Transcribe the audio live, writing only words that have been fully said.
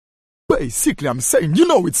Basically, I'm saying, you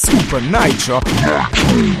know it's super nitro.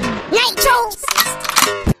 Nitro!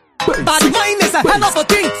 Bad mind is a hell of a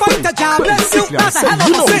thing. Fight the job, bless you, that's a hell of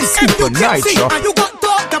a sin. If you tipsy and you got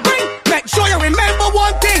thought to bring, make sure you remember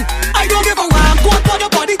one thing. I don't give a damn what the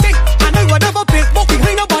body think. And I would never pick, but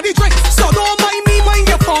behind a body drink. So don't mind me, mind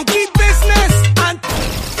your funky business. And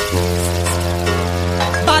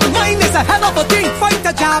bad mind is a hell of a thing. Fight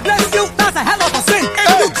the job, bless you, that's a hell of a sin.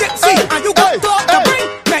 If you tipsy and you got thought to bring,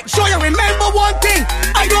 make sure you remember one thing.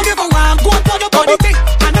 I don't give a damn what the body think.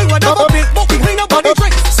 And I would never pick, but behind a body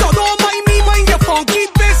drink. So don't mind me, mind your funky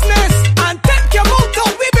business. And take your mouth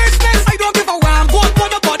out me business. I don't give a damn what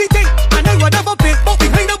the body think. And I would never pick, but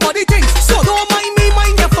behind the body think. So don't mind me,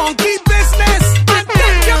 mind your funky business. And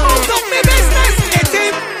take your mouth out me business. It's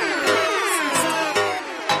him.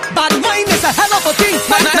 Bad mind is a hell of a thing.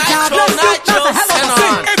 Fight the job, that's a hell of a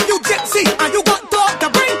sin. If you gypsy and you got thought to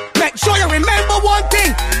bring, make sure you remember one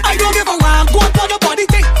thing. I don't give a damn what the body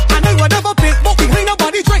think. And I would never pick, but behind the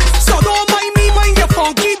body drink. So don't mind me, mind your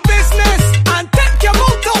funky business. And take your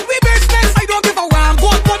mouth out me business. I don't give a damn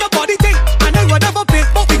what the body think. And I would never pick,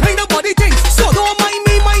 but behind the body think. So don't mind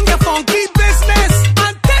me, mind your funky business.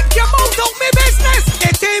 And take your mouth out me business.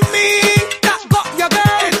 It ain't me that got your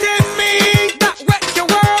girl. It ain't me that wreck your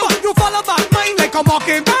world. But you follow back mine like a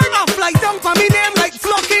mockingbird. I fly down for me name like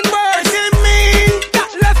flocking bird. It ain't me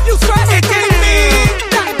that left you stressed. It ain't me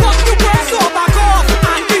that got you pressed. So back off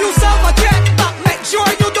and give yourself a check. But make sure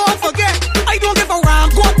you don't forget. I don't give a damn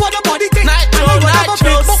what the body think. Nitro, and I will never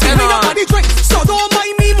pick, but behind the body drink. So don't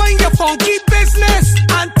mind me, mind your funky business.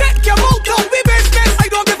 And take your mouth out me business. I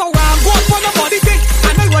don't give a damn what the body think.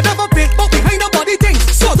 And I will never pick, but behind the body think.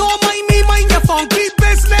 So don't mind me, mind your funky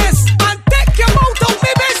business. And take your mouth out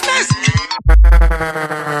me business.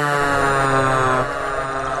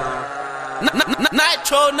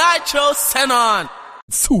 Nitro, send on.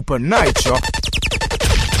 Super nitro.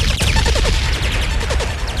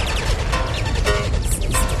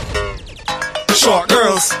 Short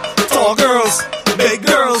girls, tall girls, big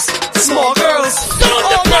girls, small girls,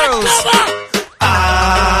 all girls.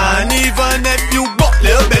 And even if you got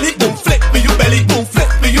little belly boom flick, me you belly boom flick,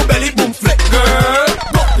 me you belly boom flick, girl.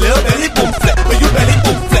 Got little belly boom flick, me you belly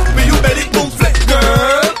boom flick, me you belly boom flick,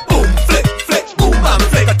 girl. Boom flick, flick, boom and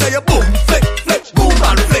flick. I tell you boom flick, flick, boom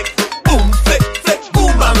and flick, boom flick, flick,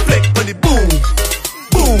 boom and flick. When the boom,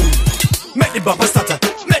 boom, make the bumper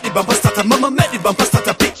starter, mama, make the bumper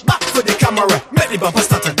starter. Pick back for the camera. Make the bumper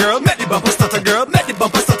starter, girl. Make the bumper starter, girl. Make the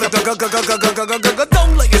bumper starter. Go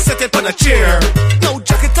down like you set it on a chair. No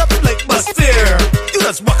jacket up like Bustier. You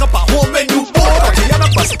just walk up at home and you bored. Or the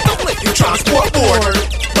other bust down like you transport board.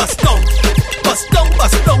 Bust down, bust down,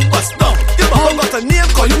 bust down, bust down. You don't got a name,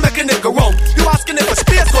 call you making it go wrong. You asking it for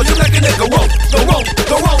space, call you making it go wrong. Go wrong,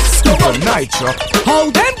 go wrong, go wrong. Nitro.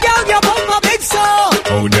 How them girl you bump a big so?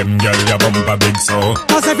 How them girl you bump a big so?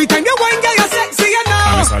 Cause every time you whine, girl, you're sexy, you know.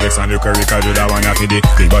 I'm Miss Alexander Curry, cause you the one after the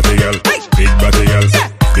big body girl. Big body girl.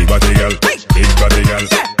 Big body girl. Big body girl.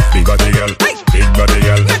 Big body girl. Big body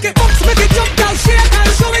girl. Make it bounce, make it jump, girl, shake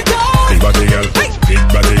and show it off. Big body girl. Big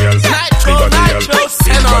body girl. Big body girl.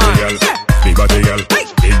 Big body girl. Big body girl.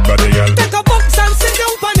 Big body girl. Take a box and sit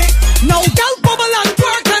down on it. Now girl bubble and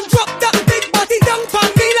twerk and drop that big body down on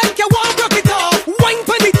me like you want rock it off. Wine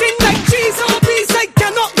for the thing like cheese on a piece. I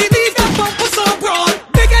cannot believe that bumper so broad.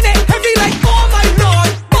 Big and it heavy like oh my lord.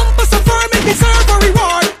 Bumper so firm it deserve a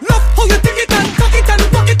reward. Love how you dig it and tuck it and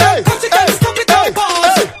rock it and touch it and stop it and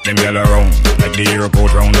pause. Them yell around like the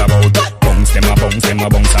airport roundabout. Bounce them a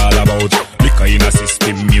bounce all about. Liquor in a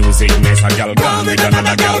system, music nice. A gal gone with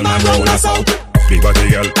another gal man roll us out. Big body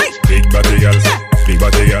girl, big body girl, big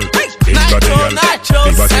body girl, big body girl,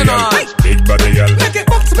 big body girl, big body girl. Make it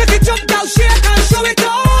bounce, make it jump, girl, shake and show it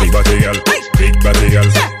off. Big body girl, big body girl,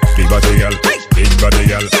 big body girl, big body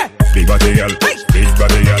girl, big body girl, big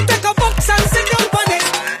body girl. Take a box and sit down on it.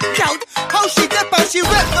 Girl, how she dip and she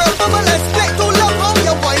rip her bubble and stick to love how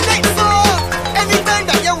you wine next for.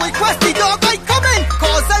 Anytime that you request the dog, I come in.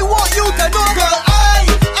 Cause I want you to know, girl,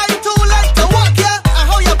 I too like to walk ya. And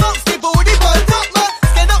how you bounce the booty for top ma.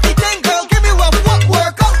 Skin up the thing, girl, give me rough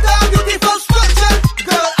work out that beautiful structure.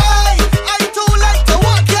 Girl, I too like to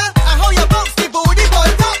walk ya. And how you bounce the booty for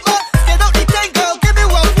top ma. Skin up the thing, girl, give me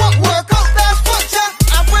rough work out that structure.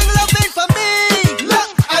 And bring love in for me. Look,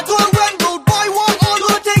 I don't run rude boy, want all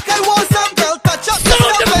who think I want some girl touch up.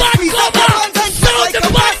 Sound the pot cover.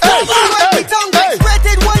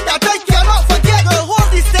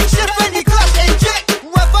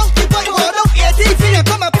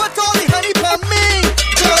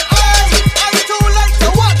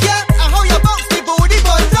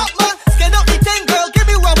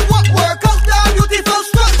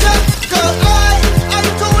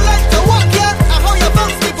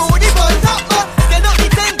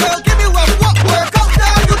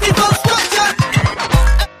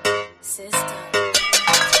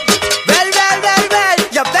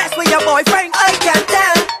 your boyfriend, I can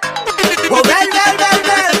tell. Well,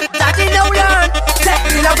 daddy now learn. Take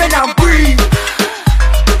the loving and breathe.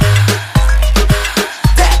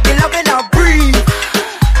 Take the loving and breathe.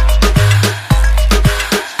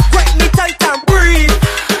 Break me tight and breathe.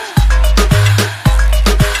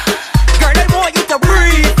 Girl, I want you to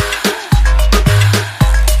breathe.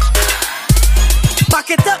 Back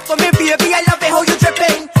it up for me, baby, I love it how you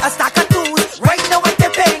dripping. A stack of tools, right now I'm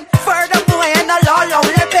tipping. Furthermore, and a long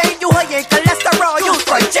living. You high in cholesterol, you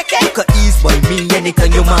fried chicken. You could ease by me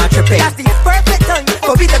anytime you want tripping. That's the perfect time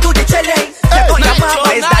for me to do the chilling. You got your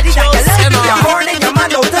mama, is daddy that you love. You're horny, your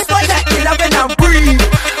man out, that's why that you loving and breathe.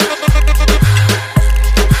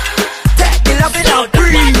 Take the loving and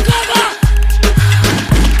breathe.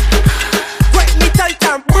 Break me tight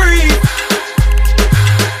and breathe.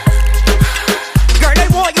 Girl, I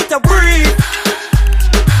want you to breathe.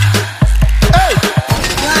 Hey,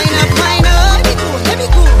 Wine up, let me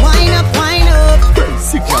go. Wine up.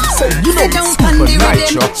 sick, I'm saying, you know Sit down it's on super the night,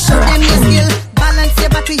 rhythm. yo. Show them your skill. Balance your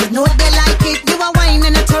body, you know they like it. You a wine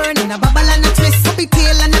and a turn and a bubble and a twist. Puppy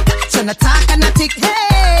tail and a touch and a talk and a tick.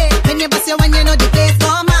 Hey, when you bust your one, you know the place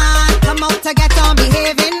go mad. Come out to get on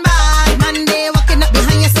behaving bad. Monday walking up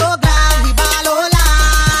behind you so glad. We ball hola.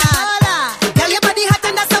 Girl, your body hot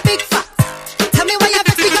and that's a big fact. Tell me why you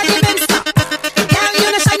vex because you been stuck. Girl, you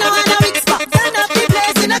know shine on a big spot. Turn up the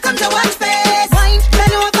place, you know come to watch face. Wine,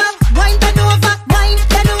 bend over, wine, bend over, wine,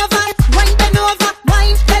 bend over, wine, bend over,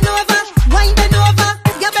 wine, bend over, wine, bend over.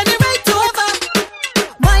 You bend it right over.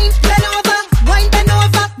 Wine, bend over, wine, bend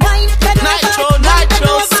over, wine, bend over.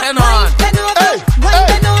 Nitro, send on. Bend over, wine,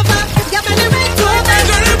 bend over. You bend it right over.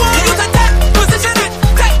 Girl, I want you to take position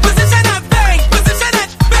and bang, position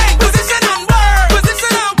and bang, position and word,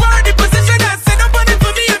 position and word, the position and sit up on it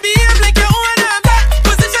for me and behave like you own them. Take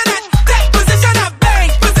position and bang, position and bang,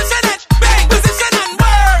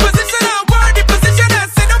 position and word, the position and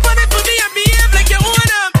sit up on it for me and behave like you own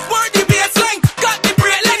them. Word the baseline, got the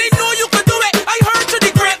break line, they know you can do it. I heard to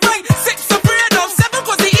the grapevine, 6 afraid of 7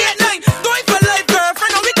 cause the 8, 9. Going for life,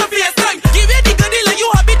 girlfriend, now we can FaceTime. Give you the goodie like you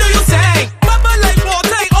happy, do you say? Bubble like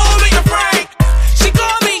water, all with your frank. She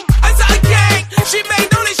call me, I said I can't. She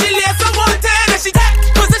made only she lays some water and she take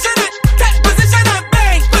position and bang, position and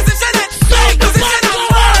bang, position and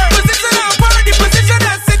word, the position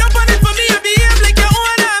and sit up on it for me and behave like you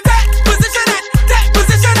own them. Take position and bang,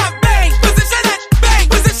 position and bang,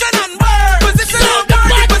 position and word,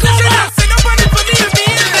 the position and sit up on it for me and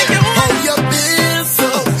behave like you own them. How you been so?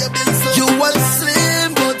 You was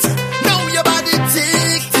slim, but now your body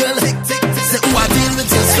tick till say who I deal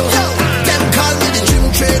with you so. Them call me the gym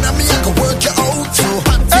trainer, me I can work you out too.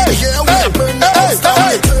 Hey, here we are burn the house down,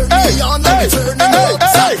 you turn me on, then you turn me out.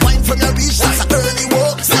 Stop wine from your reach, that's an early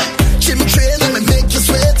walk. Gym trainer, me make you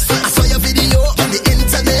sweat. I saw your video on the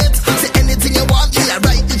internet. Say anything you want, me I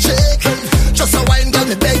write the check. Just a wine girl,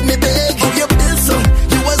 me beg. How you been so?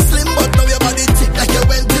 You was slim, but now your body tick like you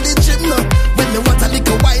went to the gym now. When me want a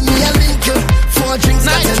little wine, me a link you. 4 drinks,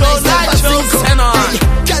 got you nice and Pacifico. send on. Hey,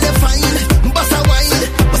 girl you fine, bust a wine,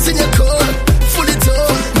 bust in your core, full it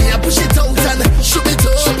up. Me a push it out and shoot it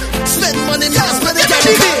up. Spend money, me a spend it on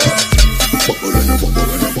it.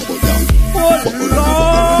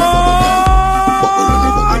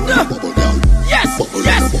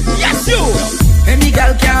 Yes, you. Any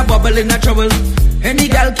gal can bubble in a trouble. Any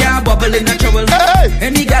gal can bubble in a trouble.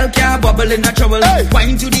 Any gal can bubble in a trouble.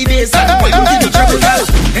 Wine to the bass and wine to the trouble, gal.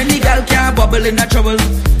 Any gal can bubble in a trouble.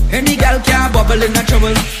 Any gal can bubble in a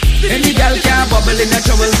trouble. Any gal can bubble in a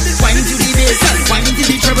trouble. Wine to the bass and wine to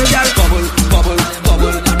the trouble, gal. Bubble, bubble,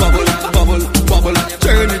 bubble, bubble, bubble, bubble.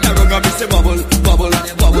 Turn it around and miss a bubble, bubble,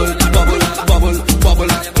 bubble, bubble, bubble,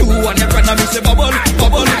 bubble. Do one your friend and miss a bubble,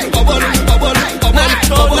 bubble, bubble, bubble,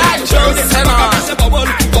 bubble. Turn it around and miss a bubble,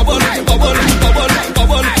 bubble, bubble, bubble,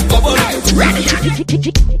 bubble, bubble. Ready?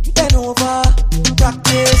 Bend over,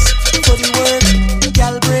 practice for the work,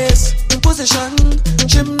 gal brace, position,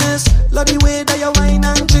 gymnast, love the way that you whine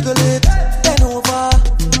and jiggle it. Bend over,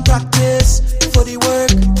 practice for the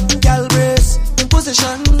work, gal brace,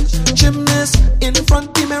 position, gymnast, in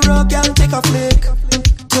front the mirror, gal take a flick.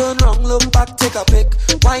 Turn round, look back, take a pic.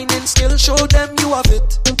 Whining skill, show them you have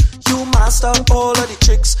it. You master all of the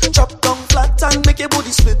tricks. Drop down flat and make your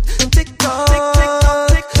booty split. Tick tock, tick tock,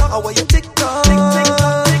 tick tock. How are you tick tock? Tick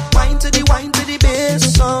tock, tick. Wine to the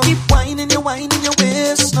bass song. Keep whining your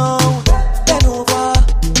waist now. Bend over,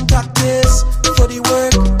 practice for the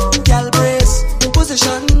work. Gal brace,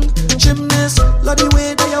 position, gymnast. Love the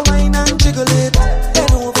way that you whine and jiggle it.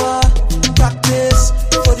 Bend over, practice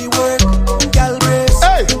for the work. Gal brace,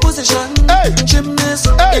 position, gymnast.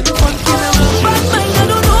 In front of the mirror. Bad mind, I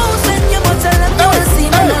don't know. Send your butt and let me see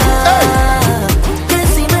me now.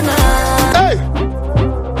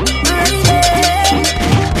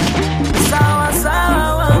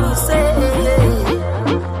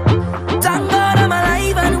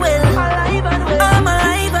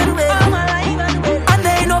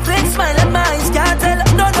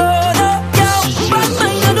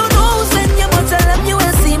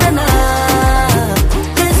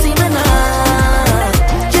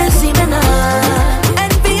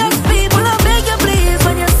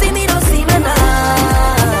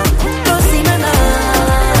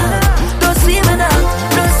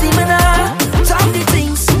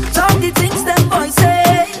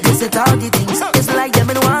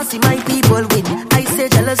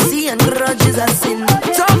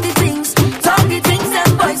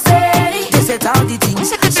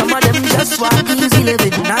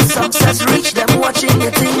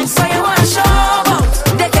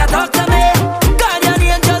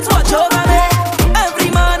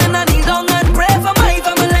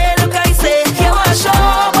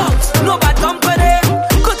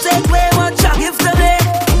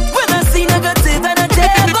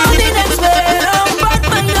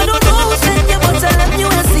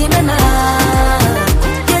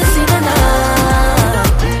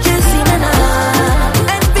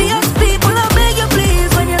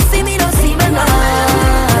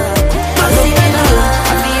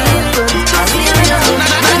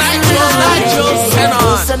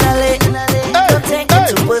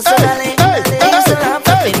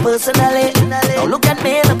 personally. Now look at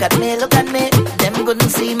me, look at me, look at me. Them couldn't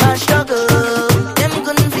see my struggle. Them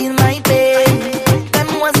couldn't feel my pain.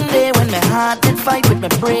 Them wasn't there when my heart did fight with my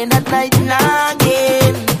brain at night and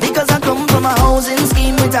again. Because I come from a housing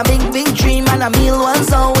scheme with a big, big dream, and a meal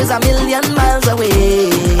was always a million miles away.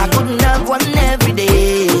 I couldn't have one every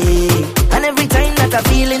day. And every time that I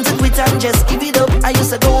feel into quit and just give it up, I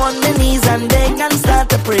used to go on my knees and beg and start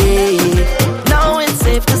to pray. Now it's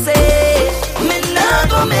safe to say, me not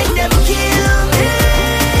gonna make them kill me.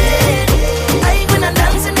 I ain't gonna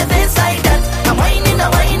dance in the face like that. I'm whining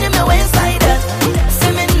my waist like that.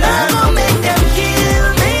 Say me not gonna make them kill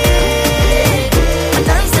me. I'm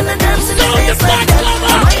dancing the face like that.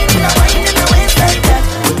 I'm whining my waist like that.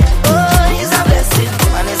 Oh, it's a blessing,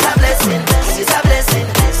 and it's a blessing. It's a blessing,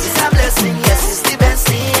 it's a blessing. Yes, it's the best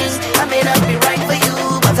thing. I may not be right for you,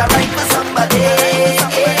 but I'm right for somebody.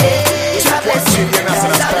 It's a blessing, it's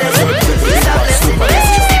a blessing. It's a blessing, yes,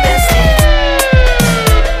 it's the best thing.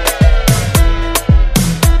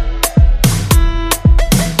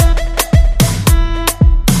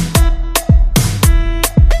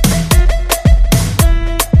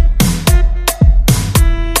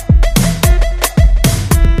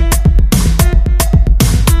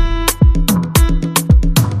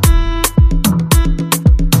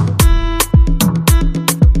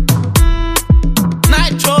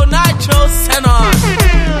 Nitro, send on.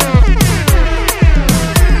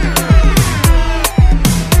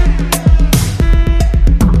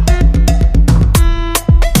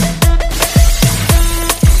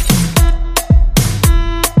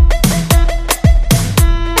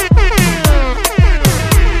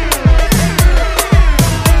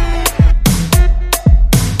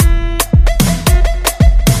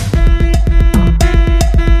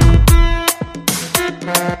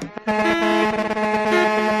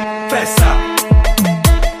 Festa.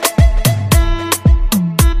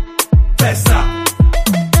 Festa.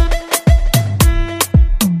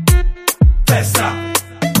 Festa.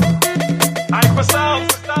 Hyper sound,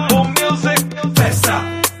 boom music. Festa.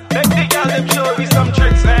 Make the girl them show me some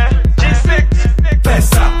tricks, G6.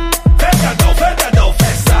 Festa. Festa do,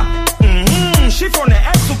 festa. She from the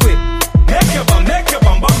head to quit. Make your bum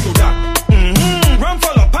do that. Run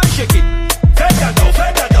full up and shake it. Festa do,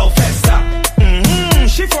 festa.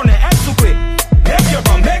 She from the head to quit. Make your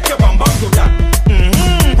bum do that.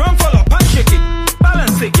 Run full up and shake it.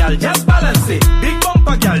 Balance it, girl, just balance it. Big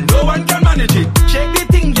bumper, girl, no one can manage it. Shake the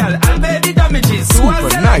thing, girl, I'll pay the damages.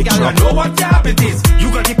 Super nice, girl, I know what your habit is.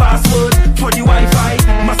 You got the password for the Wi-Fi.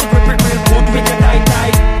 Must have real good with your tight.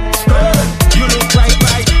 Skirt, you look right.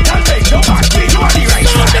 I'll pay no back way. You are the right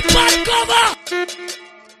side. The pot cover.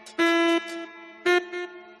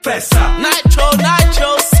 Festa.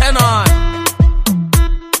 Nitro, send on.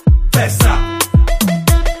 Festa.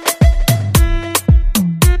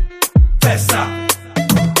 Festa.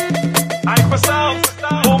 Hyper sound,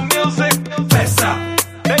 boom music. Festa.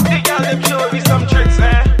 Make the girl them show me some tricks,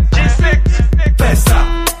 G6. Festa.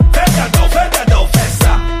 Festa do,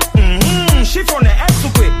 festa. She from the head to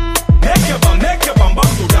quit. Make your bum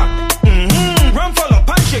do that. Run full up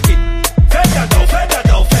and shake it. Festa do,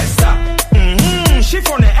 festa. She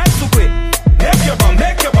from the head to quit. Make your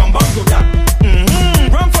bum do that.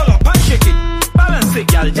 Run full up and shake it. Balance it,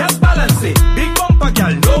 girl, just balance it. Big bumper,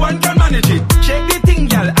 girl, no one can manage it. Shake the thing,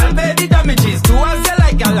 girl, I'll pay the damages. Do as you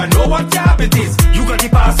like, girl, I know what your habit is. You got the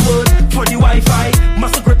password for the Wi-Fi.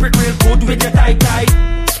 Must grip it real good with your tight.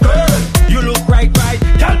 Skirt, you look right.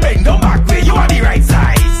 Girl, bend down back way, you are the right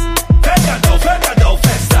size. Festa do,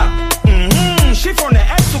 festa. She from the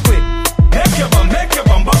head to quit. Make your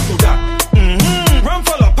bum do that. Run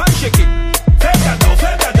full up and shake it. Festa do,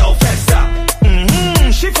 festa.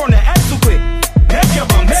 She from the head to quit. Make your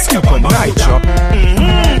bum do that.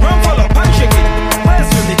 Run full up and shake it. Press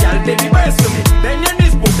for me, girl, baby, press for me. Then your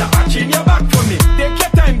knees put the arch in your back for me. Take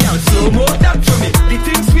your time, girl, slow mo that for me. The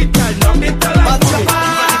thing sweet, girl, not bitter like for me.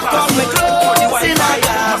 Come me close in a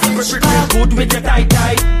yard. Good with your tight.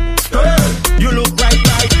 Girl, you look right.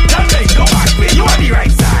 That ain't no back way, you are the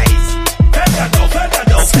right size. Festa do,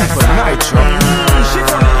 Super Nitro. she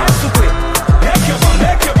from the head to quit.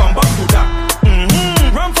 Make your bum do that.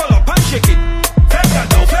 Run full up and shake it. Festa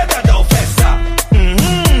do, festa.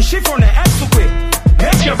 She from the head to quit.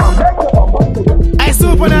 Make your bum do that. Hey,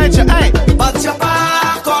 Super Nitro, hey. But your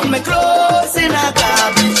back, come me close in a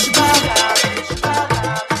garbage bag.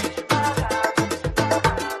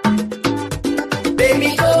 Baby,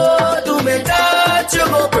 oh, do me touch, you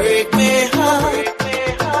go break me heart.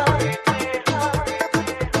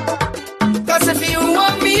 Cause if you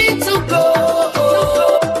want me to go,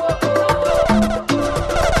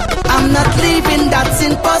 I'm not leaving, that's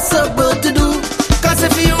impossible to do. Cause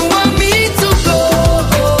if you want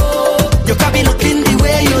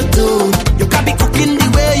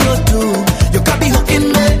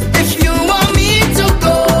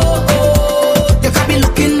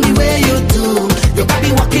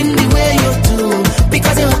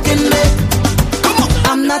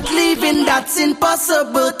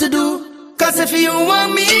if you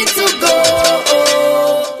want me to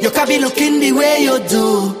go, you can be looking the way you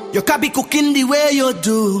do. You can be cooking the way you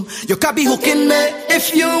do. You can be hooking me.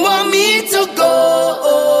 If you want me to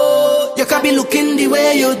go, you can be looking the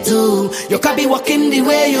way you do. You can be walking the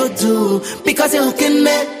way you do. Because you're hooking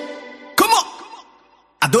me. Come on.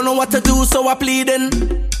 I don't know what to do, so I'm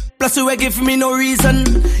pleading. Plus you ain't give me no reason.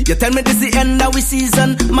 You tell me this the end of we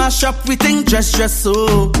season. Mash up, we think dress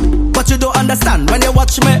so. But you don't understand when you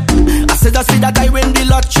watch me. I said just see that I win the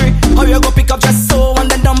lottery. How you go pick up just so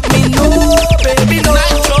and then dump me? No, baby, no.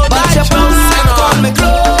 But your pants call me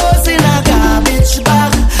clothes in a garbage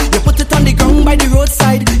bag. You put it on the ground by the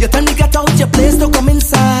roadside. You tell me get out your place, don't come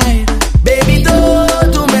inside. Baby,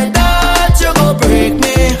 don't do me that. You go break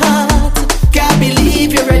me heart. Can't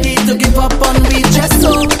believe you're ready to give up on me just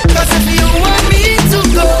so. Cause if you want me to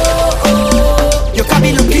go, you can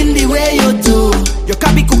be looking the way you do. You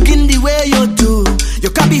can be cooking the way you do. You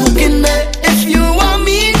can be hooking me. If you want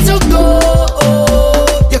me to go,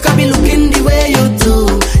 you can be looking the way you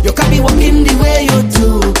do. You can be walking the way you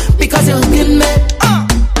do. Because you're hooking me.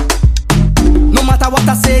 No matter what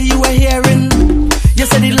I say, you were hearing. You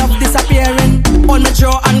said the love disappearing. On the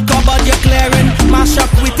drawer and cupboard you're clearing. Mash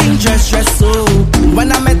up with dress so.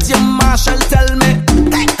 When I met you, Marshall tell me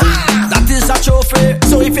that is a trophy.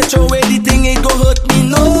 So if you throw away the thing, it go hurt me.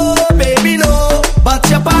 No, baby, no. But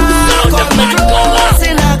your back on the clothes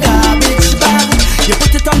in a garbage bag. You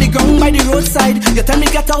put it on the ground by the roadside. You tell me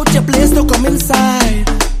get out your place, don't come inside.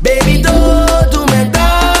 Baby, don't do me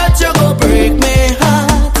that. You go break me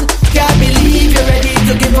heart. Can't believe you're ready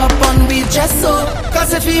to give up on me just so.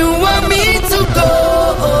 Cause if you want me to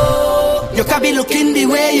go, you can be looking the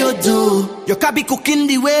way you do. You can be cooking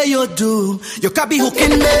the way you do. You can be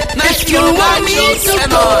hooking me. If you want me to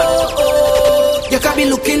go, you can be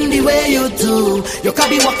looking the way you do. You can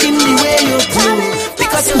be walking the way you do.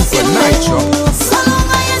 Because you're so Nitro. So long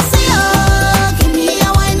I see you. Give me a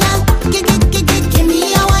wine now. Give me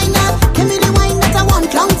a wine now. Give me the wine that I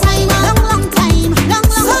want. Long time, long time.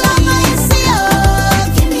 So long I see you.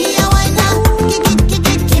 Give me a wine now. Give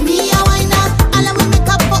me a wine now. And I will make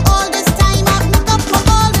up for all this time. Make up for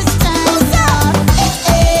all this time.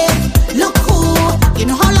 Hey, look who. You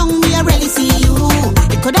know how long me I really see you.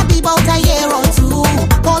 It could have been about a year or two.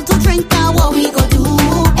 Call to drink now, what we go do?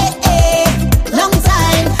 Hey, long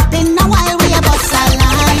time. Been a while we are bust a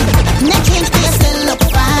line. Neck change, but you still look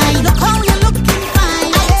fine. Look how you looking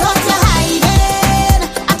fine. I thought you hiding.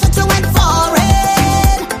 I thought you went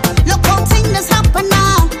foreign. Look how things happen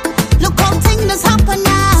now. Look how things happen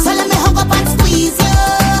now. So let me hug up and squeeze you.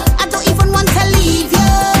 I don't even want to leave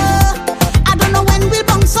you. I don't know when we'll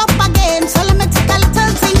bounce up again. So let me take a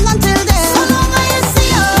little thing until then. So long I see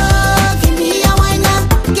you. Give me a wine now.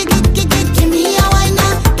 Give me a wine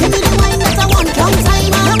now. Give me the wine that I want. Long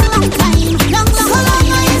time, long time. So long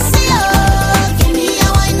I see you. Give me a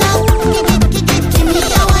wine now. Give me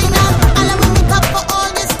a wine now. And I will make up for all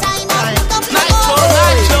this time. Make up for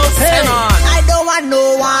all this. Hey, I don't want no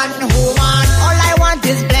one woman. All I want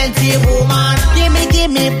is plenty woman. Give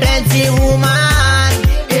me plenty woman.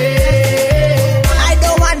 Yeah. I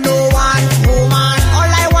don't want no one woman.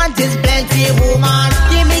 All I want is plenty woman.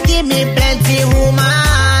 Give me plenty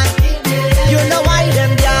woman. You know why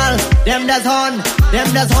them girl, them that's on, them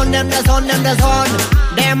that's on, them that's on, them that's on.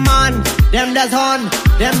 Them man, them that's on,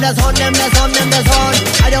 them that's on, them that's on, them that's on.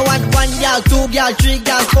 I don't want one girl, two girl, three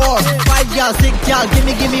girl, four, five girl, six girl.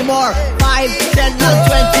 Give me more. 5, 10, and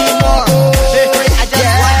 20 more. I just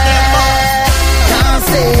want them more.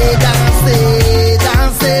 Dansez, dansez,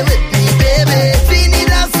 dansez with me, baby. Fini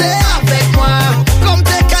danser avec moi. Come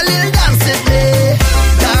take a little dance with me.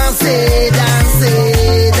 Dansez,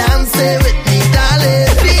 dansez, dansez with me, darling.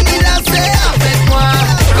 Fini danser avec moi.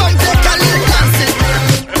 Come take a little dance with me.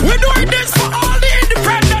 We're doing this for all the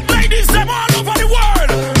independent ladies, them all over the world.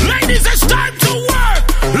 Ladies, it's time to work.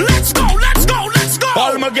 Let's go, let's go, let's go.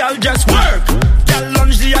 All my gal just work. Gal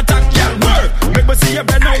lunge the attack, gal work. Make me see you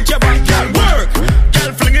bend out your back, gal work.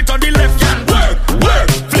 Gal fling it on the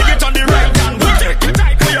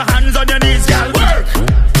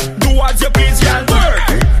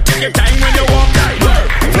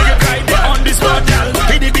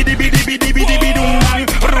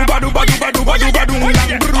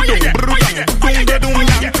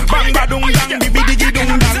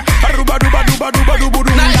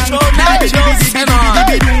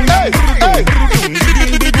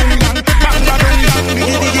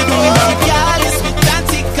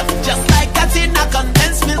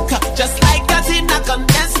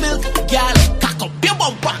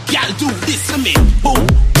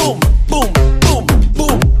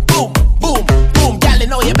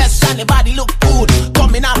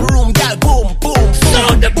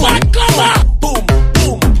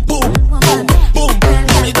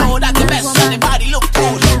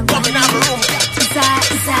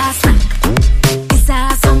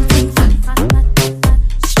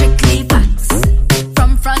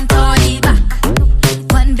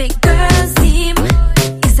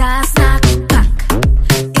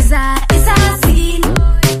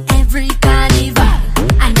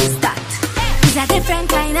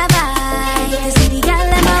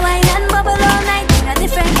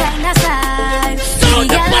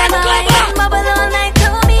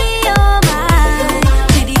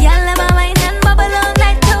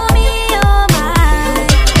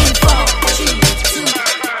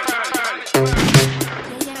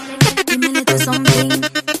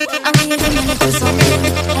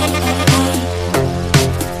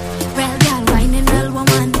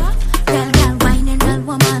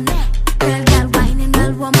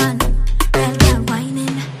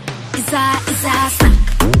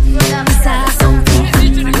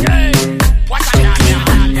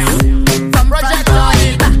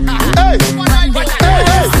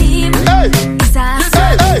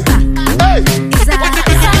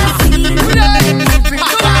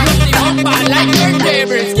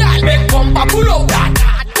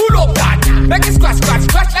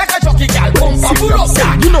scratch like a jockey gal. Bumper pull up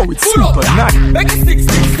that. You know it's Pull up super that. nice. Make it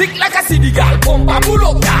stick like a CD gal. Bumper pull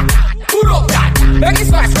up that. Pull up that. Make it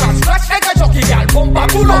scratch like a jockey gal. Bumper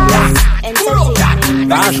pull up that. Pull up that.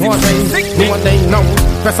 Dash one day now.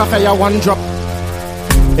 Press a fire one drop.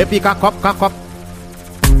 Epic a cup.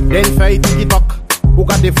 Then fight tiki talk. Who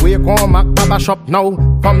got the free come back baba shop now?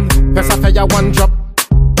 Come press a fire one drop.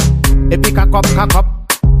 Epic a cup.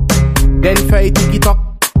 Then fight tiki talk.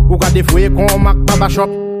 Who got the free come back baba shop?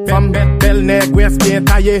 From belle neck west bien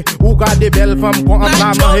taillé. Who got the belle from quoi en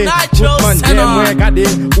bas mahé? Tout man j'ai moins gardé.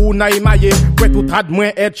 Ou na imaillé. Ouais tout had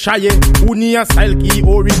moins être chaillé. Ou ni un style qui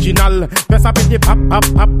original. Fais ça pété pap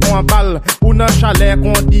en balle. Ou nan chalet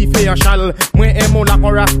qu'on dit fait un chal. Moi aime la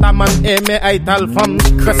qu'on rasta man aime aital femme.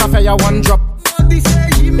 Fais ça fait ya one drop.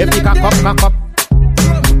 Et puis ka cup.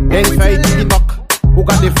 Then fait tiki talk. Who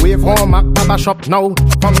got the free from Mac Baba shop now?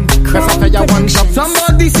 Come, press a fire one shop.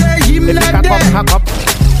 Somebody say him not there.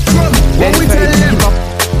 What we tell them?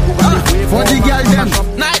 For the girl them.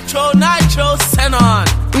 Nitro, send on.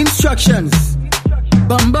 Instructions.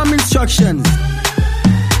 Bam instructions.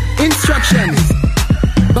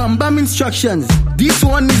 Bam instructions. This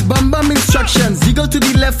one is bam instructions. Jiggle to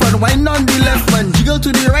the left and wind on the left man. Jiggle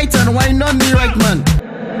to the right and wind on the right man.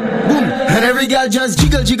 Boom, and every girl just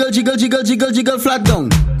jiggle flat down.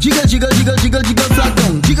 Jiggle flat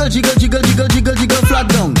down. Jiggle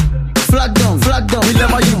flat down.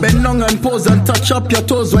 Remember you bend down and pose and touch up your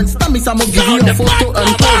toes. When Stammis I'ma give you a photo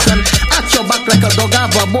and pose and at your back like a dog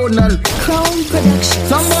have a bone and Crown Production.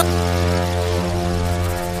 Somebody.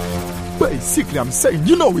 Basically, I'm saying,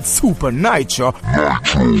 you know it's super nitro.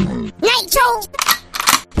 Nitro.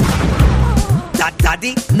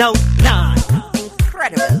 Daddy, no, nah.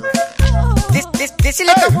 Incredible. This is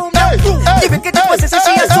like a room now. Give it the position,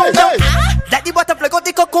 she a zoom now. That the butterfly got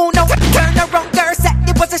the cocoon now. Turn around, girl, set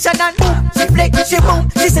the position and boom. She flick, she boom.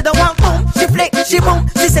 She said the one boom. She flick, she boom.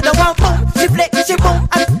 She said the one boom. She flick, she boom.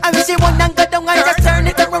 And when she want and go down and just turn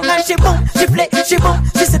it around and she boom. She flick, she boom.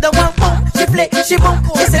 She said the one boom. She flick, she boom.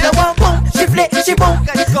 She said the one boom. She flick, she boom.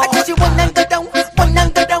 And when she want and go down,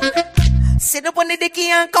 sit up on the dicky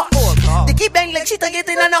and cut. Dicky bang like she take it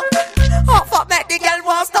in and out. Oh fuck, make the girl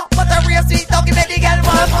won't stop. But a real sweet talking, make the girl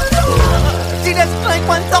won't stop. She just climb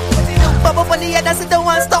one top. Bubble on the head and she don't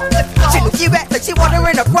want stop. She look you wet like she water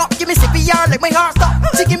in a crop. Give me CPR like my heart stop.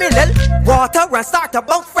 She give me little water and start to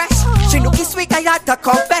bump fresh. She looking sweet, I had to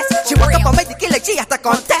confess. She walk up and make the kill like she had to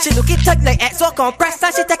contest. She looking tight like X so compressed.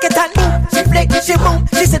 And she take it and boom. She flick, she boom.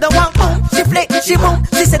 She said the one boom. She flick, she boom.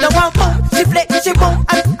 She said the one boom. She flick, she boom.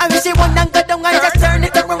 And when she want and go down and just turn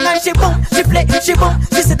it around and she boom. She flick, she boom.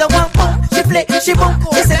 She said the one boom. She flick, she boom.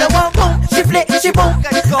 She said the one boom. She flick, she boom.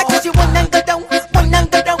 And she want and go down,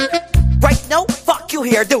 Right now, fuck you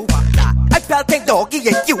here, dude. I felt a doggy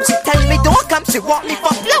and you. She tell me don't come, she want me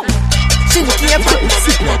for blue. She looking at me.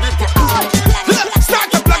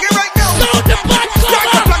 Start to plug it right now. Start to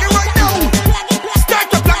plug it right now.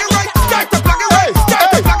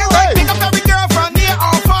 Pick up every girl from near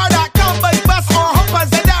or far that come by bus or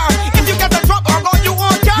hoppers and down. If you got a drop or go you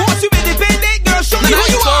want car. Once you independent, girl, show me who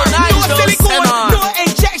you are. No silicone, no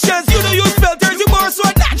injections. You don't use filters, you more so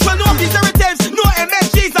natural. No preservatives, no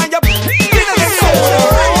MSGs on your.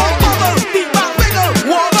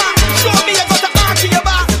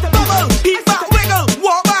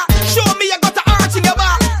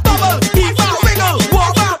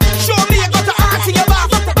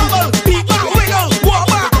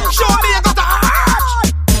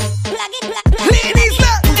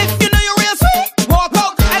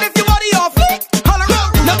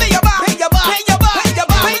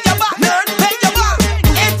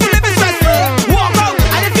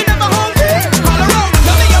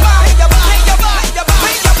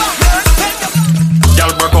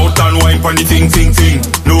 Ting.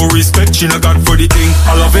 No respect, she no got for the thing.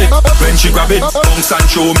 I love it when she grab it. Bounce and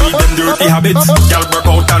show me them dirty habits. Girl work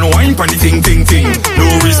out and wine for the ting. No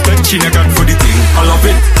respect, she no got for the thing. I love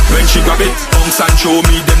it when she grab it. Bounce and show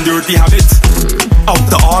me them dirty habits. Out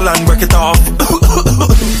the all and work it off.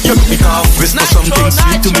 You make me cough. Whisper something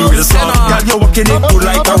sweet to me real soft. Girl, you're walking it good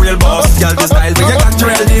like a real boss. Girl, the style where you got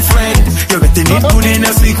real different. You're getting it good in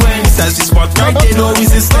a sequence. As this spot right there, no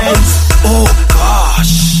resistance. Oh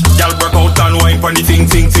gosh. Girl work out and wine for the ting.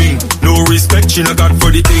 No respect, she no got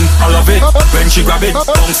for the thing. I love it when she grab it.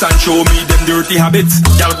 Bounce and show me them dirty habits.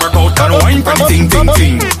 Girl work out and wine for the ting.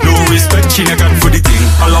 No respect, she no got for the thing.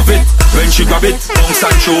 I love it when she grab it. Bounce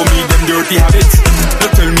and show me them dirty habits. You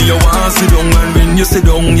tell me you want to sit down, and when you sit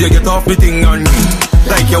down, you get off the thing on me.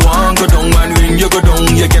 Like you want go down and when you go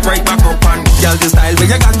down, you get right back up and girl, the style where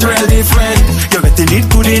you got real different. You're getting it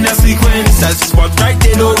good in a sequence. That's the spot right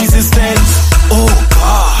there, no resistance. Oh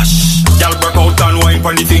gosh, girl work out and wine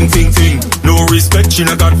for the thing. No respect, she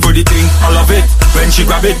not got for the thing. I love it when she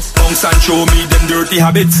grab it, bounce and show me them dirty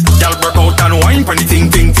habits. Girl work out and wine for the thing.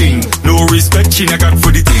 No respect, she not got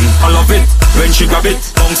for the thing. I love it when she grab it,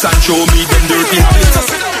 bounce and show me them dirty habits.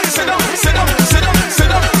 Sit down.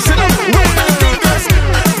 Wait for the fingers.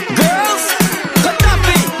 Girls,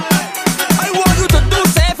 Gaddafi, I want you to do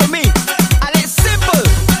same for me. And it's simple.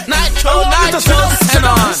 Nitro, sit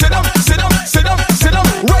down. Wait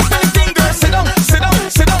for the fingers. Sit down.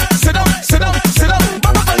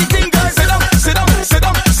 Back up on the fingers. Sit down.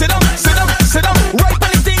 Right for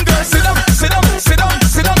the fingers. Sit down.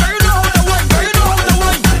 Girl, you know how to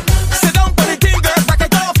wine. Sit down for the fingers. Back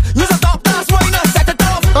it off. Use a top class wine and set it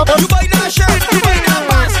off. You buy that shirt, you buy that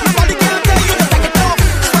pants. Nobody can tell you to take it off.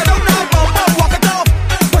 Spread out that bum, walk it off.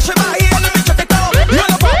 Push it back here, let me check it off. You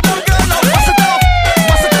wanna pop down, girl, now bust it off.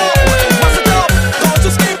 Go to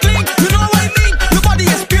skin clean, you know what I mean. Your body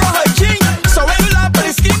is pure hygiene. So when you laugh for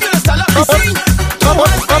the scheme, you just stand up the scene. Come on,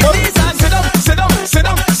 please, and sit down. Right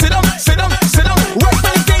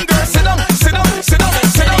for the fingers, sit down.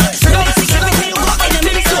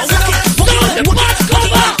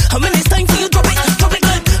 How many times do you drop it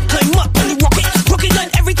good? Climb up and you rock it good.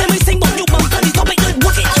 Every time I sing, but you bump and you top it good.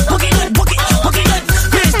 Rock it good.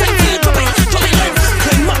 Many times do you drop it good?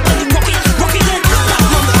 Climb up and you rock it good.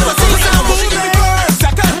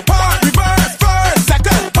 Second part, reverse, first,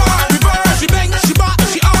 second part, reverse. She bang, she back,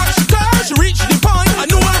 she arch, she curve, she reach the point, I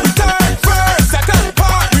know I return. First, second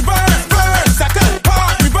part, reverse, first, second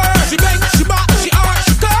part, reverse. She bang, she back, she arch,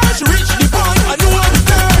 she curve, she reach the point, I know I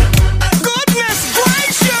return. Goodness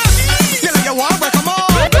gracious! You want to come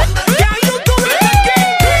on? Can you do it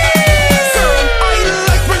again, please? I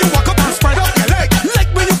like when you walk up and spread out your leg.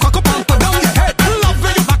 Like when you cock up and put down your head. Love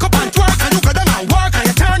when you back up and twerk and you go down and work and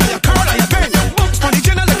you turn and you curl and you bend. You bounce on the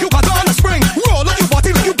gin like you got on a spring. Roll up your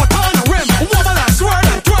body like you put on a rim. Wobble and swirl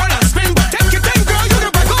and twirl and spin. But take your thing, girl, you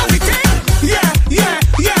the break all the thing. Yeah.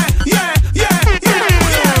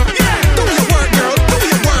 Do your work, girl, do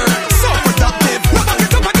your work. So productive. Now back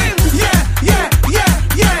it up again. Yeah.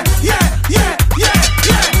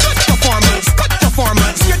 Good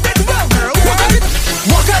performance. You did well, girl.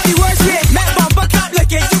 Walk out the worst way. Make bumper clap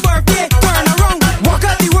like it's your birthday. Turn around. Walk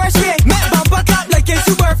out the worst way. Make bumper clap like it's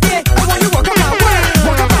your birthday. I want you walk up my work.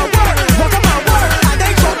 And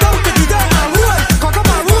then drop down to the dirt and roll. Cock up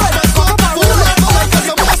and roll.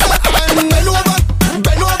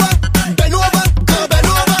 Bend over, girl, bend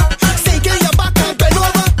over. Sink in your back and bend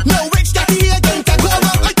over. No rich daddy again take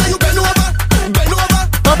over. I tell you bend over, girl, bend over.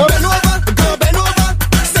 Sink in your back and bend over.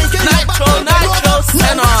 No rich daddy again take over.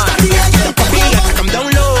 Come down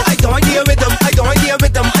low. I don't deal with them. But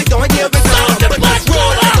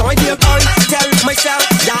roll. I don't deal. I tell myself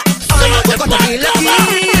that I got to be lucky.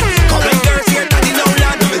 Come on, girls here, daddy no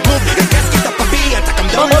land. Move nigga, let's get up a beat and take 'em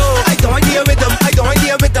down low. I don't deal with them.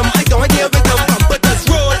 But just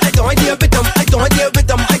roll. I don't deal with them. Out of control, I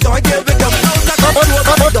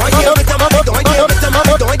don't deal with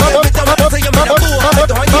them. So you made a fool. I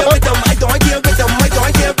don't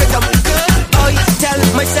deal with them. Good. I tell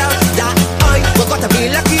myself that I got to be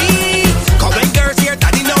lucky. Come on, girls here,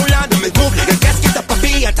 daddy no land. Move nigga, let's get up a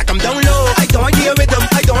beat and take 'em down low. I don't deal with them.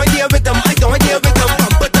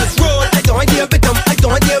 But just roll. I don't deal with them. Out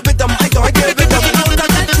of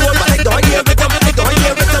control, but I don't deal with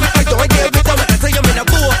them. So you made a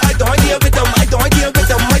fool. I don't deal with them.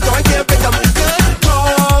 Good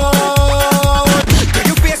God. Girl,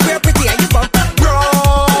 you face real pretty and you bump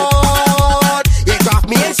broad. You drop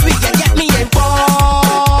me in sweet and get me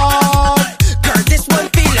involved. Girl, this one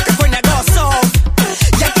feel like a friend that goes soft.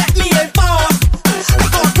 You get me involved. I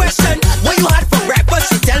got a question. What you had for breakfast?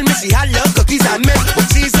 She tell me she had love cookies and milk with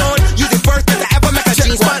cheese on. You the first that I ever make a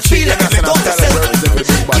jeans pants feel like a go to silk.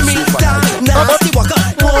 Give me that nasty walk up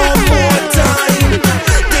one more time.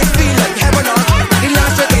 They feel like heaven on earth. The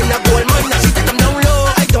last trick in a gold mine. Now she take 'em down low.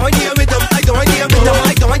 I don't deal with them.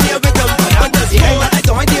 But I just roll. I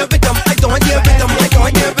don't deal with them. Out of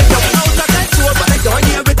control, but I don't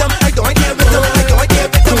deal with them. Out of control, but I don't deal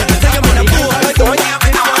with them. So you made a fool. I don't deal with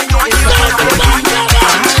them.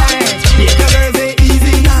 Make the girls ain't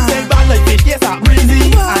easy. They bad like fish, yes, I'm breezy.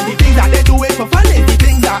 And the things that they do it for fun is the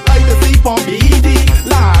things that I just sleep on be easy.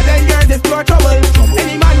 Lord, them girls is pure trouble.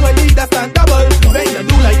 Any man will need a stand double. When you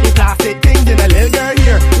do like the plastic things in a little girl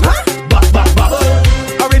here. Bubble.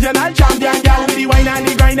 Original champion girl with the wine and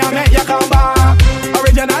the grind and make you come back.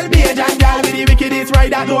 Original Bajan girl with the wickedest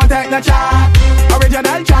ride that don't take no chat.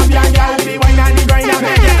 Original champion girl with the wine and the grind and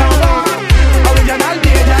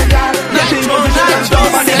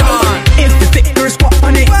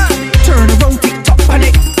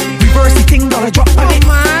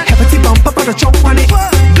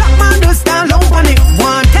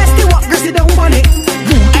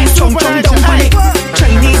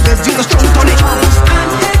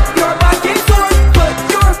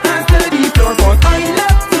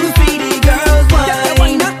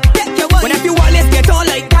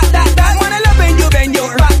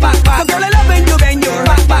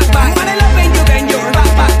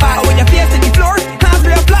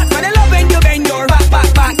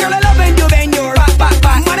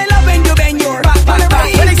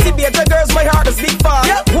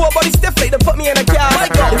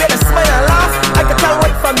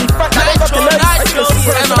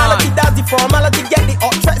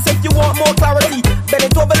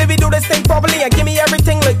do this thing properly and give me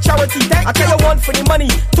everything like charity. I tell you 1 for the money,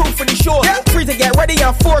 2 for the show, 3 to get ready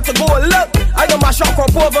and 4 to go. Look, I got my shot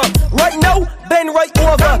crop over. Right now, bend right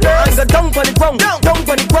over. And go down for the ground, down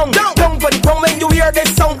for the ground, down for the ground. When you hear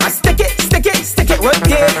this song, I stick it right there. Stick it right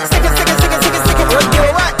there.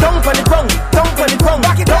 Down for the ground, down for the ground,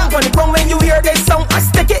 down for the ground. When you hear this song, I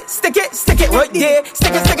stick it right there.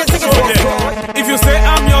 Stick it. If you say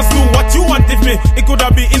I'm yours, do what you want with me. It could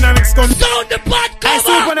have been in an next Sound the pot cover. Hey,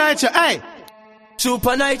 Super Nitro, hey.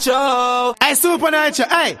 Super Nitro. Hey, Super Nitro,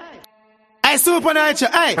 hey. Hey, Super Nitro,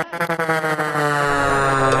 hey.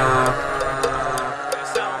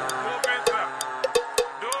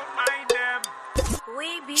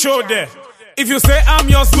 Show there. If you say I'm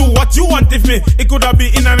yours, do what you want with me. It could have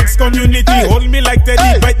been in an ex-community. Hold me like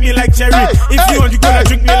Teddy, bite me like cherry. If you want, you could have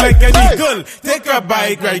drink me like any girl. Take a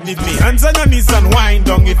bike ride with me. Hands on your knees and wind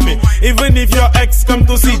down with me. Even if your ex come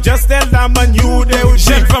to see, just tell them and you they will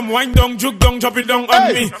shake from wind down, juke down, drop it down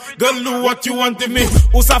on me. Girl, do what you want with me.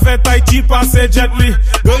 Usa fait tai chi passe gently.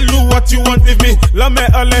 Girl, do what you want with me. La me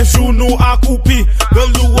ale chou nou a coupi.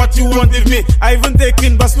 Girl, do what you want with me. I even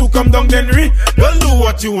taking bus to come down Denry. Girl, do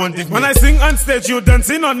what you want with me. When I sing on stage, you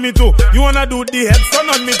dancing on me too. You wanna do the headstand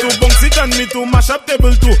on me too, bounce it on me too, mash up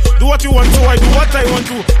table too. Do what you want, so I do what I want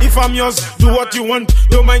to. If I'm yours, do what you want.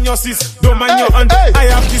 Don't mind your sis, don't mind your aunt. I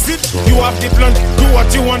have the seat, you have the plant. Do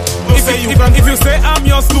what you want. If you say I'm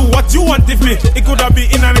yours, do what you want with me. It could have been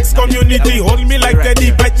in an ex-community. Hold me like Teddy,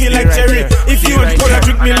 bite me like cherry. If you want, could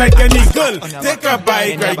drink me like any girl. Take a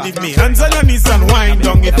bike ride with me. Hands on your knees and wind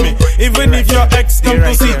down with me. Even if your ex come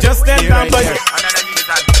to see, just tell them but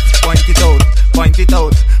point it out, point it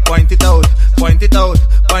out, point it out, point it out,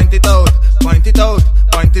 point it out, point it out,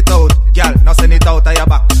 point it out. Girl, now send it out of your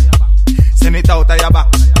back. Send it out of your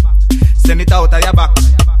back. Send it out of your back.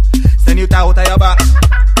 Send it out of your back.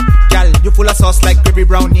 Girl, you full of sauce like gravy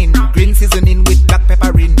browning. Green seasoning with black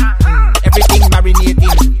pepper in. Everything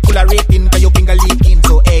marinating. Full of rating, but your finger leaking.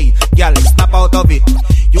 So hey, girl, snap out of it.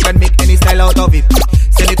 You can make any style out of it.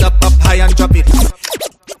 Send it up high and drop it.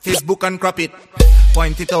 Facebook and crop it.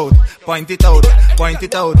 Point it out, point it out, point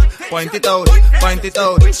it out, point it out, point it out, point it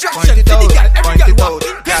out, point it out.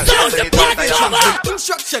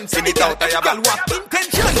 Instruction, send it out of your back.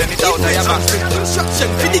 Intention, send it out of your back. Instruction,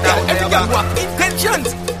 for the girl, every girl walk.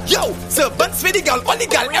 Intentions, yo, servants for the girl, only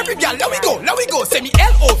girl, every girl. Now we go. Send me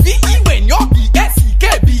LOVE when you're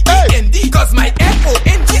BSEKBEND. Cause my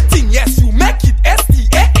FONG thing, yes, you make it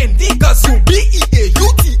STAND. Cause you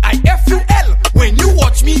BEAUTIFUL. When you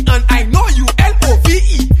watch me and I know you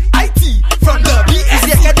LOVEIT from the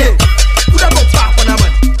BSEK. Put a bump back on a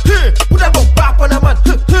man. Put a bump back on a man.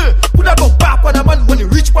 Put a bump back on a man. When you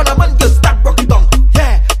reach on a man, girl start rock it down.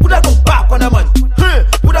 Yeah. Put a bump back on a man.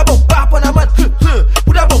 Put a bump back on a man.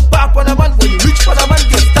 Put a bump back on a man. When you reach on a man,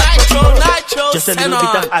 girl start rock it down. Just a little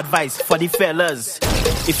bit of advice for the fellas.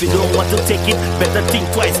 If you don't want to take it, better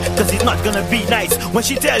think twice, cause it's not gonna be nice when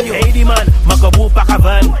she tell you, hey the man, Makabu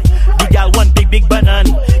Pakavan. The girl want big banan,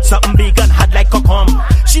 something big and hard like cocom.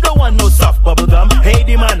 She don't want no soft bubble gum. Hey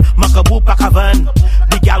the man, Makabu Pakavan.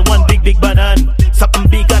 The girl want big banan, something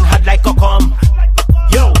big and hard like cocom.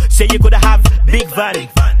 Yo, say you could have big van,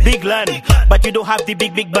 big land, but you don't have the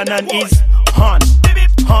big banan is horn.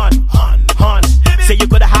 Say you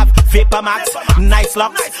could have Vapor Max, nice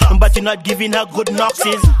locks, but you're not giving her good knocks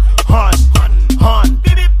is horn.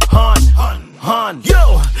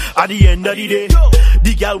 Yo, at the end of the day,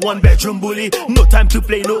 the girl one bedroom bully. No time to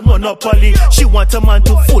play no Monopoly. She wants a man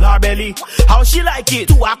to full her belly. How she like it?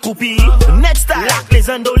 To a coupe. Next time, Lackless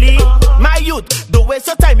and Dolly. My youth, don't waste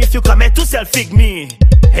your time if you come here to selfie me.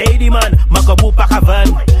 Hey the man, Makabu Pakavan.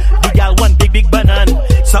 The girl want big banan,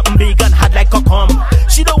 something big and hard like cocom.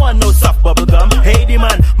 She don't want no soft bubble gum. Hey the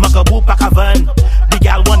man, Makabu Pakavan. The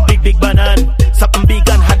girl want big banan, something big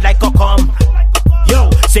and hard like cocom.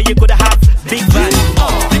 Yo, say you could have big van.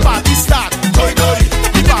 The party start, boy boy.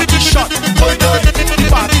 The party shot, boy boy. The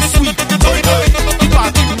party sweet, boy boy. The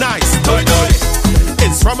party nice, boy boy.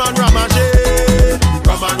 It's Raman Ramage.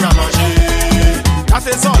 That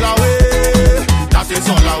is all away. That is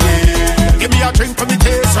all away. Give me a drink from the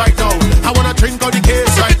case right now. I wanna drink on the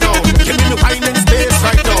case right now. Give me the wine and space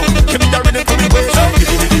right now. Give me the rhythm from the waist.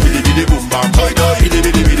 Give me the boom.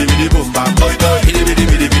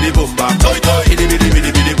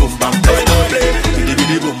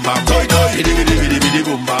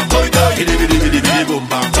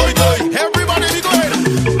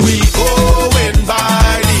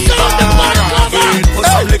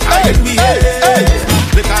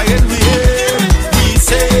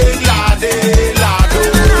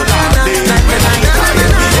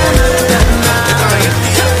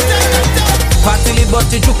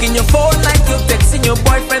 your phone like you're texting your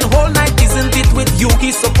boyfriend whole night. Isn't it with you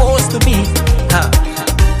he's supposed to be?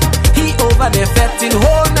 He over there fetting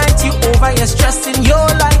whole night. You over here stressing your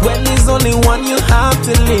life when there's only one you have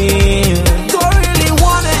to live. Don't really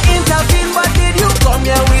wanna intervene, but did you come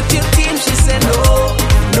here with your team? She said no,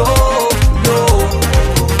 no, no.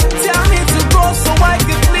 Tell me to go so I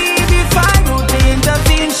could leave if I don't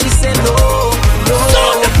intervene. She said no, no,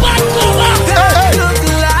 no. That look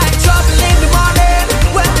like trouble in the morning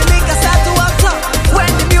when the liquor start to walk up,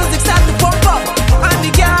 when the music start to pump up, and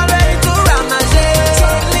the girl ready to ramage.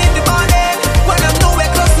 Trouble in the morning when I'm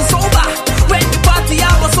nowhere close to sober, when the party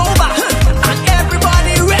hour was over, and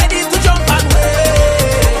everybody ready to jump and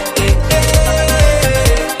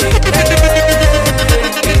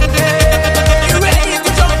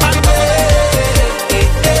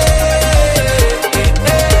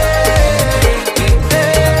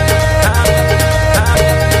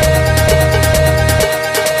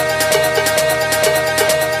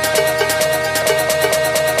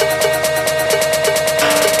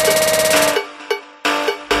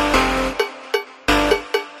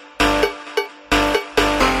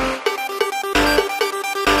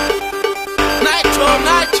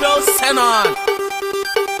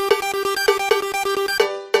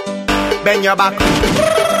bend your back,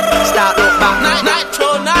 start look back.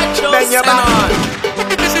 Nitro, bend your back,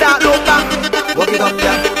 start look back. Walk it up,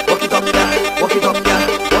 girl. Walk it up, girl. Walk it up, girl.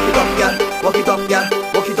 Walk it up, girl. Walk it up, girl.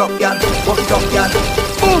 Walk it up, girl. Walk it up, girl.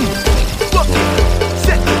 Boom. Walk it,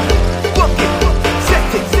 set it. Walk it,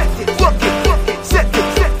 set it, set it. Walk it, set it,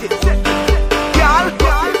 set it, set it. Girl,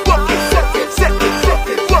 walk it, set it, set it, set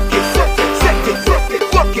it. Walk it, set it, set it, set it.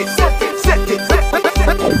 Walk it, set it, set it, set it.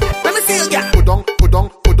 Let me see you, girl.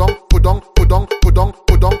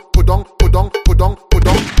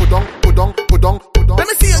 Let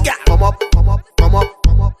me see you, girl. Come up, come up, come up,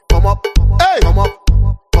 come up, come up. Hey, come up, come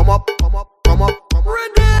up, come up, come up, come up.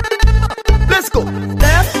 Let's go.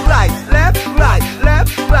 Left, right, left, right,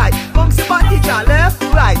 left, right. Bouncy body, girl. Left,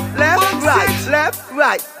 right, left, right, left,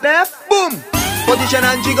 right, left. Boom. Position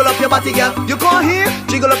and jiggle up your body, girl. You come here,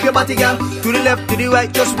 jiggle up your body, girl. To the left, to the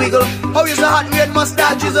right, just wiggle. How is the hot red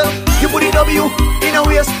mustard drizzle? You put the W in a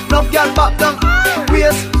waist, enough girl back down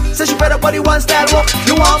waist. Say she better body one style walk.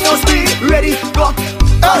 You almost be ready, go.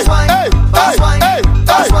 Fast wine, fast wine,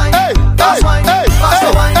 fast wine, fast wine, fast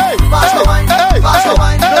wine, fast wine, fast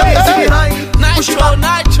wine. No lazy behind. Push it back,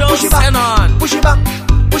 push it back, push it back,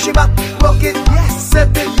 push it back. Rock it, yes, set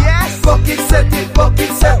it, yes. Rock it, set it, rock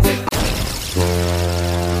it, set it.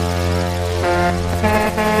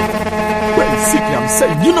 Well, sick, I'm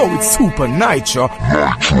saying, you know it's Super Nitro.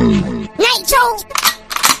 Nitro.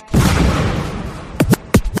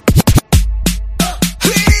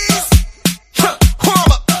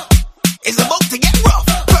 It's about to get rough.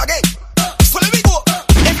 Okay, so let me go.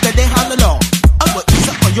 If the day had the law, I will ease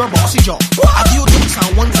up on your bossy jaw. I do jumps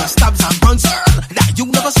and ones and stabs and runs that you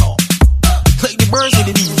never saw. Play the birds in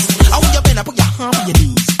the knees. I want you bend up, put your hand on your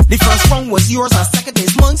knees. The first round was yours and second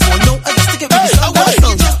is mine. So no, I just stick it with the sun. I want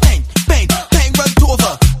you just bang, bang, bang, run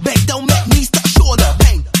over. Bang, don't make knees touch shoulder.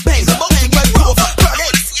 Bang, bang, it's about to get rough.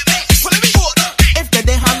 Okay, so let me go. If the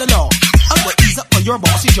day had the law, I will ease up on your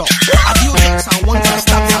bossy jaw. I do jumps and ones and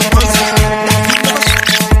stabs and runs.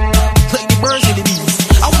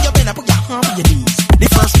 The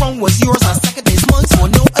first round was yours and second is mine. So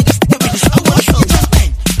no, I just stick it with the sun. Just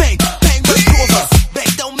bang, bang, bang, run over. Bang,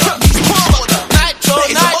 don't make me fall.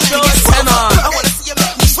 Nitro, turn on. I wanna see you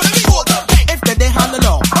make me fall. If the day had the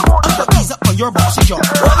law, I'm gonna ease up on your bossy jaw.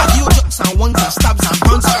 I do jumps and ones and stabs and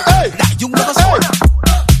runs that you never saw.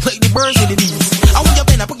 Play the birds in the knees. I want you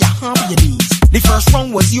bend up, put your hand on your knees. The first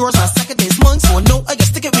round was yours and second is mine. So no, I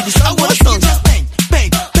just stick it with the sun. I wanna see you just bang, bang,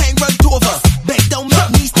 bang, run over. Bang, don't make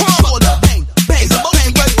me fall.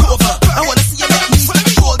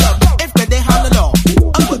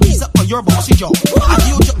 Your bossy jaw. I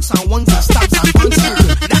do jumps and ones and stabs and runs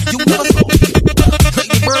that you never saw. Play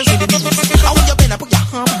the birds in the knees. I want you bend up, put your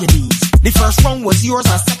hand on your knees. The first round was yours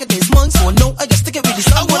and second is mine. So no, I just stick it with the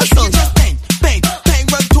sun. I wanna see you just bang, bang, bang,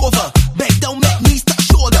 run over. Bang, don't make knees touch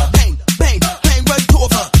shoulder. Bang, bang, bang, run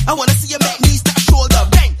over. I wanna see you make knees touch shoulder.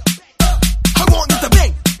 Bang, I want you to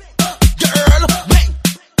bang, girl, bang.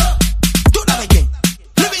 Do that again.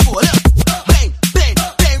 Let me go. Look. Bang, bang,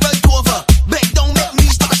 bang, run over. Bang, don't make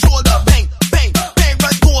knees touch shoulder. Bang, bang, bang,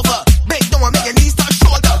 run over. Bang, don't make your knees touch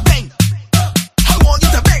shoulder. Bang, I want you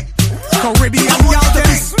to bang. Caribbean, y'all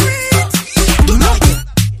bang.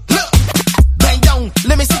 Look, bang down.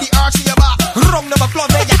 Let me see the arch in your back. Wrong number plug,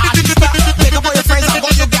 make your heart stop. Make up for your friends, I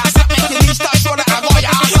want your gas. Make your knees touch shoulder, I want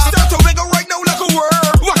your ass. Start to wiggle.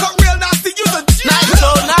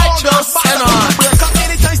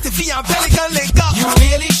 and Pelican link up. You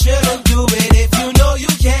really shouldn't do it if you know you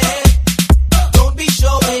can. Don't be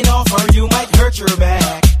showing off or you might hurt your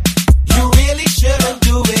back. You really shouldn't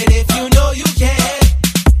do it if you know you can.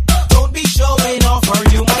 Don't be showing off or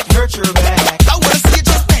you might hurt your back. I wanna see you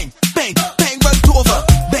just bang, bang, bang, run over.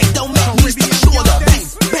 Bang, don't make knees to the shoulder. Bang,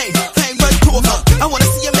 bang, bang, run over. I wanna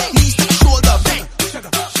see you make knees to the shoulder. Bang,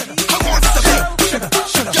 come on, sister, bang,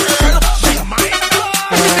 girl, bang, my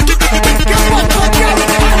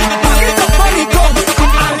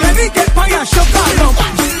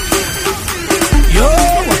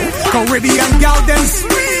Caribbean gal, them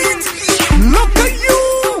sweet. Look at you.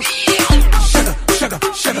 Sugar, sugar,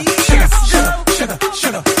 sugar, sugar, sugar,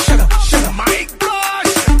 sugar, sugar, sugar. My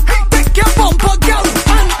gosh. Hey, take your bumper, girl,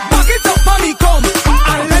 and back it up on the come.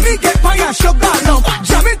 And let me get by your sugar lump.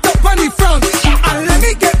 Jam it up on the front. And let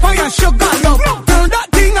me get by your sugar lump. Turn that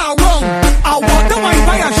thing around. I want the wine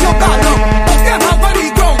by your sugar lump. Up your hand on the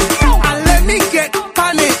ground. And let me get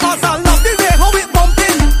on it. Cause I love the way how it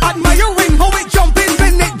bumping. Admiring how it jumping.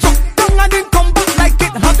 When it jump down and then come back like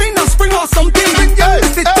it having a spring or something. When you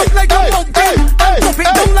lift it up like a mountain. And drop it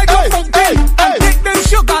down like a fountain. And take them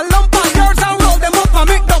sugar lump and yours and roll them up and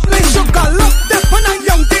make dumpling. Sugar lump, them on a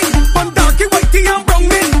young thing. From darky, whitey and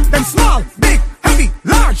browning. Them small, big, heavy,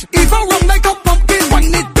 large. Even run like a pumpkin.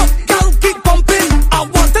 Wind it up, gal, keep pumping. I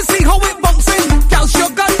want to see how it bouncing. Gal,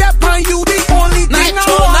 sugar, that pan, you the only thing I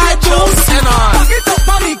want to do. Back it up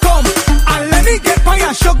on the come. And let me get by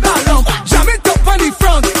your sugar lump. Jam it up on the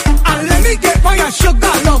front. And let me get by your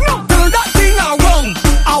sugar lump. Turn that thing around.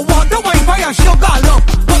 I want the wine by your sugar lump.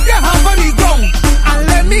 Put your hand on the ground. And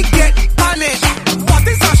let me get on it. What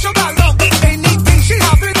is a sugar lump? Anything she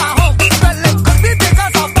have in her home. Well, it could be big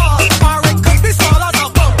as a ball. Or it could be small as a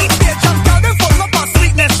ball. They jump down the full up of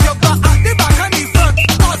sweetness. Sugar at the back and the front.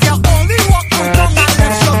 Cause you only walk through tongue and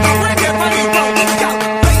let sugar bring it on the ground. Girl,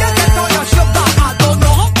 when you get all your sugar, I don't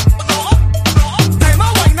know. Time I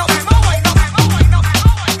wind up, time I wind up, time I wind up, time I wind up, time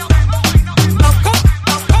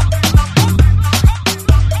I wind up,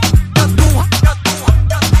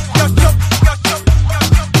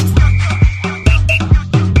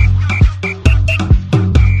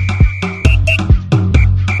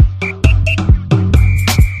 time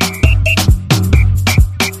I wind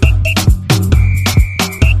up.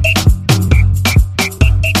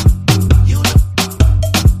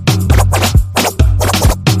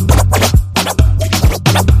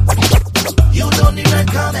 You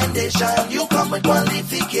don't need recommendation, you come with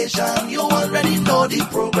qualification. You already know the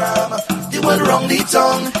program. They will wrong the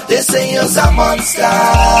tongue. They say you're a monster,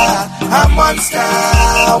 a monster.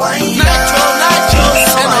 Why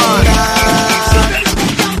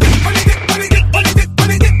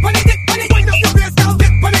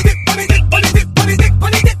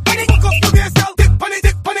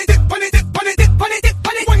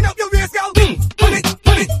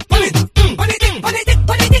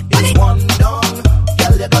one down,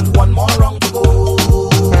 girl, you got one more wrong to go.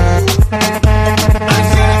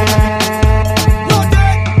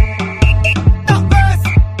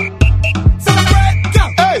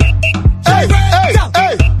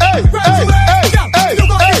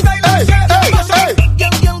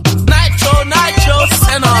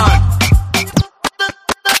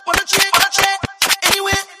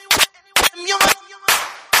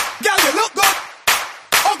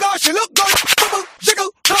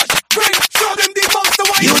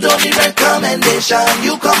 You don't need recommendation,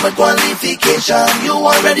 you come with qualification. You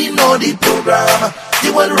already know the program.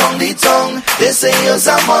 You will wrong the tongue. They say you're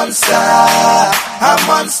a monster, a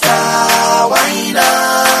monster. Why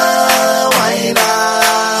not? Why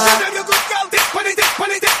not?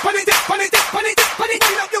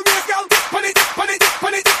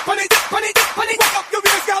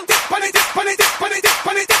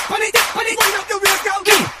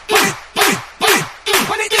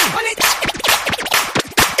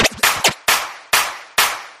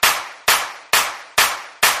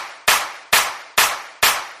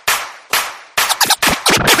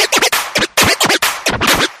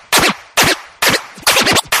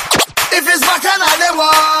 If it's bacchanal they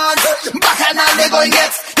want, bacchanal they going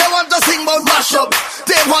get. They want to sing about mash up,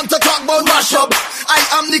 they want to talk about mash up. I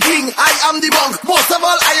am the king, I am the monk. Most of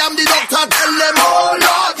all, I am the doctor. Tell them, oh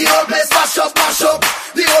Lord, the old place mash up, mash up.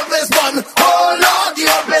 The old place burn. Oh Lord, the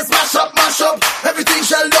old place mash up, mash up. Everything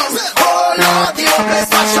shall down. Oh Lord, the old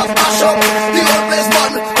place mash up, mash up. The old place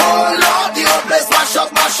burn. Oh Lord, the old place mash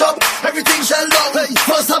up, mash up. Everything shall down.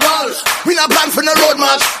 First of all, we not plan for the road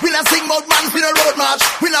march. We not sing about man for the road march.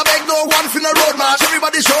 We not beg no one for the road march.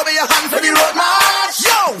 Everybody show me your hand for the road march.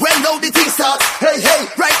 Yo, well now the thing starts. Hey, hey,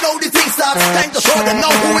 right now the thing starts. boss. Time to show them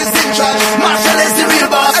now who is in charge. Marshall is the real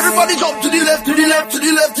boss. Everybody jump to the left, to the left, to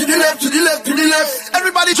the left, to the left, to the left, to the left.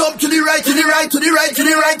 Everybody jump to the right, to the right, to the right, to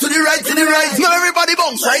the right, to the right, to the right. Now everybody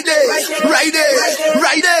bounce right there, right there,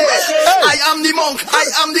 right there. I am the monk, I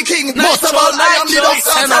am the king. Most of all, I am the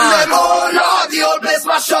doctor. And them, oh Lord, the old place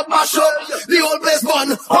mash up, mash up. The old place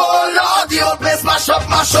burn. Oh Lord, the old place mash up,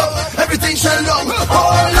 mash up. Everything shall down. Oh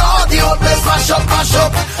Lord, the old place mash up, mash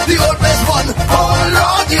up. The old place burn. Oh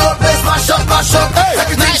Lord, the old place mash up, mash up.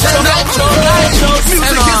 Everything shall down.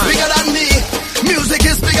 Music is bigger than me. Music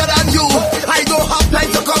is bigger than you. I don't have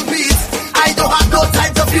time to compete. I don't have no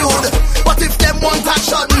time to feud. But if them want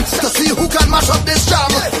action to see who can mash up this jam,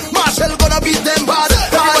 Marshall gonna beat them bad.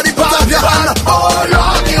 Everybody put up your hand. Oh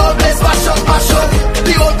Lord, the old place mash up, mash up.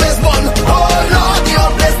 The old place burn. Oh Lord, the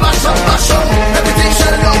old place mash up, mash up. Everything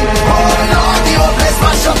shall down. Oh Lord, the old place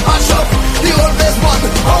mash up, mash up. The old place burn.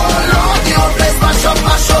 Oh Lord, the old place mash up,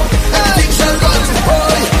 mash up. Everything shall down.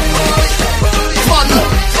 Fun,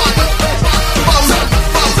 fun, bum, bum,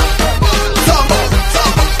 thumb,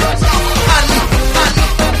 thumb, and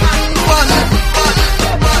fun,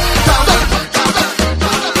 thumb.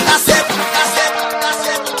 That's it, that's it, that's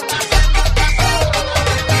it.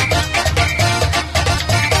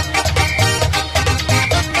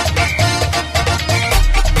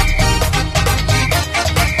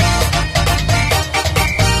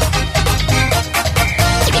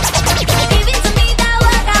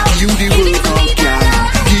 You the workout gal,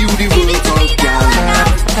 you the workout gal.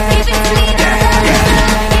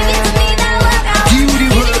 You the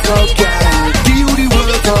workout gal, you the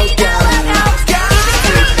workout gal.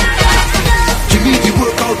 Give me the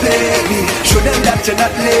workout, baby. Show them that you're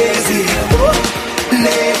not lazy.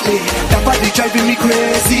 Lately, that body driving me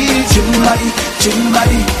crazy. Gym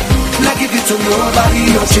body. Now give it to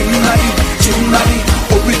nobody. Oh, gym body.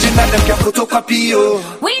 Original, them can photocopy. Oh.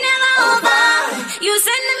 We never over. You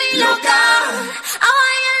sending me loca. I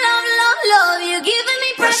want your love. You giving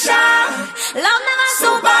me pressure. Love never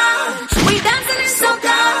sober. We dancing in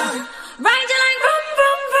soca. Ride you like vroom,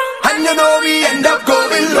 vroom, vroom. And you know we end up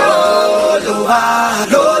going low, lower,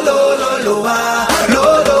 lower.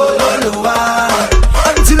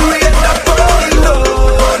 Until we end up going low,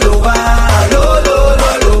 lower.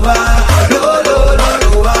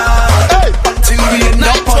 Until we end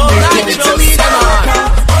up on the give it to me that,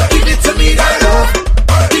 give it to me that love,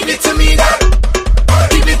 give it to me that,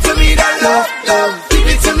 give it to me that love, give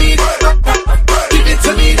it to me that, give it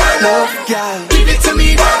to me that love, girl, give it to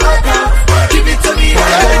me that love, give it to me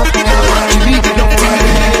that love, give me the love,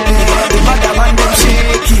 the mother man them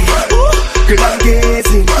shaky, girl I'm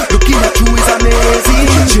gazing, looking at you is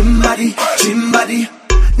amazing, gym body.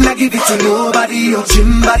 Now give it to nobody, oh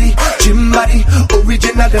gym body.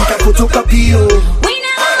 Original them can photocopy, oh. We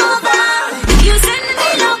never over. You sending me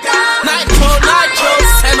loca. Nitro,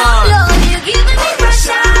 Senon. Love, you giving me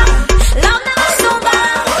pressure. Love never sober.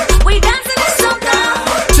 We dancing in soca.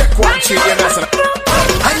 Check one, two, yeah, that's it.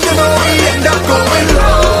 And you know we end up going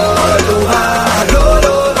low, lower.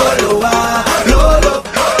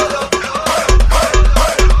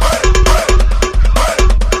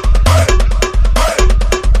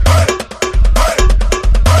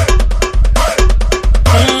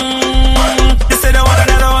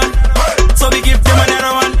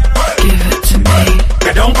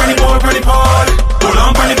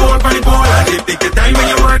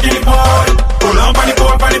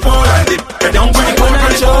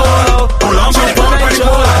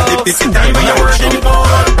 This is time when you're working the ball.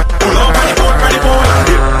 Pull up on the pole and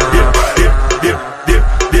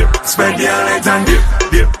dip. Spread your legs and dip.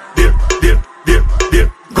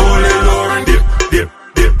 Go a little lower and dip.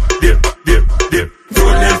 Do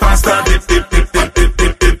a little faster, dip.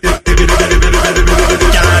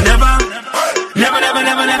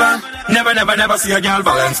 Never see a girl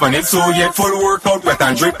balance when it's so yet. Full workout, wet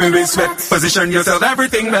and dripping with sweat. Position yourself,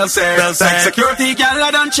 everything well said. Like security, girl,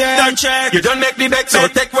 I don't check. You don't make the bet, so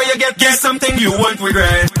take where you get something you won't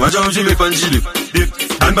regret. Watch how she whip and she dip.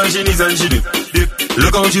 And by she knees and she dip.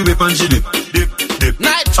 Look how she whip and she dip.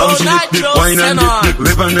 How she dip, wine and dip.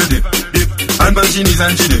 Whip and the dip. And by she knees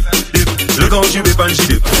and she dip. Look how she whip and she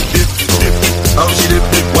dip. How she dip,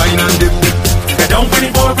 wine and dip. Get down for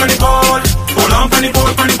the ball. Hold on for the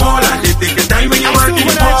ball and dip. Take the time when you're working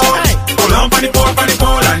the ball. Hold on for the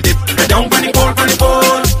ball and dip. Get down for the ball.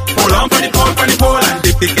 Hold on for the ball and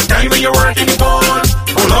dip. Take the time when you're working the ball.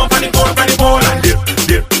 Hold on for the ball and dip.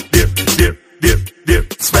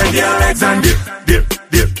 Spread your legs and dip.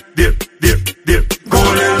 Go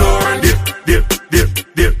a little lower and dip.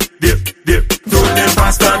 Do a little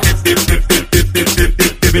faster, dip.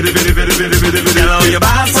 Tell all your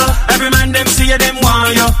boss, every man them see you, them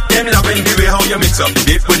want you. Them loving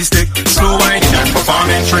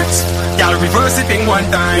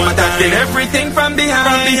attacking everything from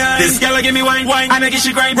behind. This girl give me wine, and I give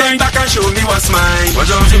she grind. Bring back and show me what's mine. Watch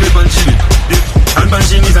how she whip and she dip, dip, and pan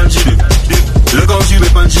she knees and she dip, dip. Look how she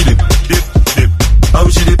whip and she dip, dip, dip. How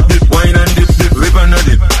she dip, dip, wine and dip, dip, whip and a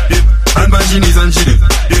dip, dip, and pan she knees and she dip,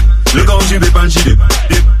 dip. Look how she whip and she dip,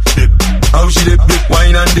 dip, dip. How she dip, dip,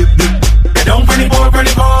 wine and dip, dip. Get down from the pole, from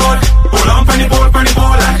the pole. Hold on from the pole, from the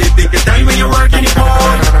pole, and dip. Take your time when you work in the pole.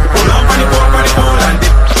 Hold on from the pole, from the pole, and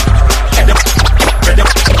dip. Get down, get down,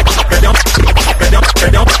 get down, get down,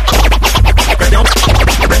 get down, get down,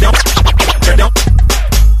 get down, get down.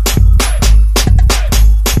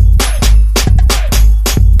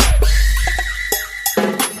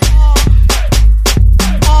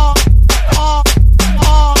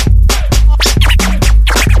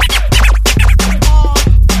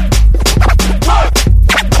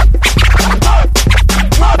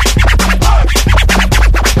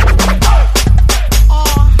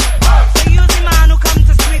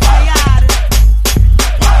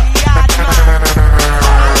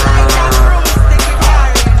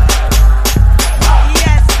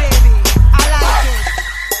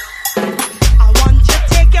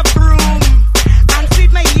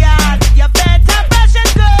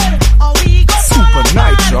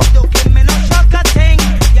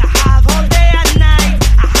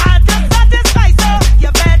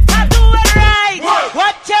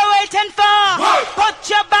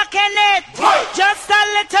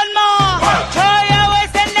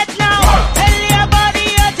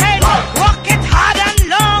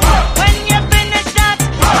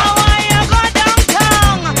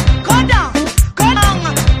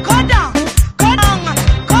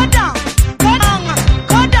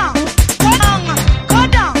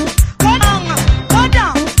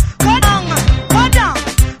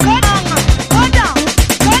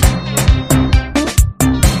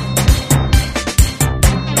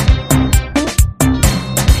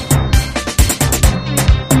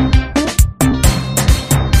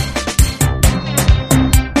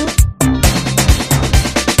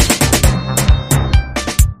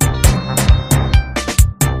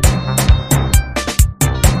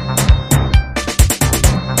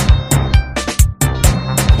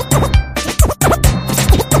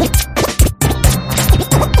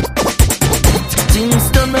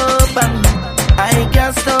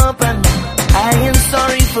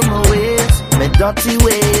 dirty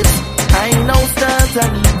ways. I know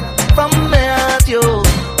certain from me at you.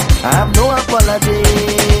 I have no apology,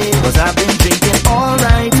 'cause I've been drinking all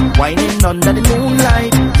night, whining under the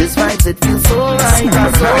moonlight. This vibes, it feels so right.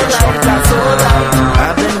 That's so right, that's so right.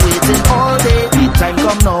 I've been waiting all day. The time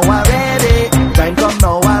come now, I'm ready. Time come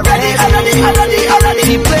now, I'm ready. Already.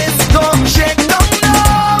 The place don't shake down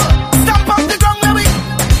now. Stamp on the ground, let me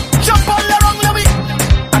jump all around, let me.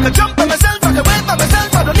 I can jump by myself, I can wait by myself,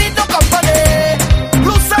 I don't need no company.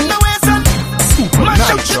 Loosen the waist and mash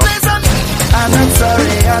up the place and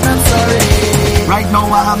I'm sorry. Right now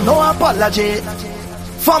I have no apology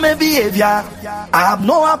for my behavior. I have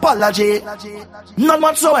no apology, none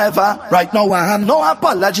whatsoever. Right now I have no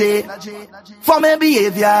apology for my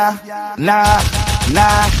behavior. Nah.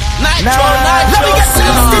 Let me get to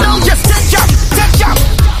now. Just take jump.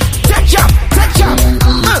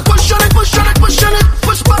 Push on it, push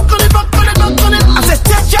back on it. I said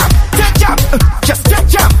take jump. Just take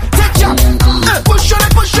jump. Push on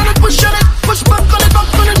it, push back on it.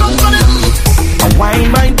 A wine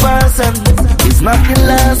mind person is not the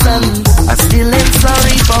lesson. I still ain't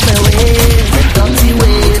sorry for my ways, my dirty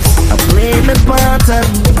ways. I play my pattern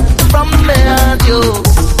from me and you.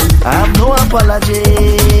 I have no apology,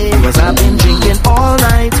 'cause I've been drinking all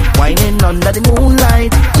night, whining under the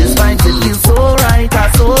moonlight. This vibes, it feels so right,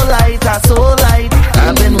 so light.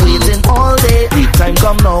 I've been waiting all day. The time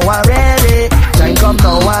come now, I'm ready. Time come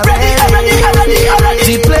now, I'm ready.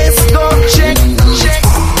 The place don't shake.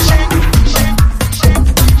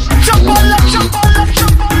 Jump all up.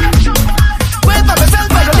 Wait for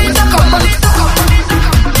myself, I don't need the company.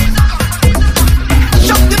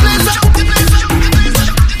 Jump the place up.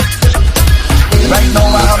 Right now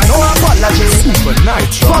I have no apology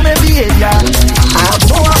for my behavior. I have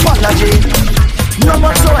no apology, none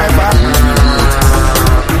whatsoever.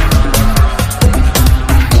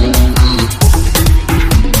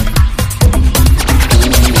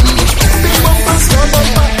 Big bumper, small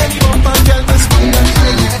bumper, any bumper, girl, just swing and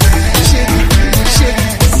shake.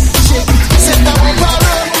 Set that bumper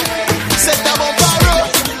up.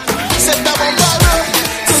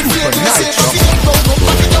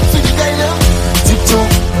 Tiptoe,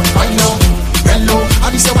 wind low, bend low. I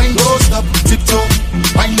be say wind don't stop. Tiptoe,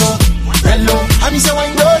 wind low, bend low. I be say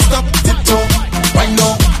wind don't stop. Tiptoe.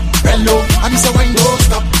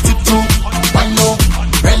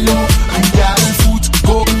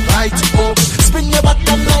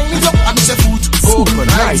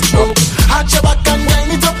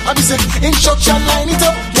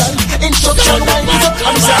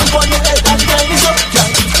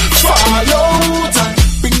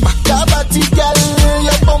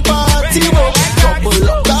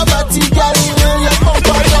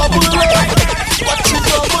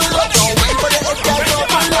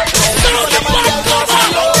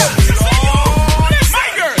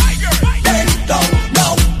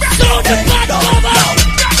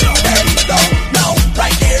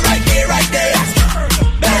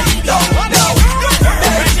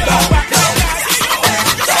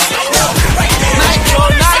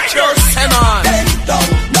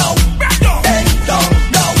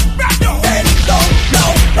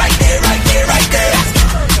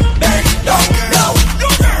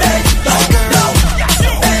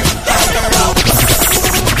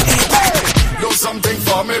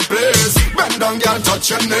 place. Bend down, girl, touch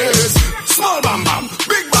your knees. Small bam bam,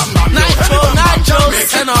 big bam bam. Nitro,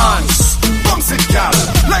 send on. Bounce it, girl,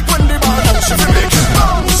 like when the ball bounce, she make it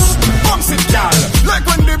bounce. Bounce it, girl, like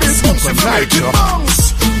when the bass bounce, she make it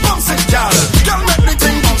bounce. Bounce it, girl, girl, make the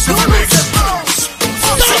thing bounce, she make it bounce.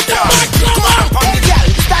 Bounce it, girl, come on, hey girl,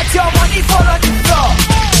 start your money fall on the floor.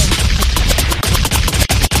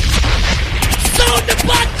 Sound the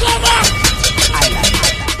pot cover.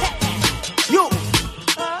 You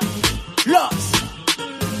lost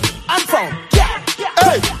and found. Yeah,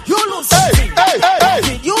 hey, you lose something. Hey,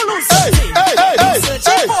 you lose something. You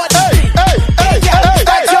searching for the thing. Hey, girl,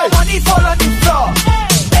 start your money fall on the floor.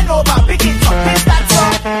 Bend over, pick it up, pick that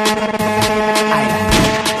up.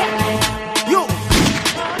 You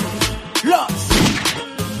lost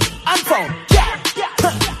and found. Yeah,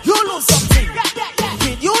 you lose something.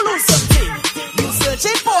 You lose something. You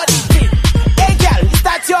searching for the thing. Hey, girl,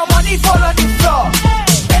 start your money fall on the floor.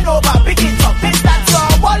 Bend over, pick it up, pick that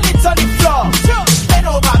up. Wallet on the floor. Bend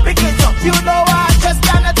over, pick it up. You know I just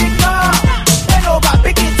cannot ignore. Bend over,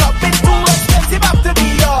 pick it up. It's too expensive up to be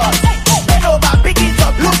yours. Bend over, pick it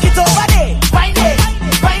up. Look it over there. Find it,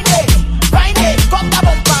 find it, find it. Come the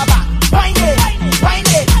bumper back. Find it, find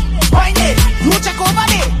it, find it. You check over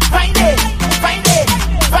there. Find it, find it,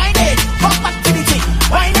 find it. Come back to the thing.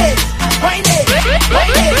 Find it, find it,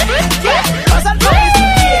 find it. Yeah, 'cause I'm promised to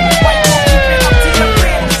give. Why you keep it up to your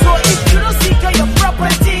brain? So if you don't seek your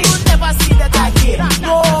property, you'll never see that again.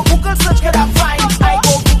 No, Google search can I find. I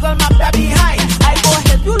go Google map that behind. I go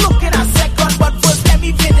help you look in a second, but first let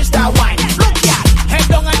me finish that wine. Look, yeah, head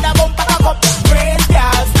down and the bumper cock up. Praise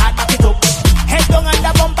girl, start back it up. Head down and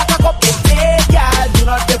the bumper cock up. Hey, girl, do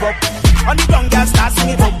not give up. On the ground, girl, start sing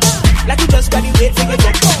it up. Like you just got the weight, figure it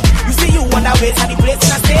up. You see you on the way, and the place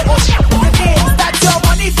in a state. Oh shit, again, start your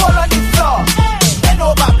money fall on the floor. Bend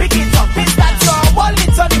over, pick it up. Pick that your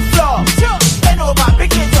wallet on the floor. Bend over,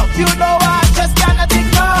 pick it up. You know I just cannot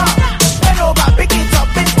ignore. Bend over, pick it up.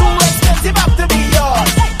 It's too expensive up to be yours.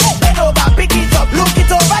 Bend over, pick it up. Look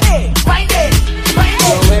it over there. Find it, find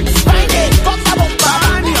it, find it. Come the bumper.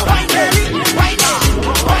 Find it, find it,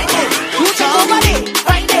 find it. You check over there.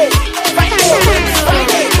 Find it, find it,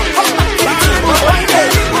 find it. Come back to the table. Find it.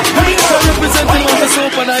 Representing on the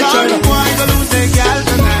sofa night, China.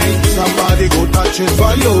 Somebody go touch it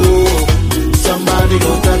for you. Somebody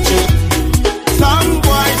go touch it. Some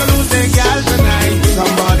boy go lose their girl tonight.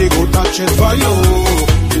 Somebody go touch it for you.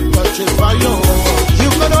 Touch it for you. You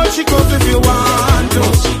can know she goes if you want to.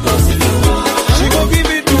 She go give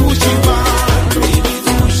it to who she want.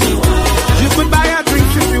 You could buy her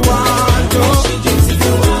drinks if you want to.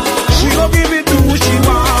 She go give it to who she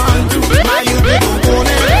want to. Now you get to own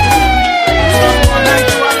it.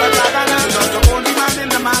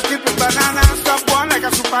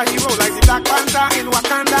 Superhero like the Black Panther in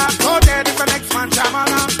Wakanda. Go there if the next man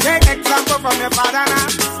jamana. Take example from your father now.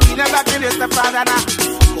 He never kill his stepfather now.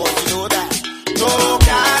 But you know that. No,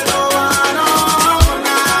 girl, no, no,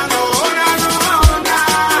 no, no, no, no, no.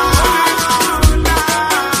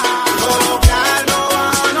 No, girl, no,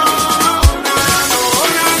 no, no,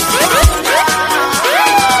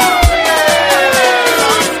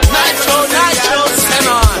 Nitro, send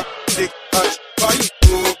on. Big touch for you.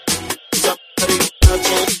 Somebody touch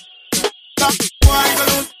it.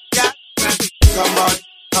 Somebody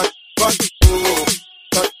touch for you.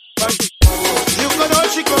 You can know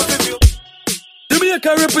she goes with you.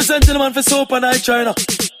 Jamaica representing the man for Sopa Night, China.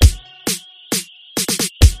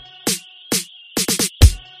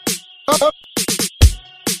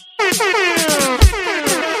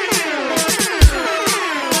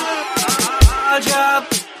 Job.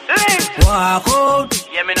 Walk out.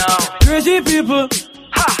 Yeah, me now. Crazy people.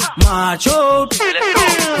 March out.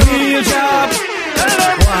 Real job.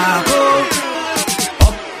 Walk out.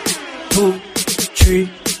 Up, 2, 3,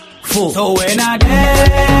 4. So when I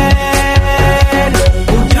dead,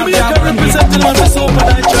 Jamaica representing the man for Sopa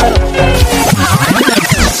Night, China.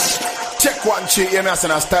 Check 1, 3, you know, and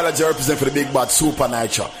style of represent for the big bad Super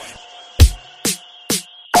Night Show.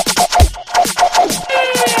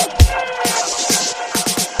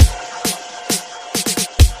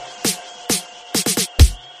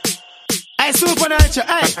 Hey, Super Night Show,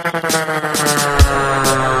 hey.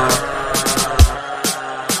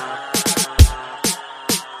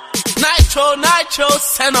 Nitro,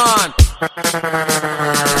 send on.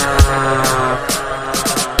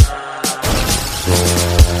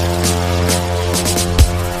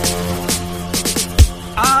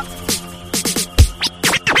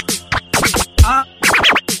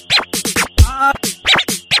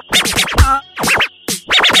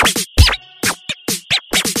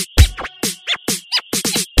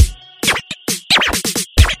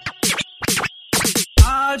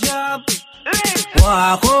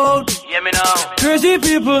 walk out. Hear me now. Crazy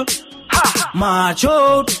people, march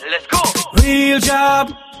out. Let's go. Real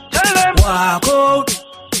job, tell them. Walk out.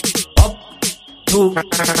 Up, 2, 3, 4.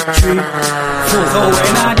 So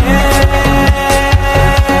when I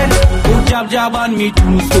dead, good job on me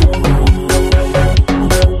too soon.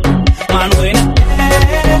 Man, when I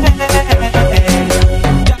dead,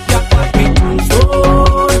 job on me too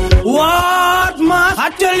soon. What man?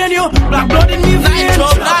 I'm telling you, black blood in me vein.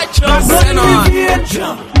 Black blood in me vein.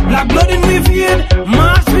 Black blood in me vein.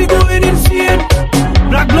 Mass we going insane.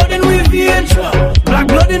 Black blood in me vein. Black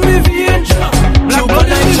blood in me vein. Black blood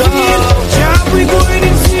in me vein. Job we going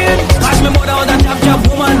insane. As my mother was a jab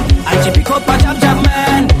woman, and she pick up a jab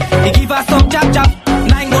man. He give her some jab.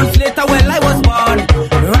 9 months later, well I was born,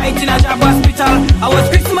 right in a jab hospital. I was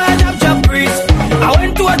fixing my jab priest. I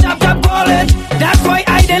went to a jab college. That's why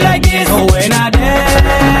I did like this. So when I dead,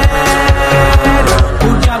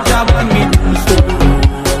 good jab on me too soon.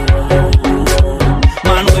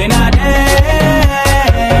 Man, when I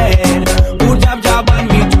dead, good jab on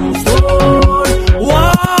me too soon.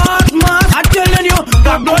 What man? I'm telling you,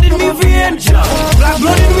 black blood in me vein. Black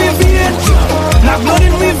blood in me vein. Black blood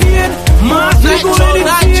in me vein. Mass we going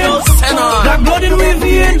insane. Black blood in me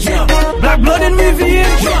vein. Black blood in me vein.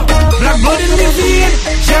 Black blood in me vein.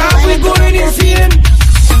 Job we going insane.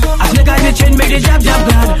 As the guy in the chain make the jab glad.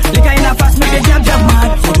 The guy in the fast make the jab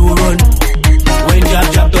mad. So do run when jab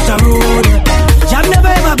touch a road. Jab never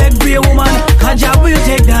ever beg be a woman, cause jab will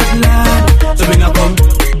take that lad. So bring a come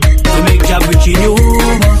to make jab rich in your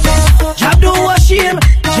home. Jab don't wash him.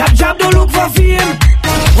 Jab don't look for fame.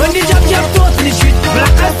 When the jab toast in the street,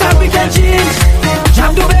 black and star we can change.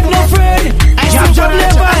 Jab don't beg no friend. Jab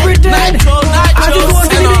never pretend. As it was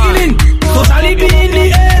in the beginning, totally be in the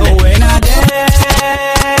end. So when I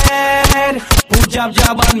dead, put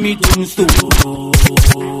jab on me tombstone.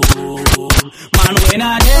 Man, when I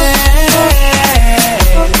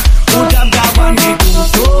dead, put jab on me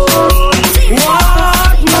tombstone.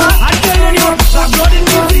 What man? I'm telling you, black blood in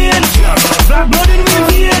me vein. Black blood in me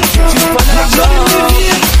vein. Black blood in me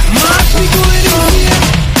vein. Man, we go in the vein.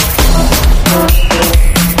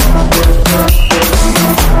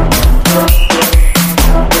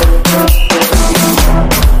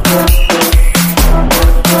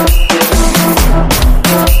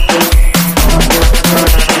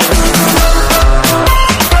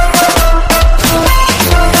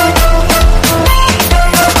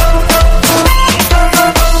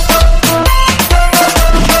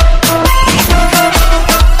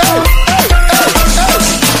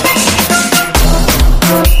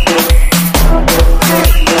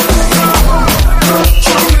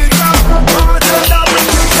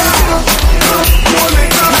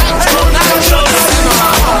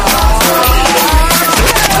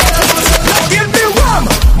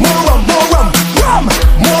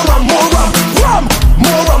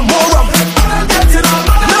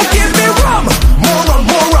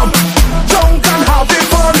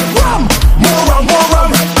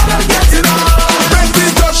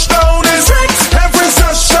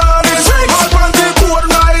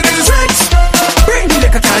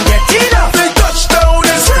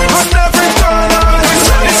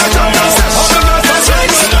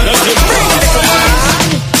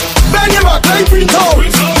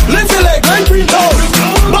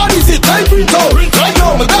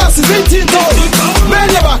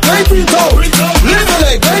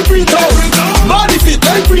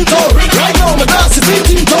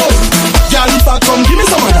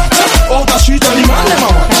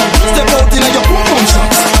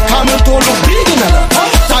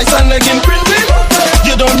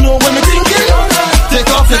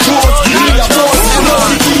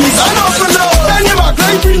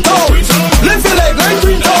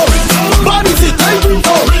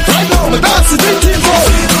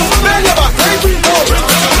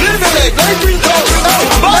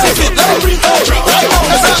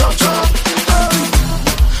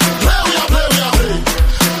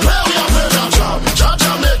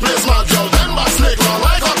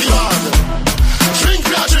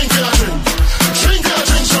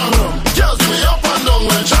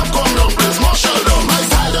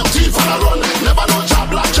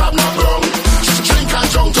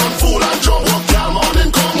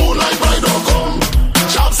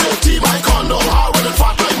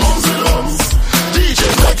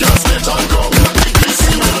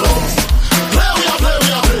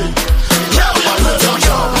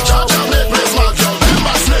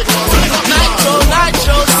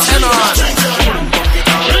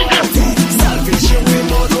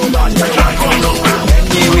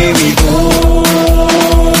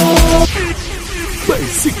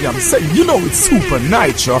 Basically, I'm saying, you know it's super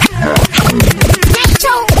nitro.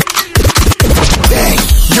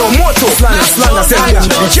 Yo, moto, slander, send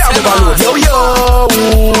me can't overload. Yo,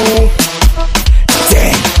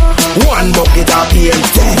 one bucket of pain,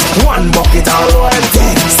 one bucket of royal,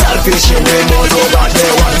 selfish in the moto, but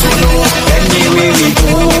they want to know anyway we go.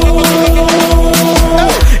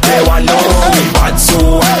 They want to know we bad so,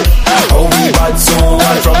 how we bad so,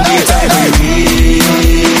 and from the time we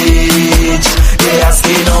reach, they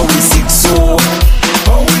asking how we sick so,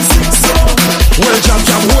 how we sick so. Well, jam,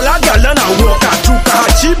 hold a girl and I walk her through car.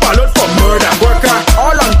 She ballot for murder, worker.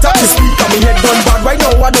 All on top the speaker, me head done bad. Right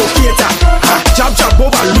now I don't cater. Jab,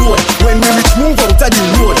 overload. When we reach, move out of the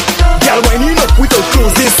road. Girl, when you up with our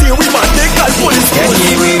clothes, they say we man, they call police.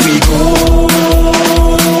 Anyway we go,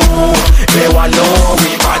 they want know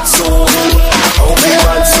we bad so, how we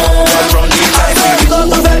bad so. From the time we go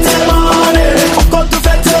to fete money, go to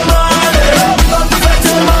fete money, go to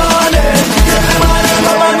fete money.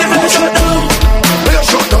 Come on, give me a shutdown.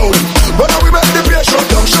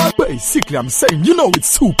 Basically, I'm saying, you know it's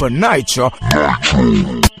super nitro.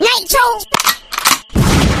 Nitro.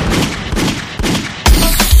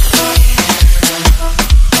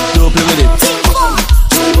 Don't play with it.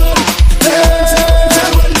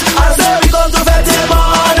 I say we come to fete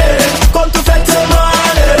money, come to fete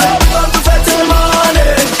money, come to fete money.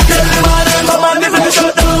 Everybody come on, give me a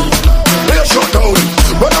shutdown. Play a shutdown.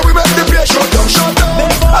 When we make the play shutdown, shutdown.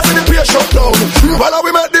 I say the play shutdown. When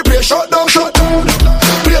we make the play shutdown, shutdown.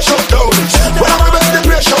 Play shutdown. When we make the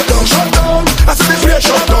play shutdown, shutdown. I say the play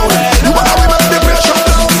shutdown. When we make the play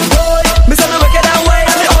shutdown. Me say me wicked that way,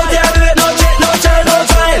 and me out there do it no check, no child, no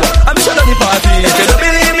trial. I'm shut down the party.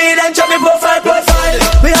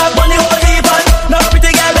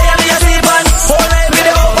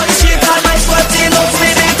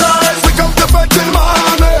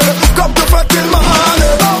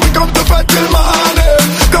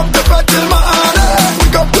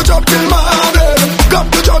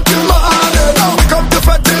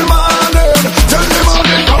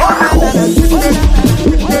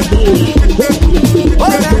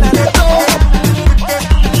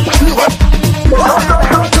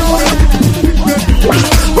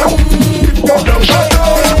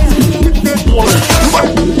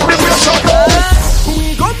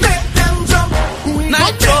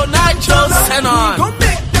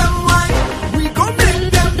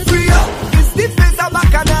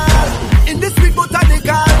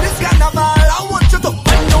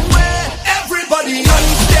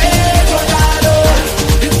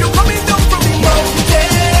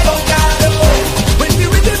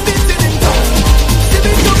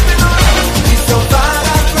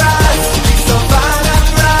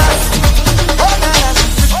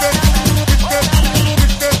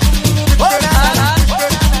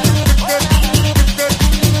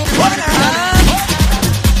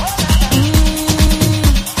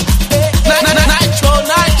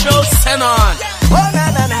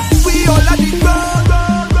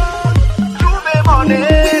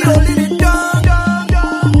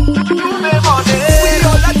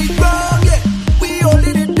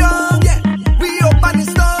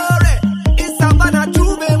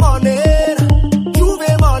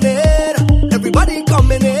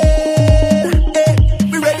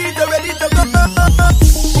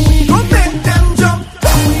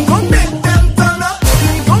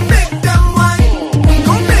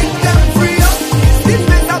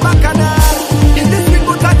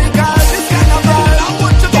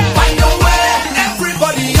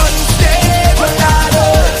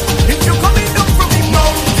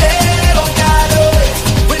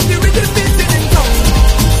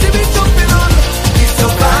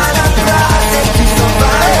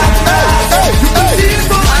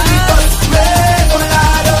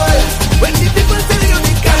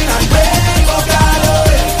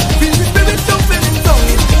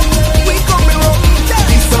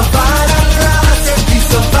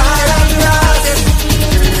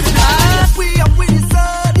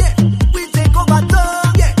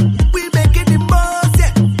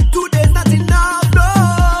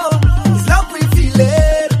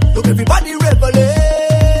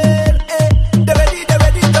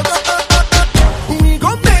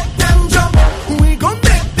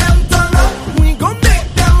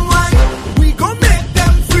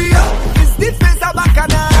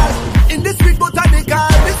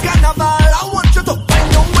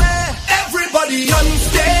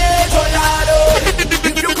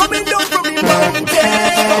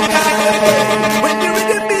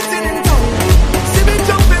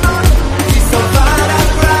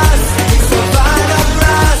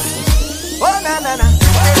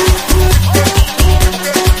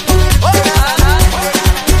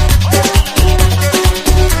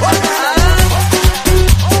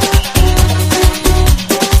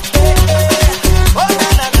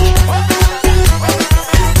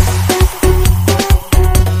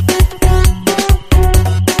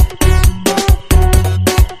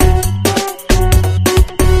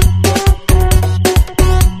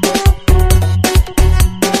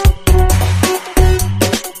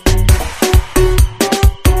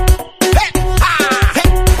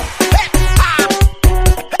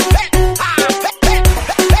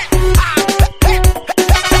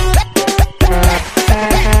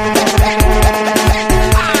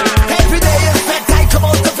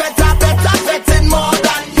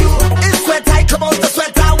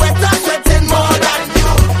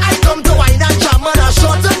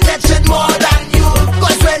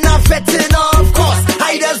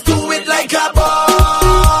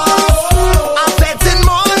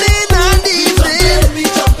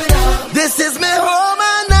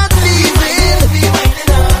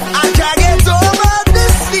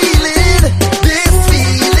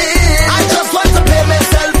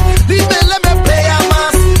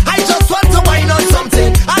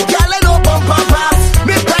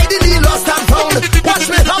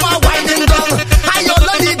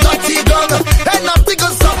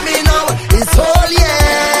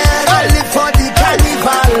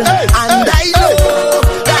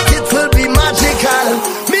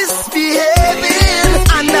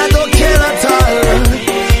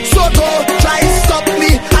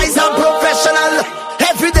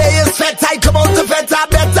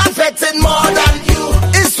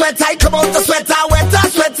 sweater wetter,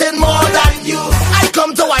 sweating more than you. I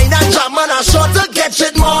come to wine and jam and I sure to get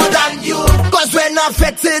it more than you. Cause when I'm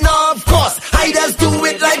fetting, of course, I just do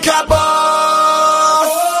it like a boss.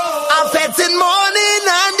 I'm fetting morning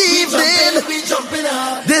and evening.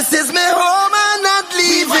 This is my home and not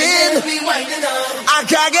leaving. I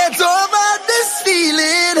can't get over this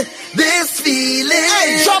feeling.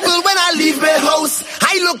 Hey, trouble when I leave my house.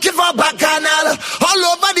 I looking for bacchanal. All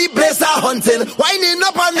over the place I hunting, winding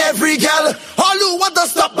up on every girl. All who want to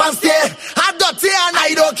stop and stay, I dirty and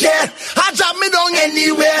I don't care. I jam me down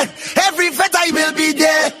anywhere. Every fete I will be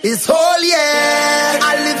there. It's whole year.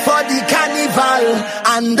 I live for the carnival,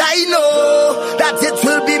 and I know that it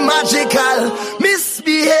will be magical.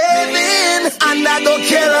 Misbehaving, and I don't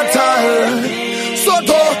care at all. So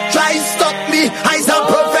don't try stop me. I'm a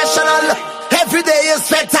professional. Every day is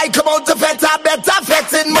fete, I come out to fete, I better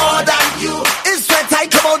fetting more than you. It's fete, I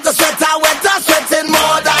come out to sweat, I wetter, sweating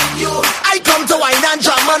more than you. I come to wine and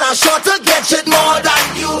jam and I'm sure to get it more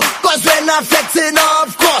than you. Cause when I'm fetting,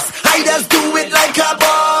 of course, I just do it like a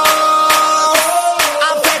boss.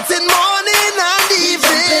 I'm fetting morning and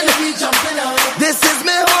evening. This is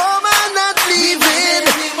my home and not leaving.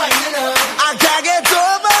 I can't get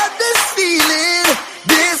over this feeling,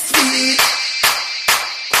 this feeling.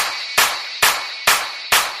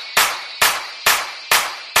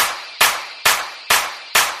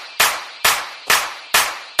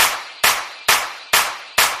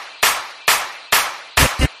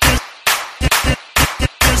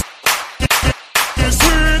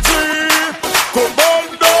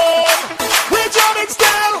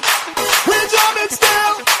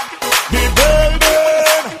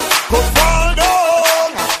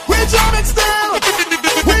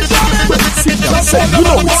 You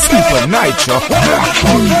know it's Super Nitro.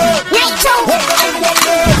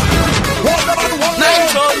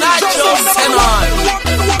 Nitro, send on.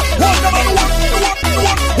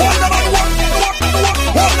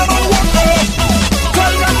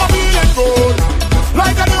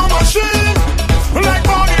 Like a new machine, like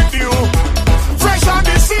morning dew, fresh on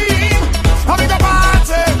the scene, having a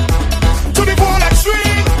party to the full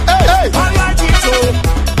extreme. I like it too,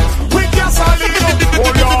 with gasoline,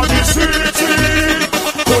 all on the city.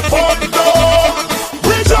 Good fun dog,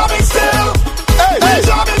 we jamming still, we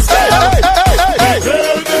jamming still.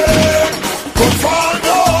 Good fun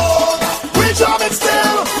dog, we jamming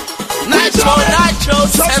still. Nitro,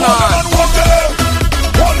 send on.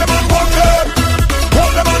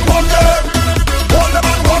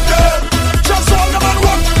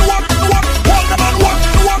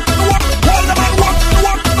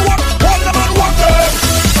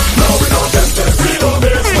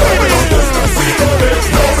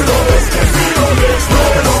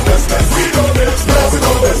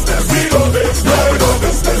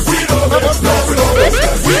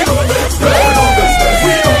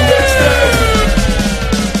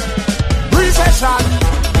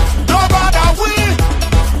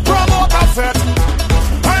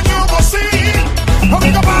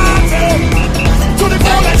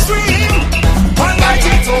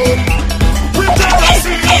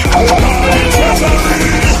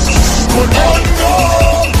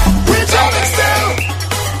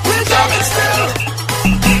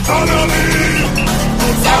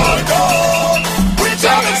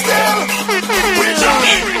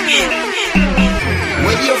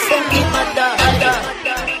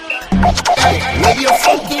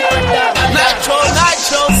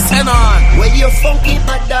 Nitro, send on. Where you funky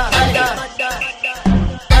mother,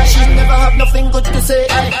 she never have nothing good to say.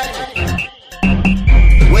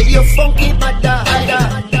 Where you funky mother,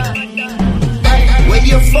 where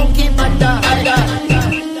you funky mother,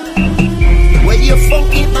 where you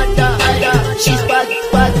funky mother, she's bad.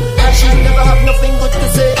 She never have nothing good to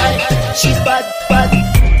say. She's bad.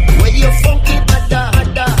 Where you funky mother,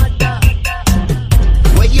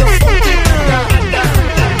 where you funky mother.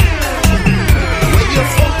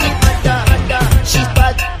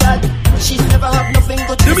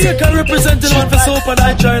 Jamaica representing one for Soca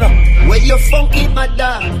Night China. Where you funky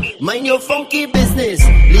mother, mind your funky business.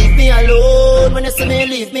 Leave me alone. When you see me,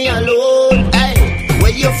 leave me alone. Hey,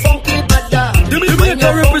 where you funky mother,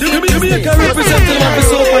 Jamaica representing one for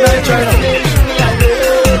Soca Night China. Leave me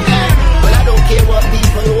alone. Hey, well, I don't care what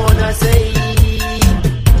people wanna say.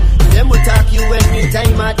 Them will talk you any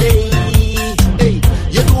time of day. Hey,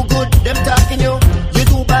 you do good, them talking you. You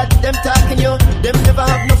do bad, them talking you. Them never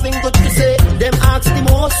have nothing good to say. Them ask the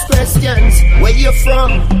most questions. Where you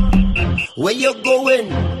from? Where you going?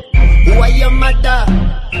 Who are your mother?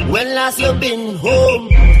 When last you been home?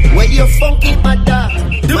 Where you funky mother?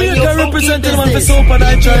 The way you can represent the man for Soca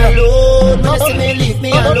Night China. Alone, when me leave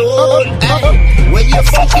me alone. Hey, when you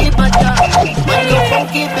funky matter, when you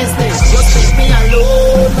funky business, just leave me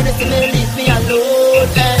alone. When me leave me alone.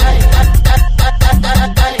 Hey.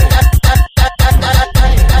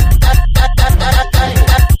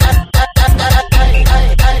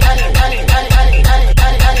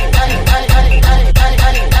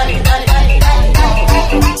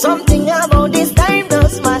 Something about this time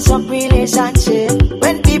does smash up relationship.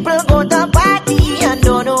 When people go to party and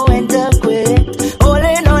don't know when to quit,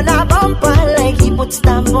 holding on a bumper like he put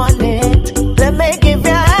stamp on it. Let me give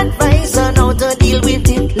you advice on how to deal with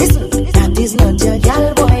it. Listen, that is not your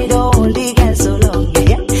girl, boy, don't hold the girl so long.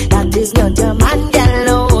 Yeah, that is not your man, girl,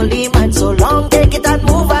 don't hold the man so long. Take it and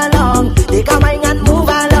move along. Take a wine and move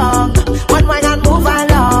along. One wine and move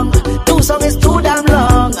along. Two songs is too damn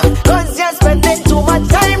long. Cause you're spending too much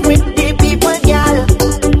time with the people, girl.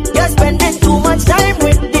 You're spending too much time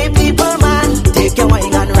with the people, man. Take your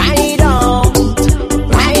wine and ride out.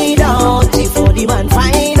 Ride out before the man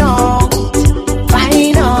find out.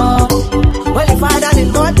 Find out. Well, if I had a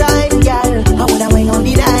little more time, girl, I would have went on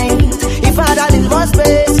the night. If I had a little more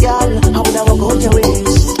space, girl, I would have walked out your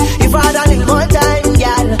waist. If I had a little more time,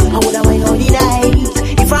 girl, I would have went on the night.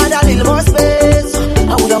 If I had a little more space,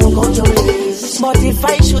 I would have walked out your waist. But if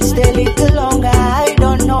I should stay a little longer, I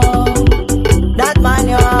don't know. That man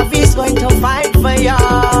you have is going to fight for you.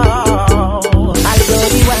 Although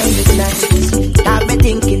the wine is nice, got me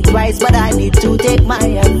thinking twice, but I need to take my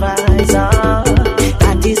advice.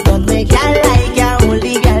 That is not my girl like your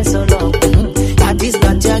only girl so long. That is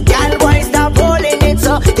not your girl, boy, stop holding it.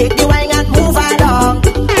 So take the wine and move along.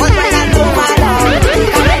 One wine and move along. Take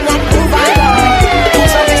a wine and move along. Two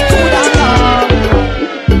songs is too damn long.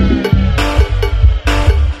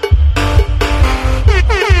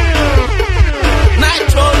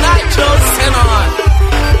 Nitro, send on.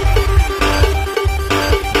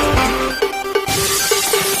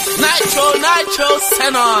 Nitro,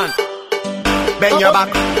 send on. Bend your back,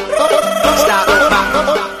 start look back.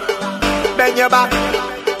 Bend your back,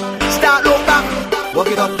 start look back. Walk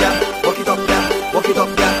it up, yeah. Walk it up, yeah. Walk it up,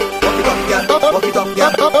 yeah. Walk it up, yeah. Walk it up,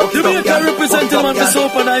 yeah. Walk The way you can represent the man for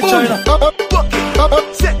Soca Night China. Walk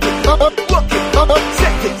it, set it, walk it,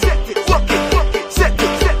 set it, set it, walk it, set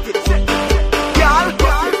it, set it, set it. Girl,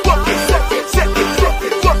 walk it, set it, set it, set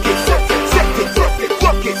it, walk it, set it, set it, set it,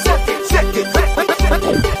 walk it, set it, set it.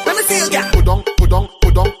 Let me see you, girl. Pudong, pudong,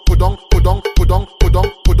 pudong, pudong, pudong, pudong, pudong,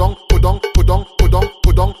 pudong, pudong, pudong, pudong,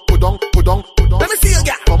 pudong, pudong, pudong, pudong. Let me see you,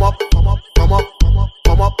 girl. Come up, come up, come up, come up,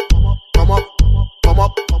 come up, come up, come up, come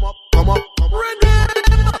up, come up, come up.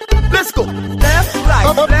 Let's go. Left, right,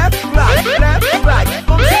 left, right, left, right.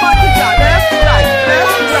 From the party, left, right,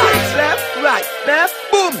 left, right, left, right, left.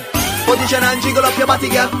 Boom. Position and jiggle up your body,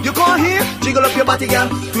 girl. You can't hear? Jiggle up your body, girl.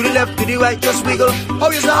 To the left, to the right, just wiggle. How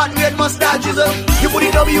is the hot red mustache jizzle? You put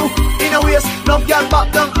the W in a waist. Love girl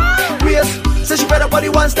back down. Waist. Say she better body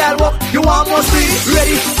one style walk. You want more speed?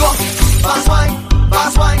 Ready? Go. Fast wine,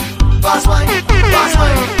 fast wine, fast wine, fast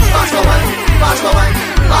wine, fast wine, fast wine,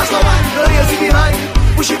 fast wine. No lazy behind.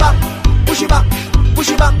 Push it back, push it back,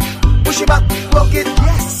 push it back, push it back. Rock it,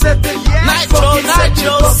 yes, set it, yes.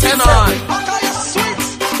 Nitro, send on.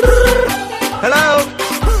 Hello,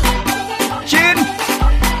 Chin.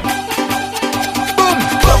 Boom,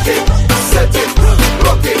 rock it, set it,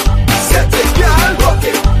 rock it, set it, yeah, rock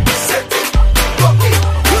it, set it, rock it.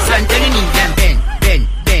 Santorini and bend.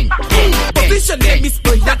 Position, let me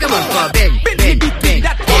spin that. Come on, for bend.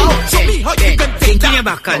 Show me how you can take that.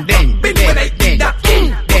 Back and bend.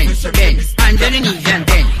 And then the knees and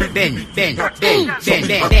bend.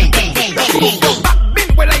 Back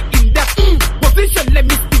bend when I in that position, let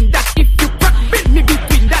me spin that. If you crack bend me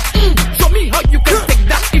between that, show me how you can take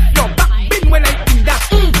that. If your back bend when I in that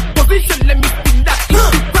position, let me spin that. If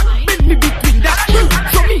you crack bend me between that,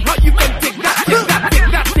 show me how you can take that. Take that.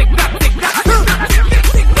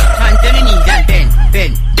 And then the knees and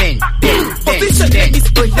bend. Position, let me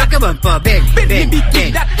spin that. Come on, for bend.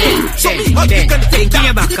 Show me how you can take that.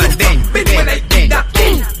 Back and bend. When I in that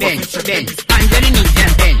And then the knees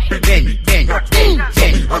and bend.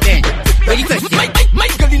 Ready first. My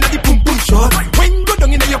girl inna the pum pum shot. When go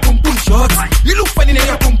down inna your pum pum shot, you look funny inna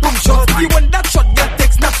your pum pum shot. If you want that shot, girl,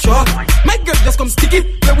 take snapshot. My girl just come stick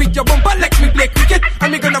it. Play with your bumper like we play cricket.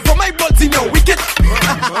 And me gonna throw my balls in your wicket.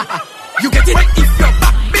 You get it? If your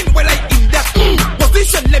back bend when I in that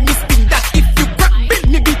position, let me spin that. If you crack bend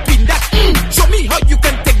me between that, show me how you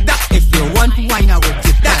can take that. If you want wine, I will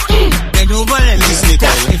take that. Then over let me take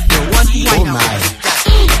that. If you want wine, I will take that.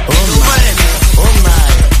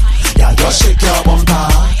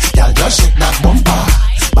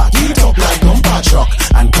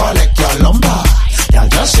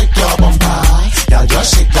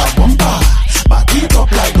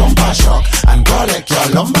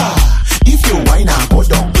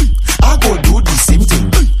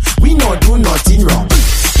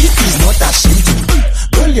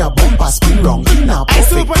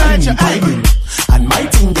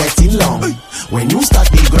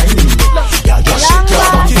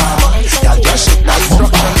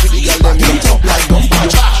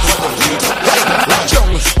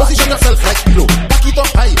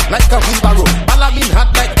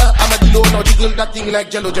 thing like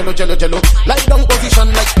jello, jello, jello, jello. Lie down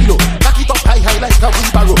position like pillow. Back it up high, high like a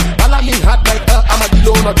wheelbarrow. Balamin hard like a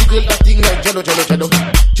armadillo. Now jiggle that thing like jello, jello, jello.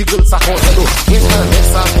 Jiggle sa con jello. In her head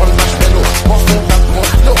sa con marshmallow. Walk on that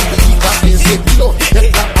more low. The heat up is a pillow.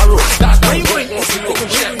 Get that arrow. That's why you going on zero.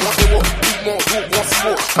 Check what they want. Do more,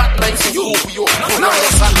 more. Bad mind see you.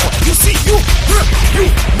 You see you. You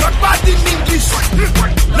not bad in English.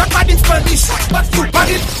 Not bad in Spanish. But you bad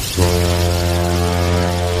in.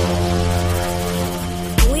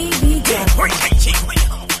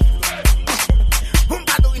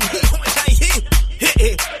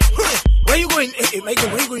 Where you going? Michael,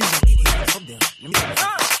 where you going? Stop there.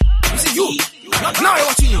 You see you. Now I'm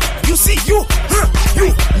watching you. You see you. You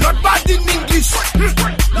not bad in English.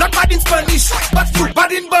 Not bad in Spanish. But you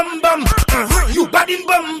bad in bum bum. You bad in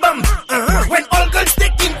bum bum. When all girls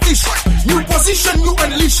taking fish, new position you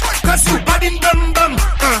unleash. Cause you bad in bum bum.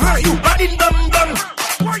 You bad in bum bum.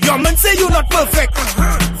 Your man say you not perfect.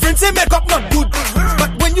 Friends say makeup not good.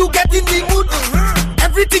 But when you get in the mood,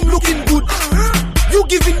 everything looking good. You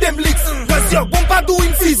giving them licks. Cause your bumper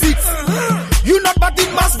doing physics. You not bad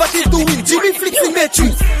in mass but you doing Jimmy flicks in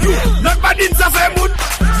matrix. You not bad in Zafamun.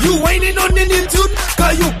 You whining on the new tune.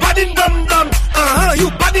 Cause you bad in bum bum. You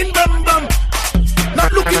bad in bum bum.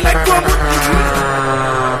 Not looking like Guamun.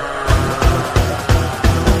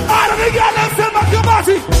 All of the girls let's send back your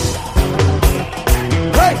body.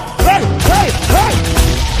 Hey.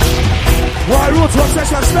 Why roots one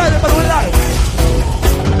session started but we live.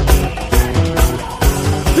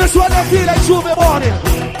 This one I feel like Tuesday morning.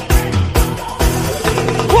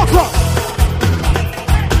 Walk up.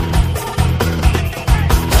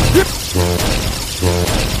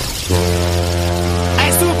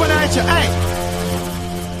 Hey, Super Nitro,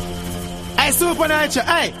 hey, Super Nitro,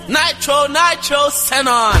 hey. Nitro, send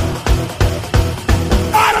on.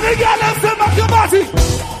 All of the girls, let's send back your body.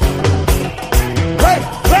 Hey.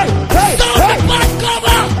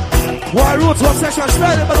 Why roots one session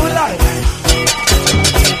started but we live.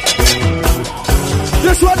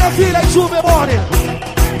 This one I feel like Tuesday morning.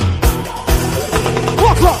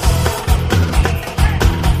 Walk up.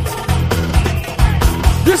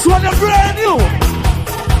 This one is brand new.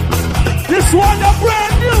 This one is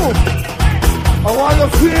brand new. I want you to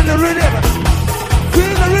feel the rhythm.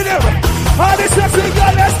 Feel the rhythm. All this sexy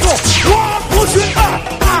girl, let's go. One push it back.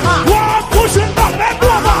 One push it back. Let's go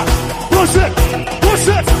back. Push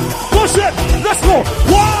it. Let's go.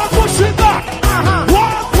 One push it back.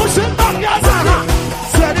 One push it back. Yes.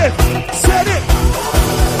 Set it.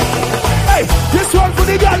 Hey, this one for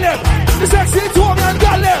the girl. The sexy Tomian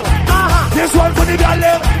girl. This one for the girl.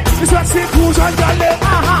 The sexy Crucian girl.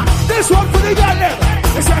 This one for the girl.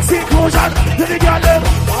 The sexy Crucian to the girl.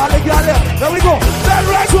 All the girl. There we go. Then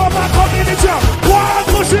right over, come in the jump. One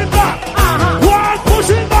push it back. One push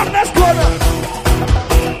it back. Let's go now.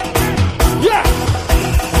 Yeah.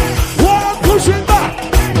 One push it back.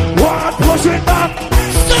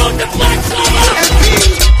 Sound the pot cover.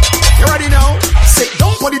 You ready now? Sit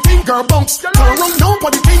down for the thing, girl, bounce. Turn around down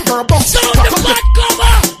for the thing, girl, bounce. Sound the pot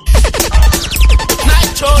cover.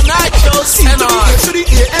 Nitro, send on. To the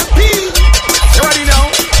AMP. You ready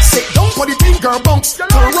now? Sit down for the thing, girl, bounce. Turn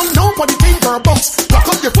around down for the thing, girl, bounce. Rock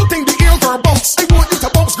up your foot in the air, girl, bounce. I want you to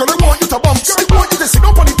bounce, girl, I want you to bounce. I want you to sit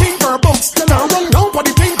down for the thing, girl, bounce. Turn around down for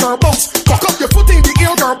the thing, girl, bounce. Rock up your foot in the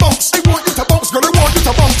air, girl, bounce. I want you to bounce, girl, I want you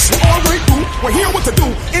to bounce. All right, do. We're here what to do.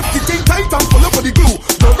 If you think tight and pull up for the glue,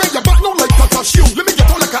 girl, bend your back now like a shoe. Let me get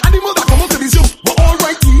on like an animal that come out to the zoo. But all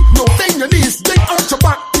righty, no bend your knees, bend out your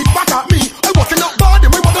back, kick back at me. I walking out bad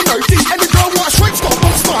in my mother 90. Any girl want straight stop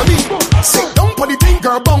bounce for me. Sit down for the thing,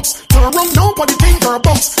 girl, bounce. Turn around down for the thing, girl,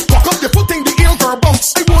 bounce. Walk up your foot in the air, girl,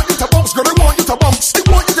 bounce. I want you to bounce, girl, I want you to bounce. I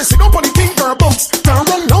want you to sit down for the thing, girl, bounce. Turn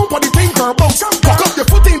around down for the thing, girl, bounce. Walk up your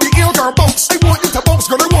foot in the air, girl, bounce. I want you to bounce,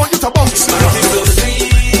 girl, I want you to bounce.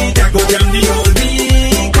 Go down the old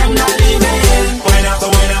beat, come down the lane. Wine after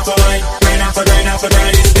wine after wine, grind after grind after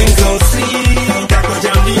grind. This thing so sweet. Go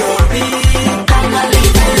down the old beat, come down the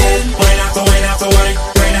lane. Wine after wine after wine,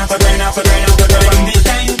 grind after grind after grind after grind. From the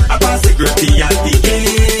time I pass the gritty at the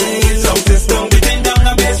gate, sound system beating down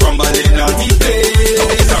the bass, rumbling out the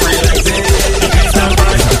place. I realize it. The place not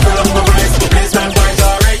price, pull up my price. The place not price,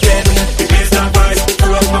 alright then. The place not price,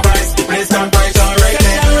 pull up my price. The place not price.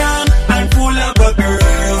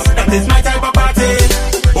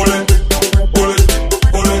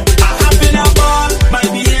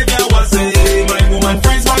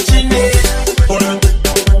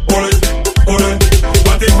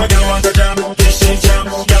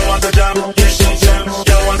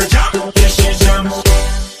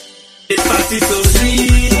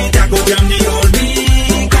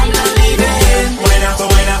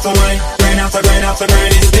 So girl,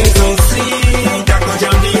 this thing so sweet, that go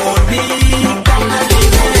jam the whole beat. Come and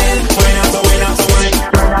leave it. Wine up, so wine up, so wine.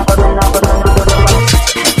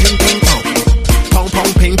 Ping ping pong, pong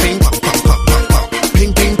pong ping ping pong,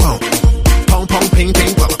 ping ping pong, pong pong ping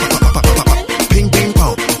ping pong, ping ping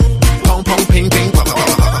pong, pong pong ping ping pong,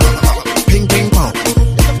 ping ping pong,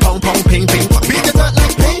 pong pong ping ping pong. Beat it up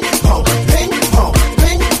like ping pong, ping pong,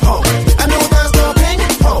 ping pong. I know there's no ping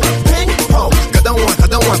pong, ping pong. Cause don't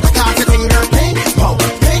want, I can't fit finger. Ping pong,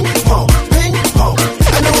 ping pong, ping pong.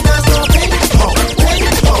 I know there's no ping pong, ping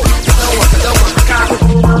pong. Cause don't want, I can't fit.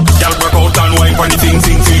 Y'all work out and wine for the thing.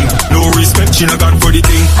 No respect, she no got for the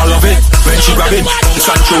thing. I love it when she grab it. Bounce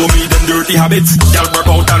and show me them dirty habits. Y'all work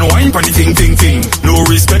out and wine for the thing. No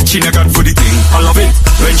respect, she no got for the thing. I love it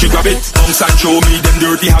when she grab it. Bounce and show me them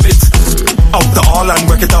dirty habits. Out the hall and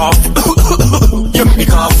work it off. You make me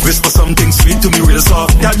cough, whisper something sweet to me real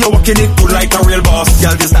soft. Y'all you walking it good like a real boss.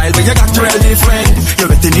 Y'all the style when you got real different. You're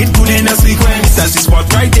letting it good in a sequence. That's the spot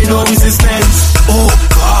right there, no resistance. Oh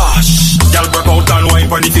gosh, y'all work out and wine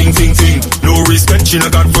for the thing. No respect, she no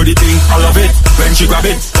got for the thing. I love it when she grab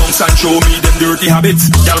it. Bounce and show me them dirty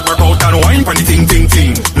habits. Y'all work out and wine for the thing.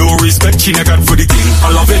 No respect, she no got for the thing.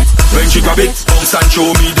 I love it when she grab it. Bounce and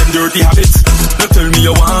show me them dirty habits. Now tell me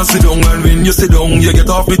you want sit down, and when you sit down, you get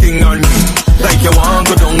off the thing on me. Like you want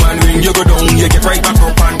go down, and when you go down, you get right back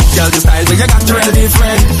up and y'all the style where you got real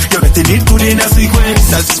different. You're letting it good in a sequence.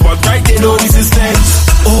 That's the spot right there, no resistance.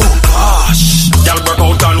 Oh gosh, y'all work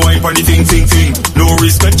out and wine for the thing. No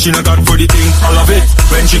respect, she no got for the thing. I love it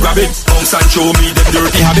when she grab it. Bounce and show me them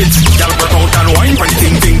dirty habits. Y'all work out and wine for the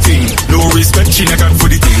thing. No respect, she no got for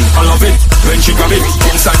the thing. I love it when she grab it.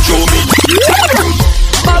 Bounce and show me.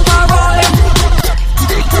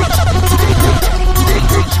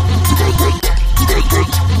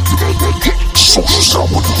 Social Sound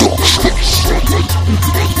Production.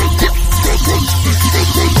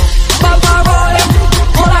 Bumper rolling,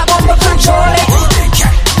 pull that bumper control it.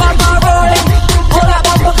 Bumper rolling, pull that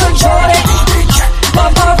bumper control it.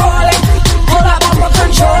 Bumper rolling, pull that bumper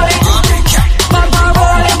control it. Bumper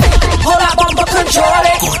rolling, pull that bumper control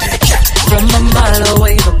it. From a mile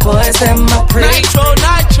away, the boys them my pretty. Nitro,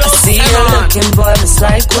 I see you looking, boy, it's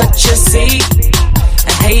like what you see.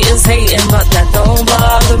 And haters hating, but that don't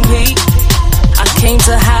bother me. I came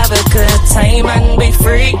to have a good time and be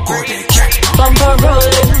free. Bumper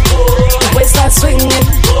rolling, the waist start swinging,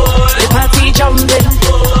 the party jumping,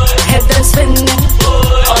 head then spinning.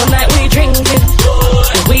 All night we drinking,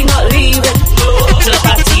 and we not leaving. To the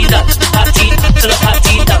party up, to the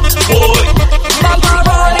party up, boy. Bumper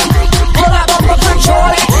rolling, pull that bumper control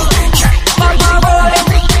it. Bumper rolling,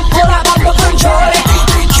 pull that bumper control it.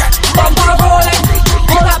 Bumper rolling,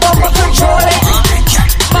 pull that bumper control it.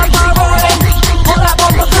 Bumper rolling, pull that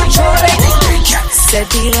bumper control it. Said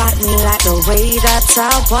he like me like the way that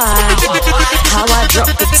I wind. How I drop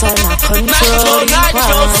the tongue, I control the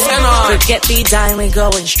wine. Forget the dime, we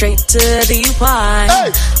going straight to the wine.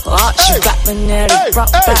 Arch your back, my nearly rock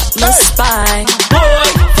back my spine. Boy,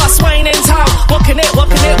 fast wine in town, walking it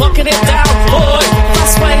down. Boy,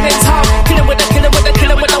 fast wine in town, killing with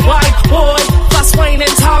the wine. Boy, fast wine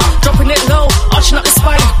in town, dropping it low, arching up the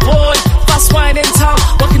spine. Boy, fast wine in town,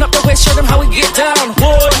 walking up the waist, show them how we get down.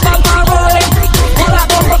 Boy, bumper rolling, pull that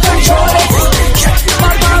bumper control it.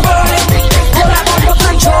 Bumper rolling, pull that bumper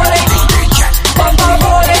control it. Bumper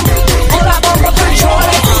rolling, pull that bumper control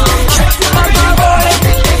it. Bumper rolling,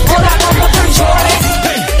 pull that bumper control it.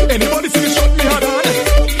 Hey, anybody see me shot me hard on?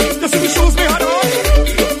 You see me shoes me hard on?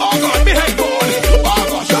 Oh God, me head gone. Oh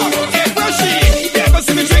gosh, ever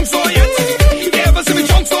see me drink so yet? Ever see me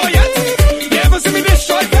drunk so yet?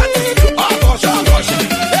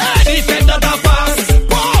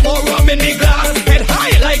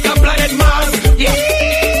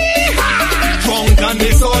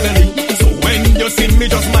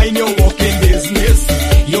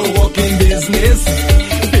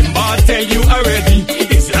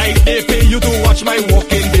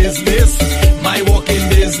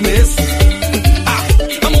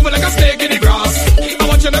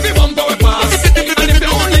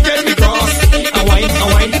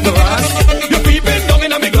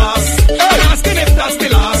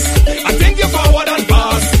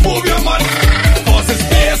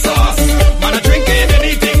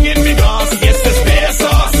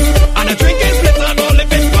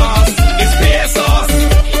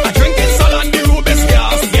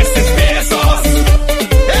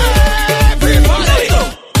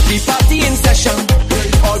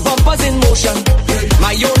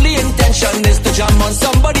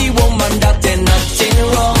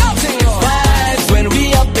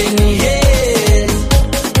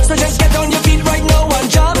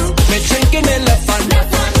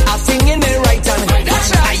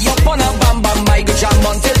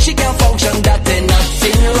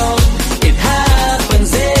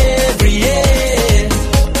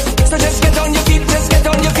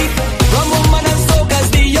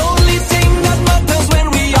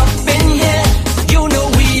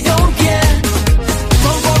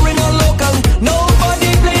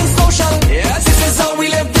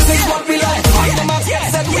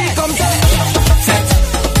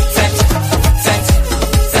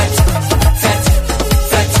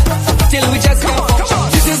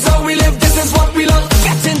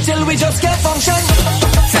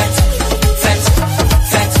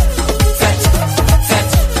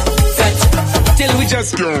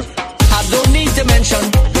 I don't need to mention,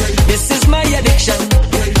 this is my addiction.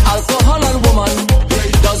 Alcohol and woman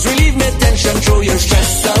does relieve me tension. Throw your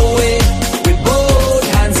stress away with both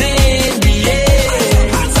hands in the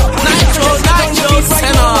air.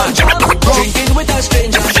 Drinking with a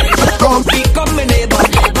stranger, become a neighbor,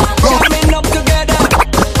 coming up together,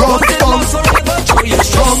 wanting love forever. Throw your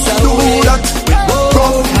stress away with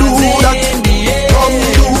both hands in the air.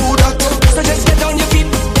 So just get on your feet,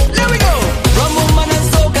 there we go. Rum, woman and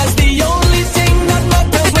soca's the only thing that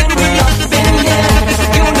matters when we up in here.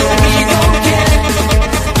 You know we don't care.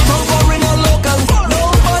 From foreign or local,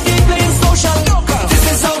 nobody playing social. This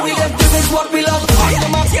is how we live, this is what we love.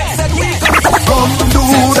 Said we come do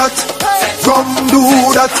that, come do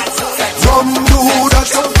that, come do that,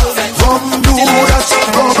 come do that, come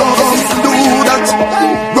do that,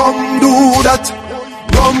 come do that,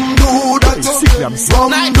 come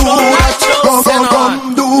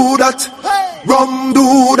do that, come do that, come do that, come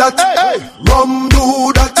do that, come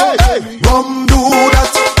do that, come do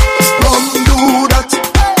that,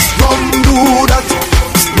 come do that, come do that,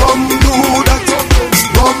 come do that,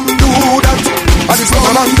 come do that, and it's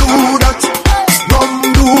gonna do that, come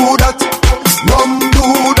do that, come do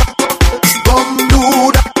that, come do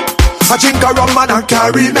that. I drink a rum and I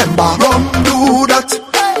can't remember. Rum do that,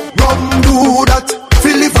 rum do that.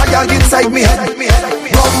 Feel the fire inside me head.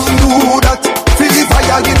 Rum do that, feel the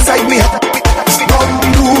fire inside me head. Rum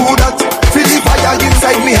do that, feel the fire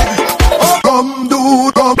inside me head. Rum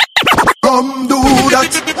do that, rum do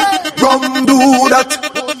that, rum do that,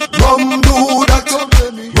 rum do that, rum do that,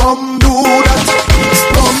 rum do that,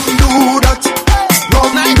 rum do that,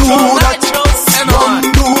 rum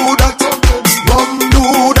do that, rum do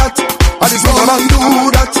that. And it's gonna do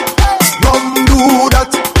that, rum do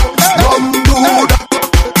that, rum do that,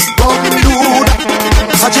 rum do that.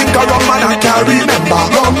 I drink a rum and I can't remember.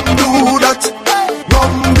 Rum do that,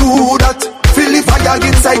 rum do that. Feel the fire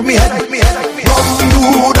inside me head. Rum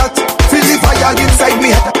do that, feel the fire inside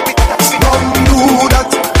me head. Rum do that,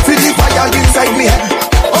 feel the fire inside me head.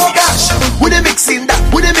 Oh gosh, we dey mixing that,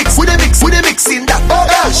 we dey mix, we dey mix, we dey mixing that. Oh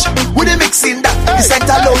gosh, we dey mixing that. The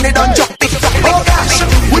center alone they done jump. Oh gosh,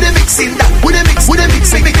 we dey mixing that, we dey mix, we dey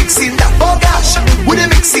mix, mixing that. Oh gosh, we dey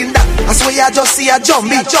mixing that. I swear I just see a jump,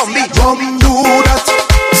 jump do that.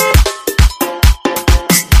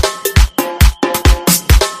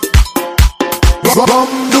 Rum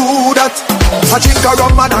do that. I drink a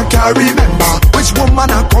rum and I can't remember which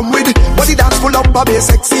woman I come with. But the dance full up of a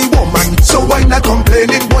sexy woman. So why not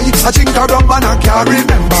complaining, boy? I drink a rum and I can't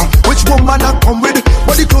remember which woman I come with.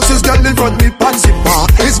 But the closest girl in front me, Pansy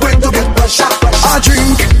Bar, is going to get pressure. I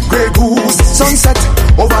drink Grey Goose, Sunset,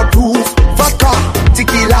 Overproof, Vodka,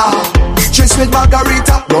 Tequila, chase with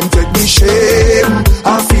Margarita. Rum take me shame,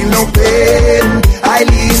 I feel no pain. I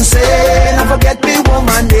lean insane, I forget me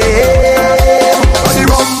woman name. And the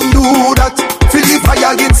rum do that, feel the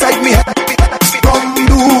fire inside me head. Rum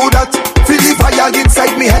do that, feel the fire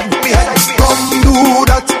inside me head. Rum do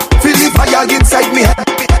that, feel the fire inside me head.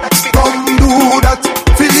 Rum do that,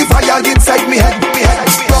 feel the fire inside me head.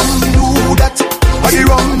 Rum do that, and the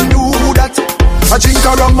rum do that. I drink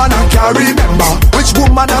a rum and I can't remember which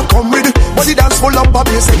woman I come with. But the dance full up of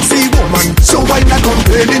a sexy woman. So why not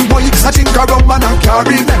complaining, boy? I drink a rum and I can't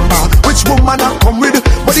remember which woman I come with.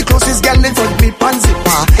 But the closest girl in front me, Pansy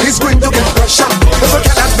Bar, is going to get pressure. If I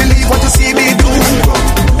cannot believe what you see me do,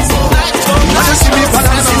 and you see me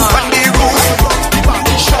balancing on the roof.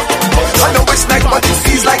 I know it's night, but it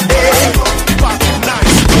feels like day.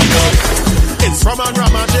 It's from and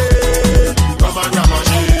Ramajay, from and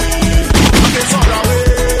Ramajay. It's all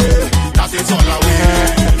away, that is all away.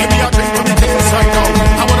 Give me a drink on the case right now.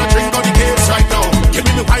 I wanna drink on the case right now. Give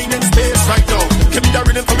me the wine and space right now. Give me the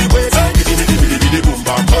rhythm for me waist. Biddy biddy biddy biddy boom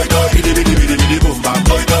bam, toy toy. Biddy biddy biddy biddy boom bam,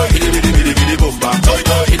 toy toy. Biddy biddy biddy biddy boom bam, toy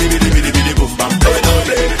toy. Biddy biddy biddy biddy boom bam, toy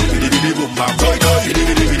toy. Biddy biddy biddy boom bam, toy toy. Biddy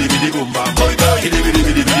biddy biddy biddy boom bam, toy toy. Biddy biddy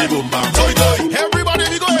biddy biddy boom bam, toy toy. Everybody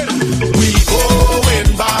we going. We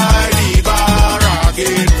going by the bar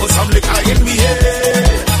again. Put some liquor in me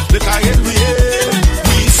head, liquor in me head.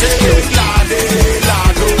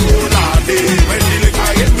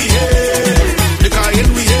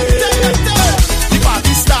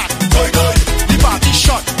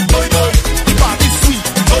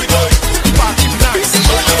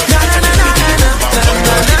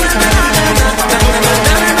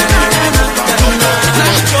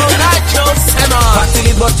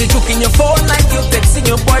 But you're joking your phone like you're texting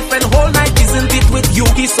your boyfriend whole night. Isn't it with you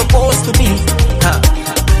he's supposed to be?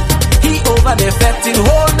 He over there fetting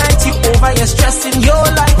whole night. You over here stressing your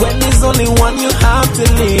life when there's only one you have to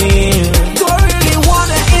live. Don't really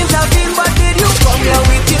wanna intervene, but did you come here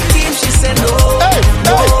with your team? She said no. Hey,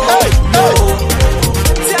 no.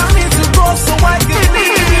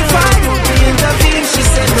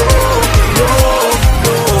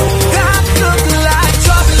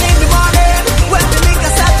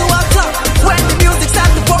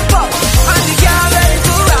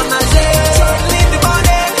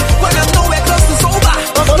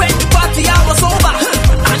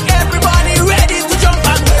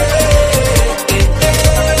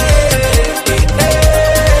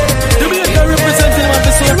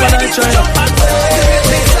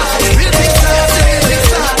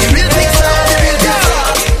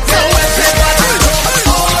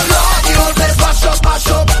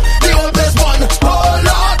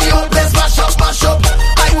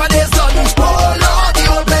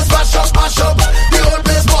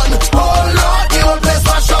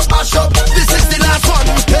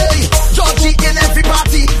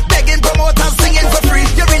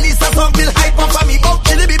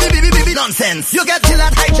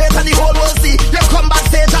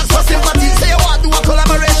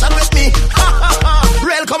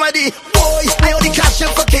 free. Boy, I only cash you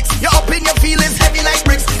for kicks. You're up in your feelings, heavy like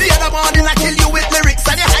bricks. The other morning I kill you with lyrics,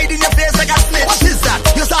 and you hide in your face like a snitch. What is that?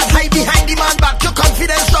 You start hide behind the man back. Your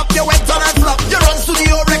confidence drop, you went on and flop. You run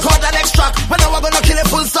studio, record and extract. But now I'm gonna kill it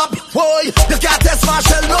full stop. Boy, you can't test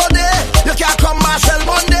Marshall no day. You can't come Marshall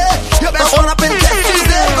Monday. You best run up in test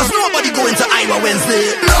Tuesday. Cause nobody going to Iowa Wednesday.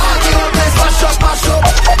 Lord, the old place mash up, mash up.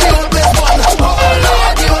 The old place one. Oh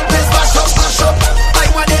Lord, the old place mash up, mash up.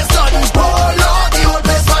 Iowa day's done. Oh Lord, the old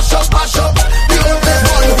place mash up, mash up. The old place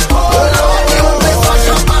one. Oh Lord, the old place mash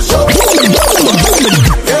up, mash up.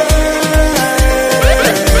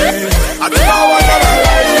 I think I want to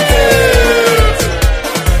like it.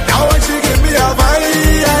 Now when she give me a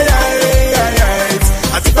vibe,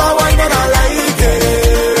 I think I want to like it.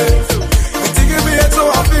 She give me it so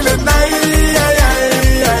I'm feeling nice.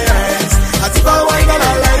 I think I want to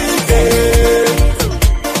like it.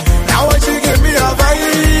 Now when she give me a vibe,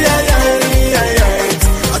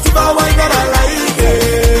 I think I want to like it.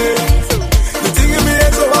 She give me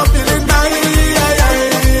it so I'm feeling nice.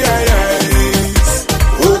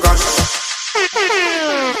 Oh gosh.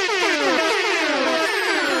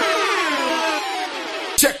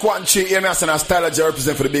 Check 1 3, hear me as an style as you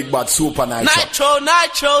represent for the big bad Super Nitro.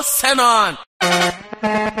 Nitro, send on.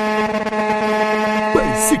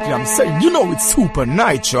 Basically, I'm saying, you know it's Super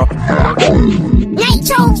Nitro.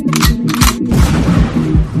 Nitro.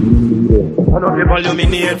 I know the volume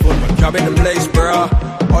in the headphone. Job in the place, bro.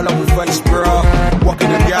 All of my friends, bro.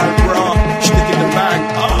 Walking the girl, bro. Stick in the bag.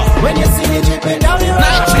 When you see me dripping down the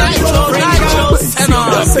road, Nitro, send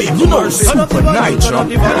on. You know it's Super Nitro. Turn up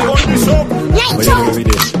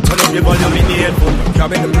the volume in the headphone.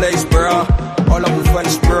 Job in the place, bro. All of my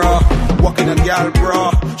friends, bro. Walking the girl,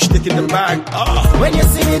 bro. Stick in the bag. when you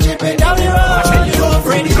see me dripping down the road, you don't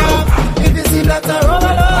afraid to drop. If you see lots of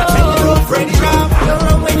overload, you don't afraid to drop. Don't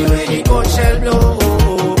run when you ready, go shell blow.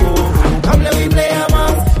 Come let me play a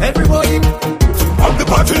month, everybody. I'm the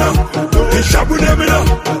party now. It's shop with them now.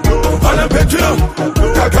 And I'm petty now.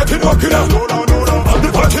 Got it walking now. I'm the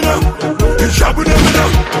party now. It's shop with them now.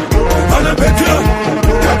 And I'm petty now.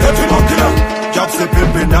 Got it walking now. Jobs the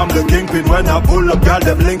pimpin', I'm the kingpin. When I pull up, got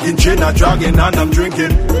them linking. Chin, I'm jogging and I'm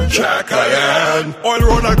drinking. Check again. Oil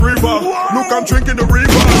run like river. Look, I'm drinking the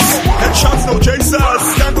river. Headshots, no chasers.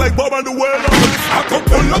 Stank like Bob and the weather. I can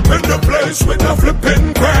pull up in the place with a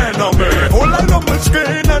flipping grand on me. All I love my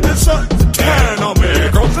skin and the sun tan on me.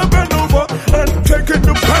 Cause I bend over and taking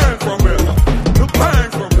the pan from me. The pan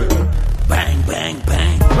from me. Bang, bang,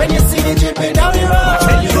 bang. When you see me dripping down the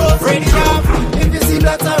road, you don't afraid to drop. If you see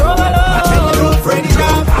lots of overload, you don't afraid to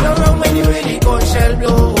drop. Don't run when you ready, go shell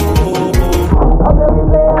blow.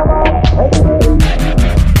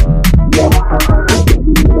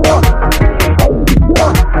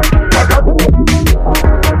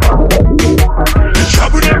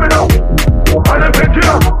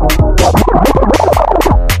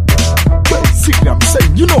 Basically, I'm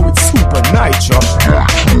saying, you know it's Super Nitro.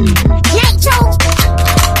 Nitro.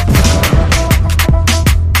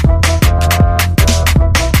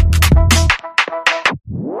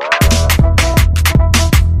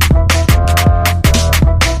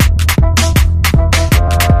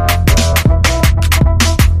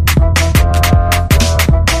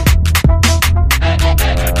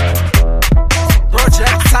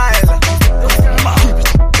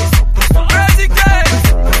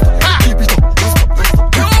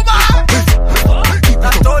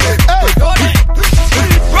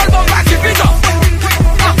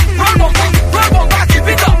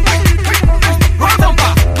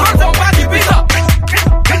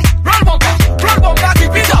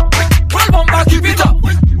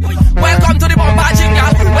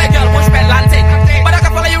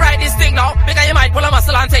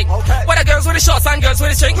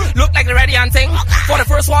 Look like the ready and thing. For the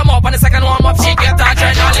first warm up and the second warm up, she get that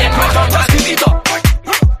adrenaline. Roll bump back, keep it up.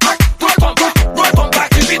 Roll bump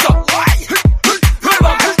back, keep it up. Roll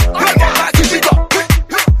bump back, keep it up.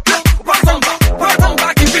 Roll bump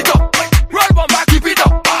back, keep it up. Roll bump back, keep it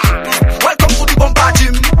up. Welcome to the bumper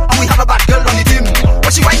gym, and we have a bad girl on the team.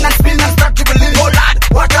 When she whine and spin and start dribbling, oh lad,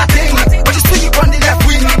 what a thing. When she swing it on the left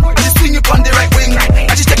wing, when she swing it on the right wing,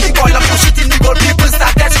 and she take the ball and push it in the goal, people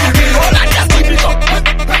start that screaming, oh lad, just keep it up.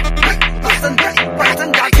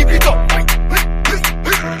 Keep it up.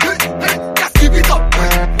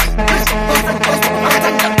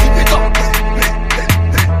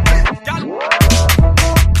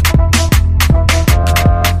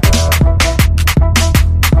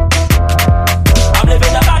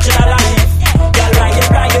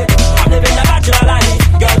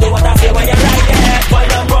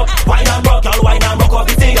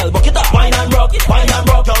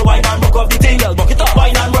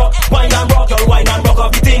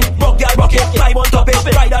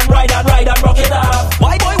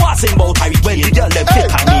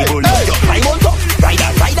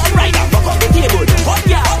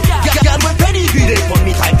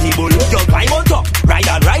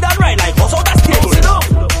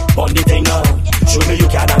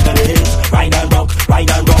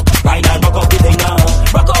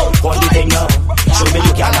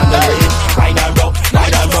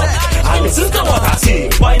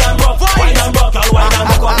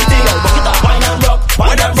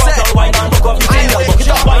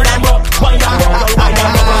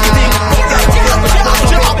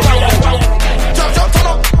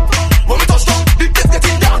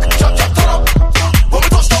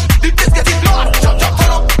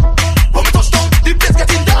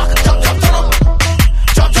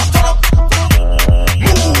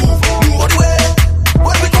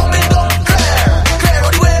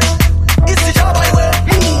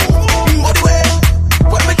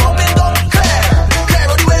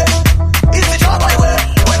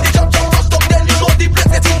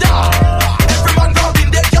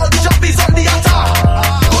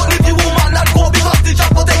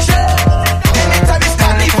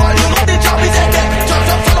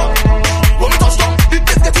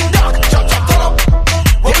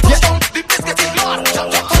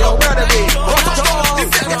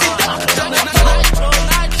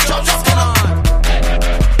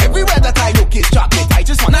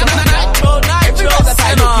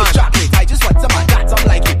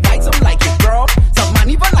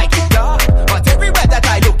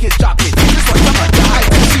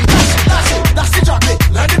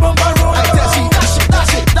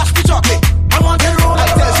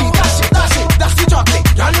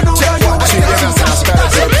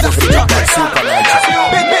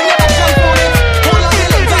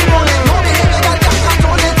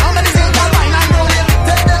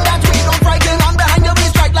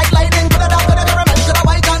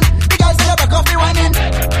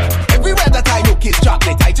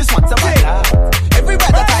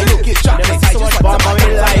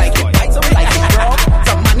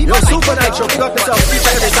 each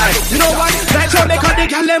and every time. You know what? Nitro make all the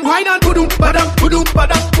girl them wine and pudum badam, pudum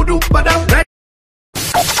badam, pudum badam.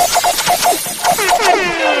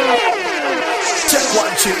 Check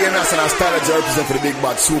one chill, international style as represent for the big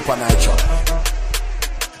bad Super Nitro.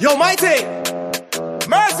 Yo, Mighty!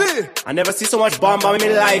 Mercy! I never see so much bomb in my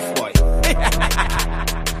life, boy.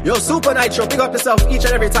 Yo, Super Nitro, big up yourself each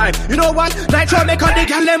and every time. You know what? Nitro make all the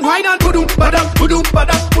girl them wine and pudum badam, pudum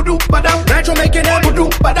badam, pudum badam. Nitro making them pudum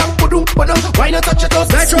badam. Why not touch your toes?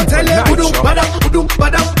 Nitro tell them pudum badam.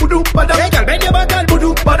 Hey, girl, bend your back and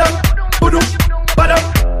pudum badam.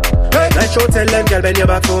 Hey, Nitro tell them, girl, bend your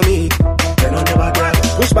back for me. Bend on your back, girl.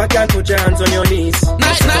 Push back and put your hands on your knees.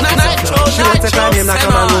 Nitro, she wants to climb him like a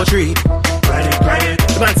mango tree. Ride it.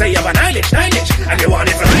 The man say you have a 9-inch, and you want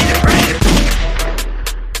it to ride it.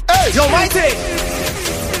 Hey, yo, Mighty!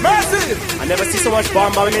 Mercy! I never see so much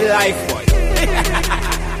bomb in my life, boy.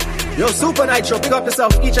 Yo, Super Nitro, big up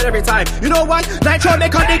yourself each and every time. You know what? Nitro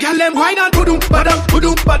make all the girl them wine and pudum badam.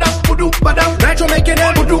 Nitro making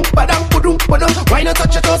them pudum badam. Why not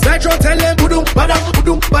touch your toes? Nitro tell them pudum badam.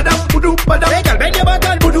 Hey, girl, bend your back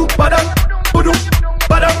and pudum badam.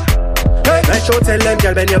 Hey, Nitro tell them,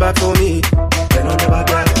 girl, bend your back for me. Bend on your back,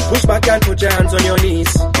 girl. Push back and put your hands on your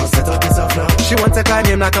knees. Set up yourself now. She wants to climb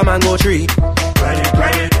him like a mango tree. Ride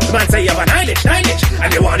it. The man say you have a 9-inch,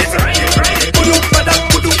 and you want it to ride it. Pudum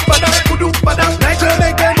badam. Nitro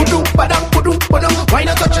make them pudum badam. Why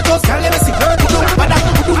not touch your toes? Can't let me see. Pudum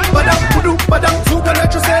badam. Super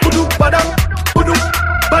Nitro say pudum badam.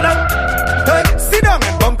 Hey, sit down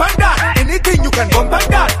and bump and dance. Anything you can bump and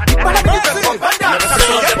dance. You can bump and dance.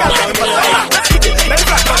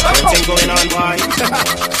 Anything going on, boy?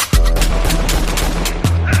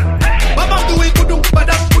 Mama do it, pudum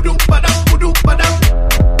badam.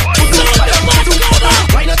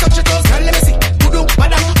 Why not touch your toes? Let me see. Pudum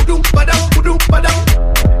badam.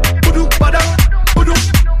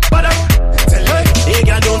 Tell her, hey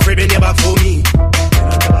girl, don't fret, bend your back for me.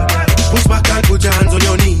 Push back and put your hands on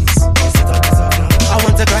your knees. I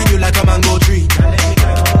want to climb you like a mango tree.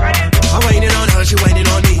 I'm whining on her, she whining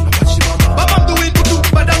on me. Mama do it, pudum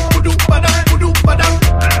badam.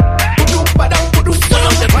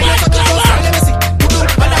 Why not touch your toes? Let me see.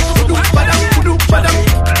 Pudum badam.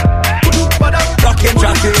 Blocking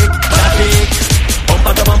traffic.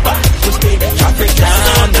 Bumper to bumper, push me. Traffic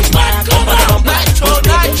jam, the back. Bumper to bumper, push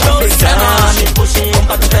me. Traffic jam, push me.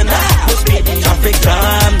 Bumper to fender, push me. Traffic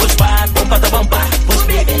jam, push back. Bumper to bumper, push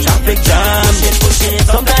me. Traffic jam, push it.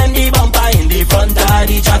 Sometimes the bumper in the front of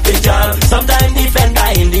the traffic jam. Sometimes the fender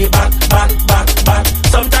in the back.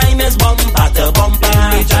 Sometimes it's bumper to bumper in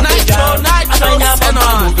the traffic jam. I find your bumper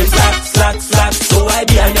moving slack. So I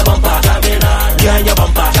behind your bumper, behind your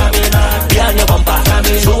bumper.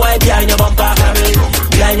 So I behind your bumper,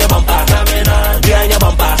 behind your bumper.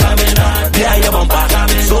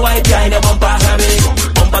 So I behind your bumper,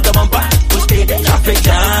 bumper to bumper, push me, traffic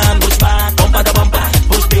jam, push back, bumper to bumper,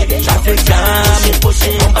 push me, traffic jam, push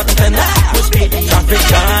it, bumper to fender, push me, traffic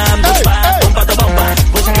jam, push back, bumper to bumper,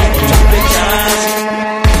 push me, traffic jam.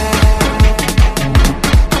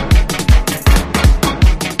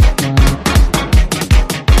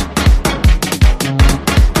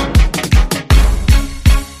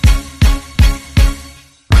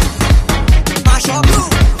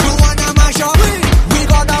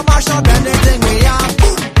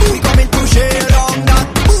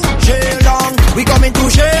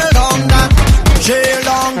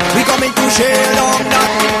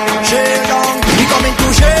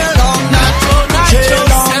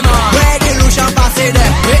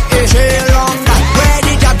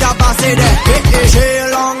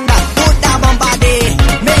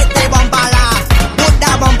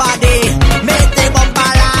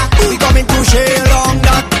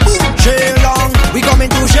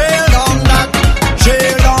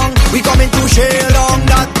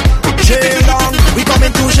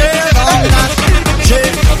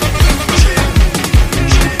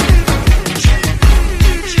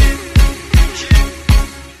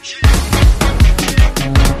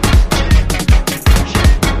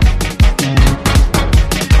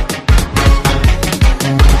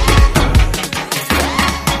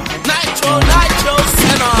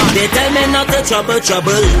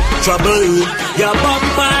 Trouble, your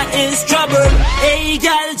bumper is trouble. Hey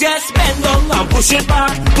girl, just bend down and push it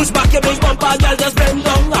back. Push back your big bumper, girl, just bend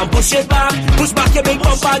down and push it back. Push back your big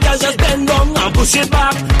bumper, girl, just bend down and push it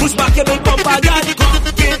back. Push back your big bumper, girl,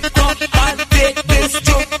 get up and take this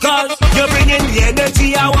joke, cause you're bringing the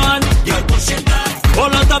energy I want. You're pushing back.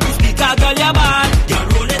 All on top the speaker, girl, you're bad. You're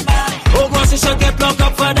rolling back. Oh, girl, you should get plucked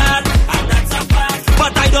up for that. And that's a fact.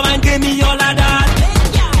 But I don't mind, give me all of that.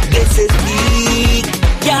 This is big,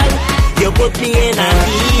 girl. You put me in a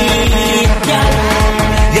me, girl.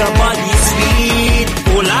 Your body sweet,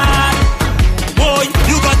 oh Lord. Boy,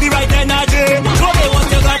 you got the right energy. Show me what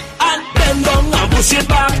you got and bend down and push it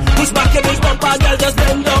back. Push back your big bumper, girl, just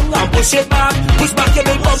bend down and push it back. Push back your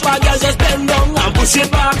big bumper, girl, just bend down and push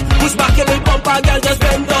it back. Push back your big bumper, girl, just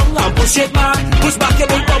bend down and push it back. Push back your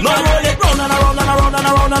big bumper. Now roll it round and around and around and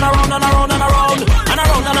around and around and around and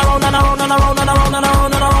around and around and around and around and around and around and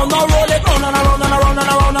around and around. Now roll it round and around and around and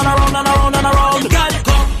around and around and around and around. Girl,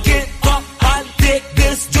 come get up and take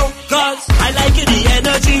this joke, 'cause I like it, the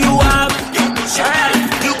energy you have.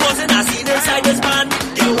 You causing a scene inside this man.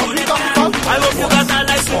 You hold it back. I hope you got a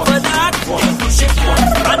license for that. You push it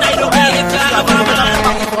and I don't care if you're a man.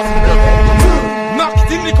 Knock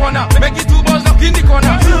it in the corner, make it two balls knock in the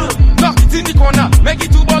corner. Knock it in the corner, make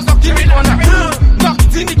it two balls knock in the corner. Knock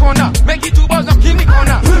it in the corner, make it two balls knock in the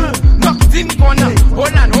corner. Knock it in the corner,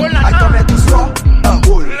 hold on, hold on. I come here to score a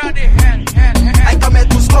goal. I come here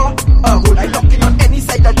to score a goal. I lock in on any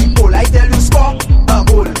side of the goal. I tell you score a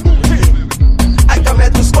goal. I come here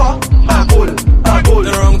to score a goal. A goal.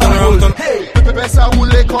 Hey, pesa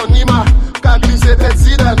ule konima, kaglise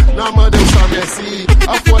pedziden, namade Messi.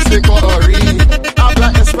 Of course they got a read.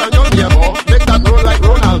 Habla Espanol, Diego. Make that roll like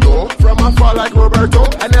Ronaldo. From afar like Roberto.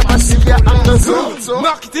 I never see ya on the zone. So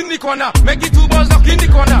knock it in the corner, make it two balls knock in the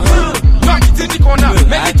corner. Knock it in the corner,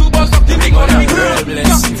 make it two balls knock in the corner.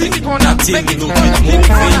 Knock it in the corner, make it two balls knock in the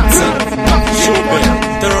corner.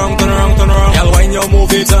 Turn around, turn around, turn around. Y'all wind your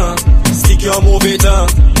move it, stick your move it,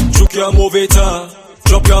 juke your move it,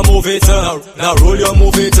 drop your move it, now roll your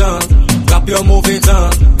move it, clap your move it,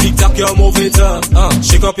 tic tac your move it,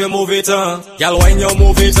 shake up your move it, y'all wind your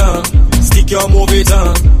move it, stick your move it,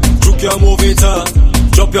 juke your move it,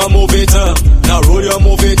 drop your move it, now roll your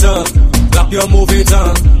move it, clap your move it,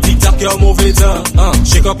 tic tac your move it,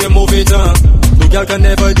 shake up your move it. No girl can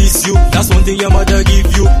never diss you. That's one thing your mother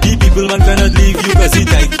give you. The people man cannot leave you. Cause it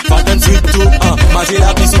like fat and sweet too. Mash it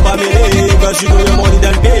up, be super me. Cause you know your money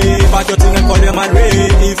than pay. Back your thing and call your man Ray.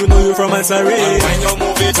 Even though you from Ansari. Find your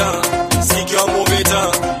move it, stick your move it,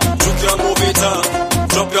 juke your move it,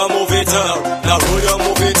 drop your move it, now roll your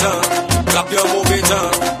move it, clap your move it,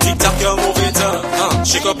 tic tac your move it,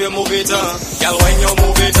 shake up your move it, girl wind your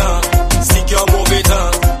move it, stick your move it,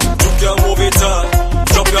 juke your move it,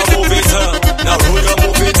 drop your move it, now roll your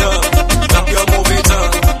move it, clap your move it,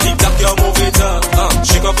 tic tac your move it,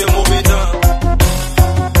 shake up your move it.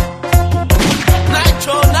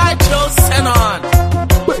 Nitro, Nitro, send on.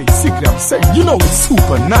 basically I'm saying, you know it's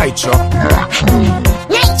super nitro.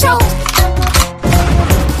 Nitro.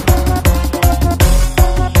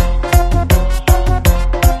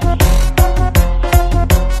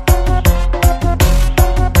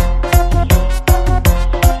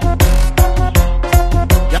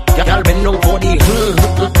 Y'all been no body.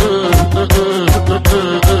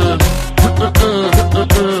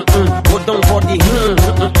 Go down for the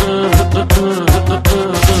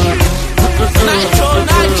Nitro,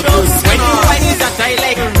 Nitro. When you find is that I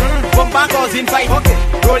like bumper goes in fight. Okay.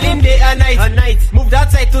 Rolling day and night. Move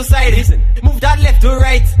that side to side. Listen. Move that left to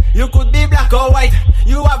right. You could be black or white.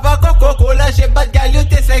 You have a Coca-Cola shape, but girl you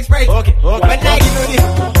taste like Sprite. Okay. When I give you this,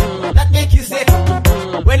 that make you say.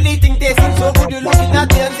 When they think they seem so good, you looking at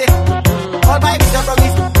them say, all my bitch are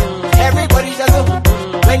promise. Everybody just go.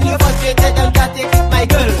 When you frustrated and can't take it, my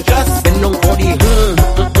girl, just bend down for the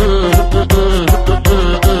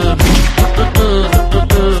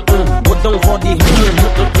go down for the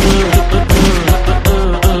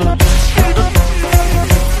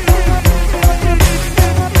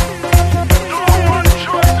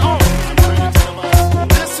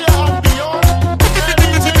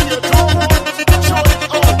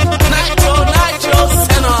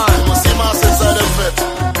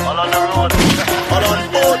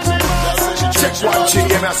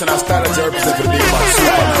And I style as I represent for the big bad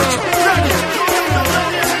super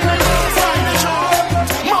nitro.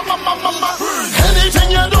 Anything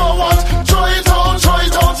you don't want, throw it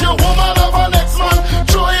out, your woman of a next man.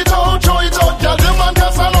 Throw it out, girl, the man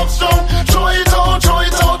just a love strong. Throw it out,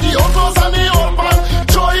 the old clothes and the old man.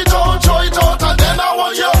 Throw it out, and then I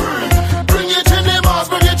want you. Bring it in the mass,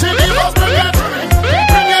 bring it in the mass, bring it.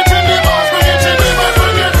 Bring it in the mass, bring it in the mass,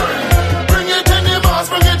 bring it. Bring it in the mass,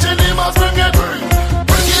 bring it in the mass, bring it.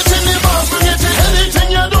 Anything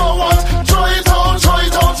you don't want, throw it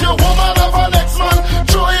out, your woman of a next man.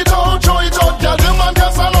 Throw it out, girl, the man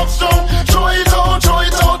just a love strong. Throw it out,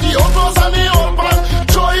 the old clothes and the old man.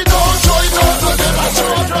 Throw it out, so then I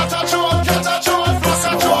throw it, rat a throw it, cat a throw it, fuss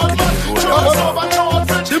a throw it, man. Throw it over, throw it,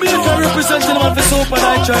 French. The music representing them for Sopa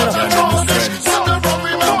Night China.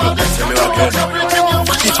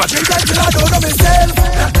 If I drink like I don't know myself,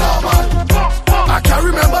 that's normal. I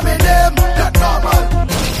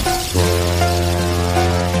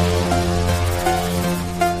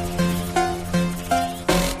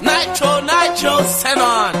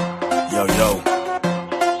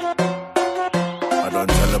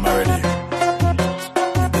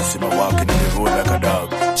Soca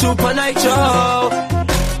dog. Super Nitro.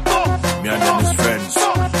 Me and them is friends.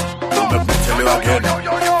 Don't let me tell you again.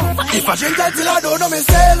 If I drink until I don't know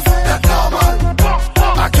myself, that's normal.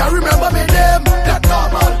 I can't remember my name, that's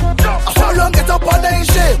normal. I fall down, get up and ain't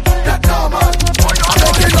shame, that's normal. I'm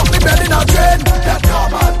making up my bed in a drain, that's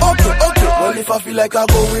normal. Okay, okay, well if I feel like I'm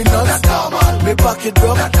going nuts, that's normal. Me pocket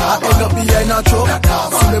broke, I end up behind a truck.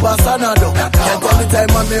 See me boss and a dog, can't tell the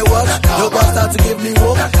time I may watch. No boss start to give me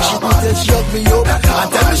hope, she put it, she hug me up. And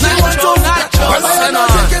tell me she wants to, well I am not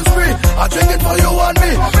drinking spree, I drink it for you and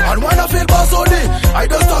me. And when I feel boss OD, I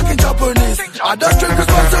don't talk in Japanese. I don't drink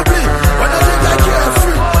responsibly. When I drink I can't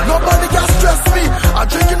free, nobody can stress me. I'm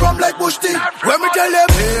drinking rum like bush tea. When me tell them,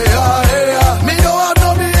 hey, hey, me don't have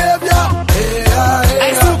no behavior. Hey,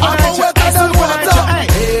 hey, I'm a wetter than water.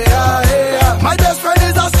 Hey, hey, my best friend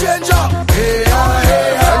is a stranger. Hey,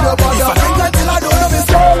 hey, nobody drink until I don't know me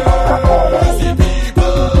soul. Easy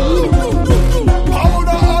people,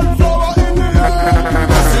 powder and flour in the air.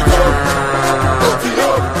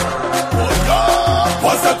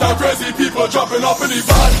 What's that crazy people jumping up in the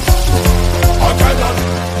van? I cannot.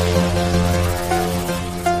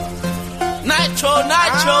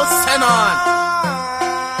 Nitro, send on.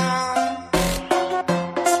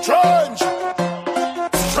 Strange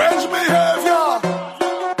behavior.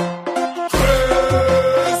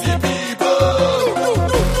 Crazy people.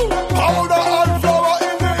 Powder and flour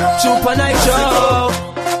in the air. Super Nitro.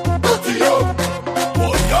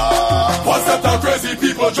 What's that crazy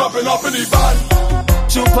people jumping up in the van?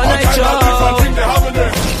 Super Nitro. I think they have in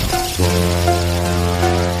there.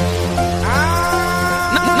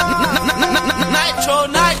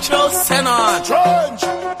 Nitro, send on.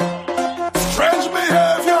 Strange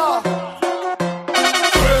behavior.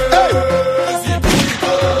 Crazy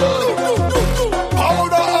people.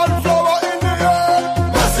 Powder and flour in the air.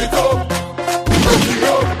 Mess it up.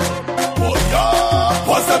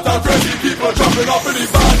 What's that crazy people jumping up in the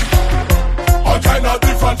van? All kind of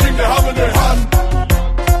different things they have in their hand.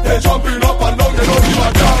 They jumping up and down, they don't give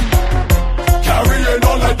a damn. Carrying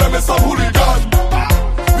on like them is some hooligan.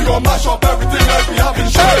 We gon' mash up everything like we have in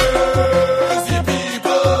crazy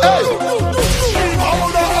people. Hey.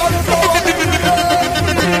 Powder and flour.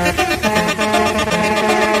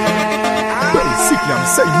 Basically, I'm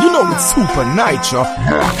saying, you know it's Super Nitro.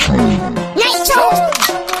 Nitro.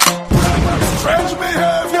 Strange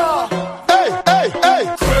behavior. Hey, hey, hey.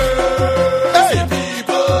 Crazy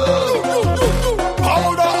people.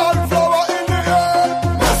 Powder and flour in the air.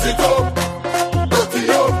 Mess it up. Dirty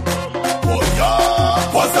up.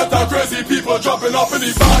 What's that crazy people jumping up in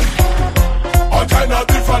the van? All kind of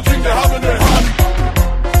different things they have in their hand.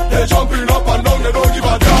 They jumping up and down, they don't give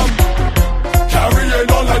a damn.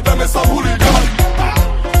 Carrying on like them is some hooligan.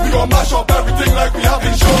 We gon' mash up everything like we have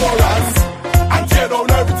insurance. And tear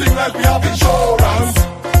down everything like we have insurance.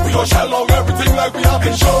 We gon' shell out everything like we have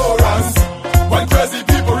insurance. When crazy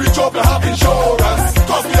people reach up, they have insurance.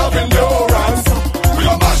 Cause we have endurance. We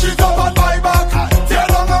gon' mash it up and buy back. Tear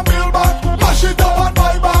down and build back. Mash it up and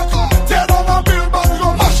buy back. Tear down and build back. We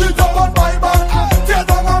gon' mash it up and buy back. Tear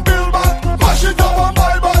down and build back. Mash it up and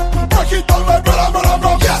buy back. Break it down like brother, brother,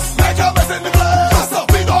 brother. Yes, make a mess in the place. That's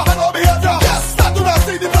up, we don't have no behavior. Yes, start to not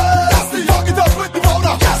see the place. That's the young it up with the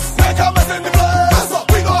powder. Yes, make a mess in the place. That's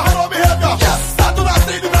up, we don't have no behavior. Yes, start to not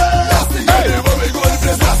see the place. That's the young it when we go to the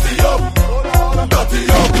place. Nasty up, dirty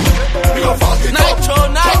up. We gon' fuck it up.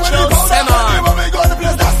 Nitro, send on. When we go to the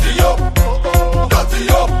place. Nasty up, dirty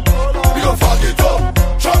up. We gon' fuck it up.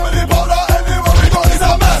 Trouble the powder anywhere we go. It's a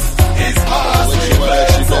mess. It's mass. We play.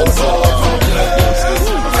 It's so complex.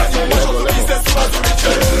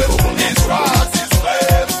 It's rats. It's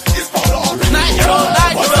flames. It's powder. Nitro,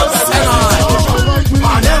 send on. I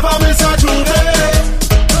never miss a Juve.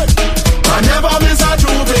 I never miss a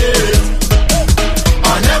Juve. I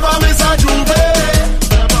never miss a Juve.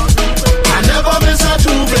 I never miss a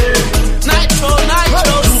Juve. Nitro,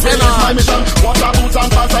 send on. My mission, water boots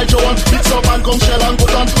and pass like Joan. Mix up and come shell and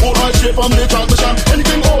put on. Hold on straight from the transmission.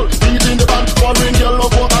 Anything old, bring it in the van. Following girl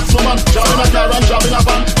love for that snowman. Jab in a car and jab in a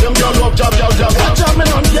van. Them girl love jab. Jab me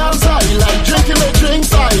on girl side like drinking the drink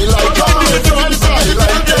side like coming with friends side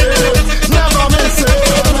like never miss it.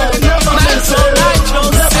 Never miss it. Never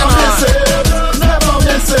miss it. Never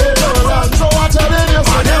miss it. So I tell you, I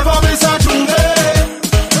never miss a Juve.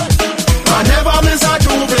 I never miss a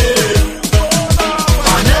Juve. I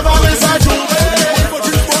never miss a Juve.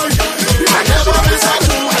 I never miss a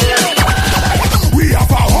Juve. We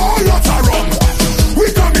have a whole lot of rum. We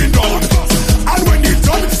coming down. And when it's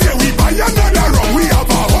done, say we buy another rum. We have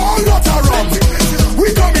a whole lot of rum. We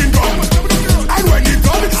coming down. And when it's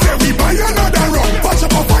done, say we buy another rum. Watch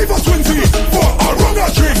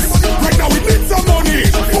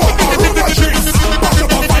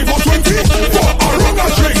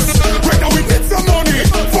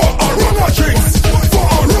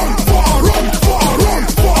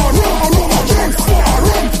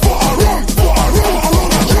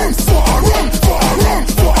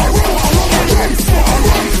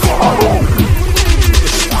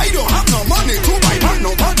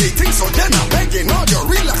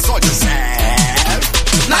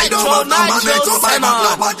have no money to buy back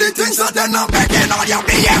nobody thinks that they're not begging on your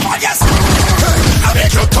behave on yourself. I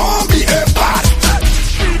beg you don't behave bad.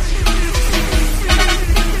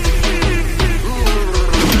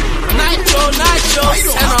 Nitro, I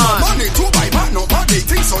don't have no money to buy back nobody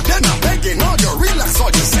thinks so they're not begging on you. Relax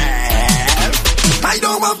on yourself. I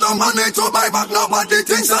don't have no money to buy back nobody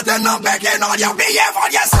thinks that they're not begging on you. Behave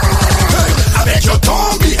on yourself. I beg you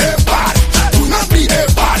don't behave bad. Do not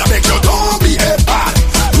behave bad. I beg you don't behave bad.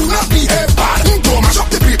 Do not behave bad. Don't mash up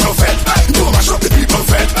the people fed. Don't mash up the people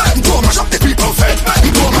fed. Don't mash up the people fed.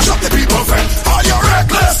 Don't mash up the people fed. Are you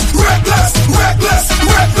reckless? Reckless, reckless,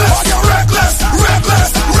 reckless. Are you reckless? Reckless,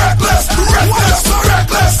 reckless, reckless. Reckless,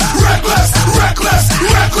 reckless, reckless,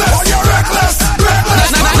 reckless. Are you reckless?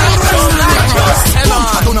 Reckless, reckless.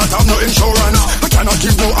 I do not have no insurance. I cannot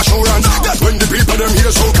give no assurance that when the people them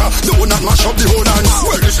hear soca, they will not mash up the whole dance.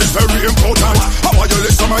 Well, this is very important. How are you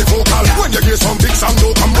listen to my vocal? When you hear some big sound,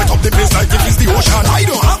 don't come wet up the place like it is the ocean. I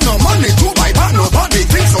don't have no money to buy back nobody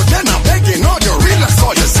thinks so then I'm begging on you. Relax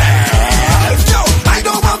for yourself. Yo, I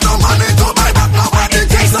don't have no money to buy back nobody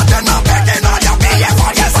thinks so then I'm begging on you. Behave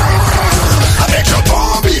for yourself. I beg you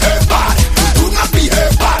don't behave bad. Do not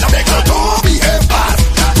behave bad. I beg you don't behave bad.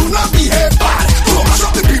 Do not behave bad. Don't mash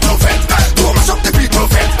up the people fed. Don't mash up the people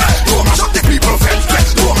fed. Don't mash up the people fed.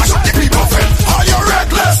 Don't mash up the people fed. Are you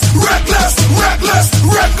reckless? Reckless, reckless,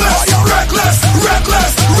 reckless. Are you reckless?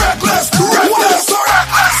 Reckless, reckless, reckless,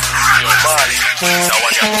 reckless. Your body, I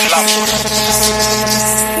want you to clap.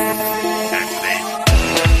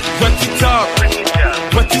 Wet it up,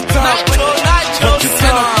 wet it up, wet it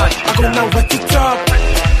up. I go now wet it up,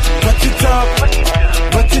 wet it up,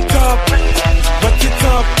 wet it up, wet it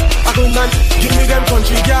up. I go now, give me them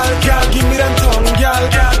country gal, gal, give me them tongue gal,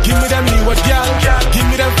 gal, give me them Leeward gal, gal, give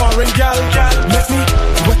me them foreign gal, gal. Make me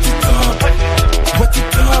wet it up, wet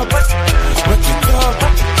it up, wet it up,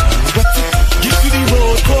 wet it. Give to the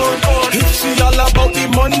road code, if she all about the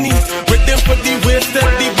money, with them for the wasted,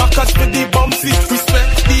 the backers for the bumpsy. Respect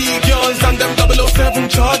the girls and them 007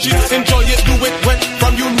 charges. Enjoy it, do it wet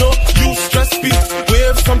from you know you stress me.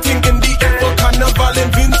 Wave something in the air for Carnival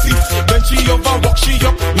and Vincy. Then she over, walk she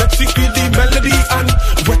up, let she feel the melody and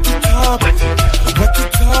wet it up, wet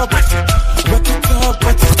it up, wet it up,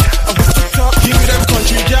 wet it up. Give me them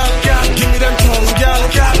country gal, gal, give me them tongue gal,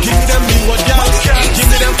 gal, give me them Leeward gal, gal, give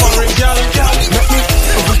me them foreign gal, gal. Make me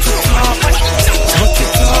wet it up, wet it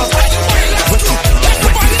up, wet it up.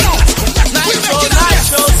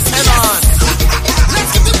 Nitro, and on. Let's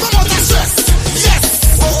get the promoter stress. Yes.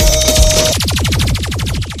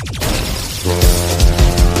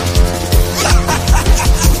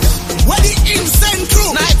 What the insane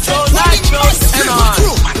crew? Nitro, and on.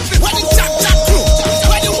 What the Jack crew?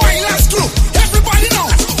 What the wireless crew? Everybody know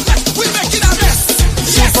we making our best.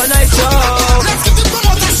 Yes. Super Nitro. Let's get the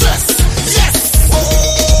promoter stress. Yes.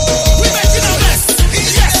 We making our best.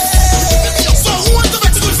 Yes. So who wants to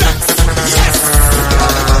make it with that? Yes.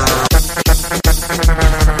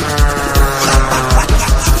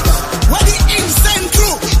 What the insane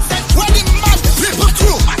crew? What the mad people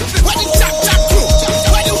crew? What the Jack crew?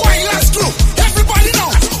 What the wireless crew? Everybody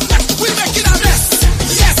know we making our best.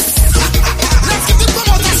 Yes. Let's get the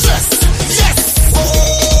promoter stress. Yes.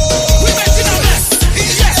 We making our best.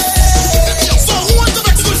 Yes. So who wants to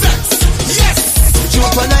make it with that? Yes.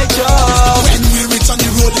 Super Nitro. When we reach on the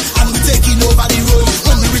road and we taking over the road.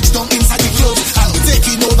 When we reach down inside the club and we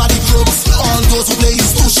taking over the clubs. All those who play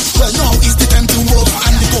is push. Well now is the time to move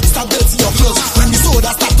and the coke start belting your clothes. When the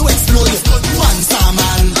soda start to explode. Once a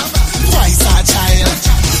man, twice a child.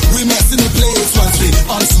 We messing the place once we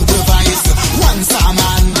unsupervised. Once a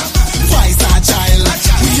man, twice a child.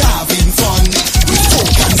 We having fun. We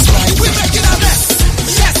coke and sprite. We making our best.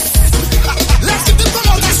 Yes. Let's get the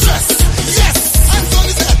promoter stress. Yes. And so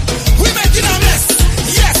is it.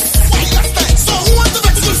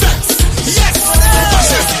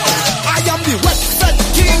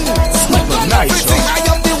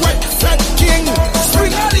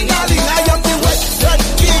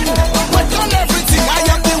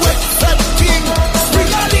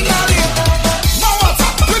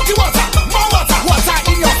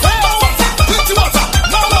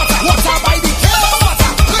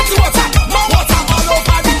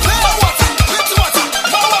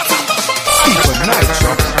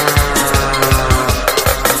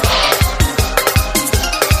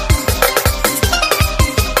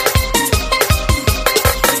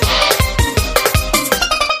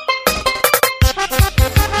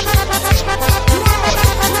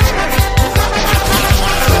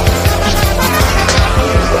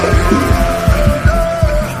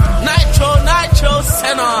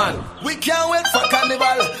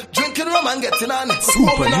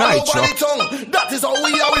 Super Nitro. That is how we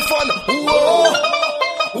are with fun. Whoa,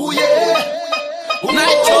 ooh yeah.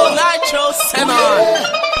 Nitro, send on.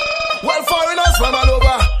 Well, foreigners from all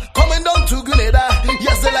over coming down to Grenada.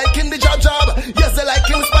 Yes, they like him the job. Yes, they like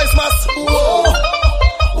him spice mass. Whoa,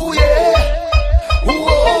 ooh yeah.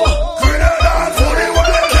 Whoa, Grenada,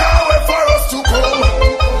 they can't wait for us to come.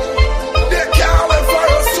 They can't wait for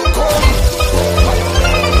us to come.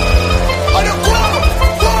 And you come.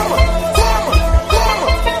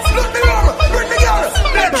 Look me up, bring me down.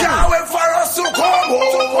 They can't wait for us to come.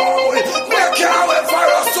 Oh, they can't wait for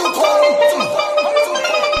us to come.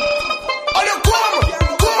 And you come.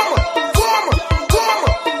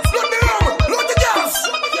 Look me up, look the gas.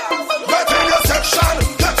 Get in your section,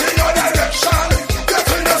 get in your direction. Get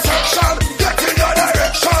in your section, get in your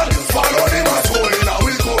direction. Follow the mass going, and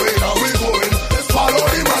we going. Follow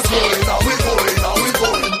the mass going, and we going.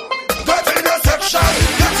 Get in your section,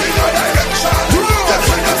 get in your direction. Get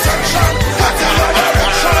in your section, get in your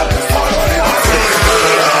direction. Follow the mass going.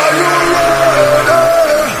 Are you ready?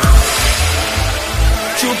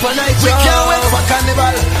 Super Nitro. We can't wait for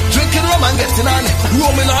Carnival. Drinking rum and getting on.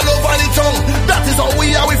 Roaming all over the town. That is how we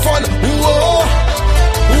are with fun. Whoa,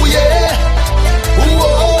 ooh yeah. Ooh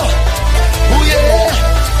yeah.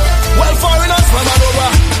 Well, foreigners from all over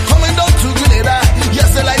coming down to Grenada. Yes,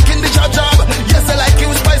 they like him the job. Yes, they like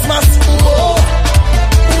him spice mass. Whoa,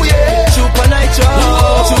 ooh yeah. Super Nitro.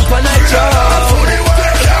 They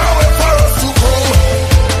can't wait for us to come.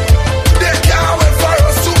 They can't wait for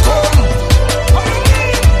us to come.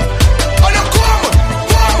 And you come.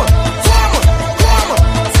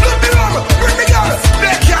 Flip me on, bring me down.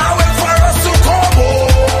 They can't wait for us to come.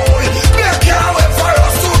 Boy, they can't wait for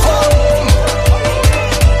us to come.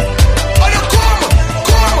 And you come.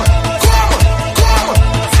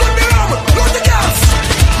 Flip me on, load the gas.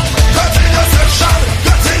 Get in your section,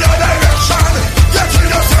 get in your direction. Get in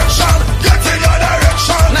your section, get in your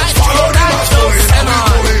direction. Follow the mass going,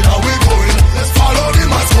 and we going. Let's follow the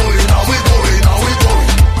mass going, and we going.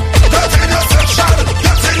 Get in your section,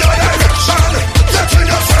 get in your direction. Get in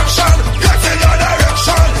your section, get in your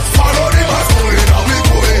direction. Follow the mass going, and we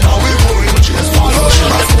going. Just follow the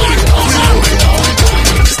mass going, and we going.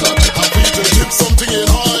 Stop it, I need to dip something in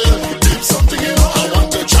oil. I want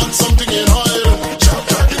to chant something in oil.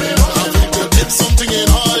 I need to dip something in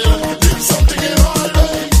oil.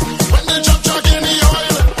 When they chop in the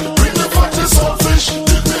oil, bring the fatty saltfish.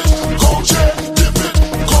 Dip it, cold shell, dip it,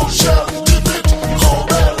 cold shell, dip it, cold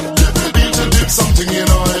bell, dip it. Need to dip something in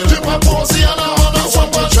oil. Dip a posy and a hand, I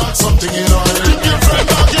want to chant something in oil. Dip your friend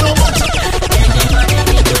back in a butter.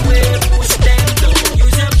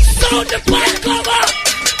 Sound the pot cover.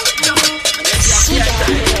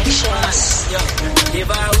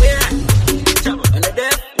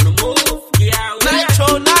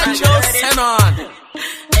 Nitro, send on.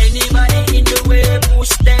 Anybody in the way,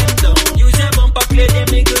 push them down. Use your bumper play, them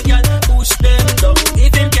make a girl push them down.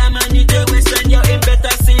 If him can manage the west, then you're in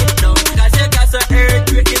better sit down. Cause you got some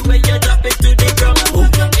earthquake when you drop it to the ground.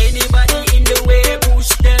 Anybody in the way,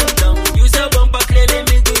 push them down. Use your bumper play, them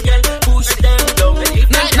make a girl push them down. If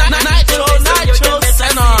him can manage the west, then you're in better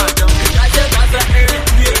sit down. Cause you got some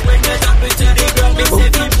earthquake when you drop it to the ground. They say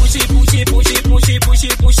be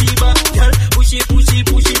pushy back, girl. Pushy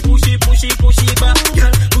back,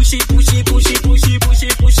 girl. Pushy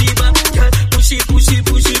back, girl.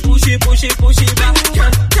 Pushy back,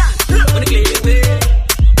 girl. Wanna clear the way,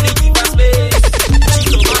 wanna give us space. She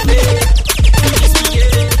go my way,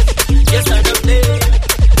 yes I don't play.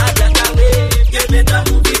 I got that way, you better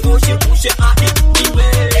move before she push it out the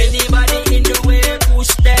way. Anybody in the way,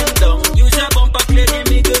 push them down. Use a bumper play, they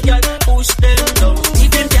make a girl push them down. If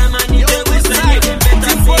them can manage the west, then you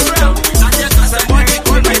better sit down. And you got some money,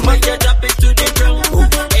 when you drop it to the ground.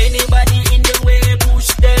 Anybody in the way, push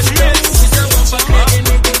them down. Use a bumper play, they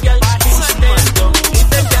make a girl push them down. If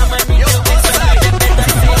them can manage the west, then you better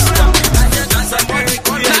sit down. And you got some money,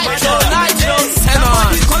 Nitro, send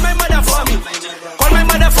on. Call my mother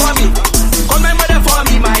for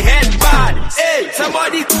me, my head bad. Hey,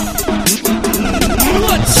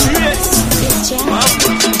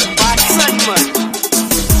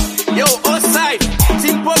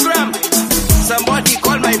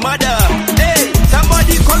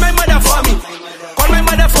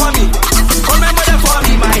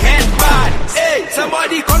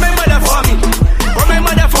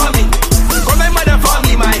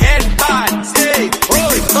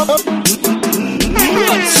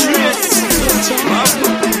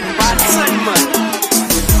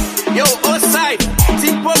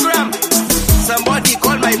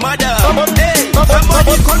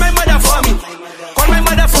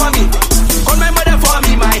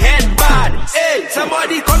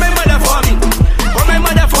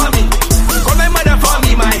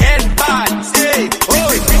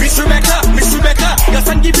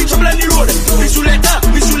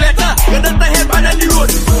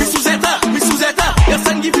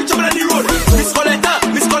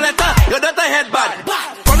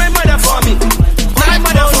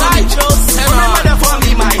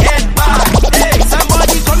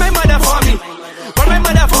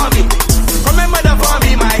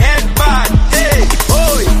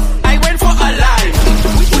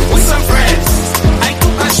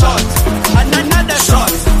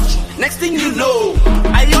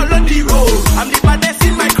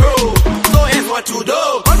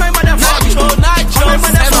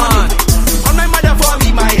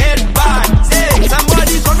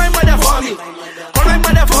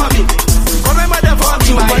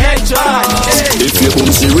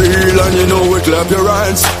 clap your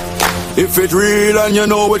hands. If it real and you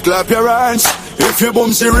know it, clap your hands. If your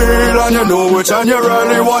bumsy real and you know it and you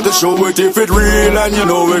really want to show it. If it real and you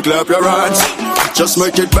know it, clap your hands. Just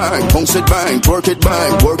make it bang, bounce it bang, twerk it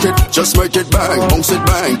bang, work it. Just make it bang, bounce it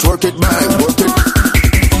bang, twerk it bang, work it.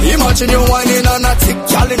 Imagine you whining on a tick,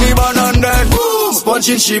 gal in the van and then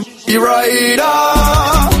sponging she be rider.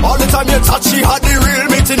 All the time you touch, she had the real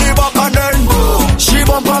meat in the back and then she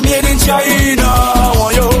bump her made in China.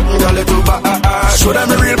 Want you, gal it to back, show them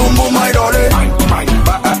the real boom boom, my darling.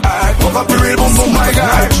 Pop up the real boom boom, my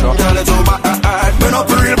guy. Gal it to back, bring up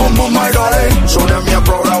the real boom boom, my darling. Show them you're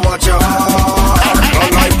proud of what you are.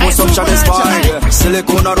 Consumption is fine,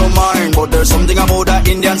 silicone I don't mind, but there's something about that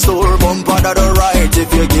Indian store bumper that are right.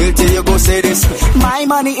 If you're guilty, you go say this. My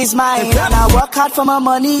money is mine, and I work hard for my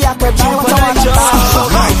money. I could buy what I want to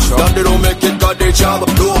buy. God, they don't make it, God, they job.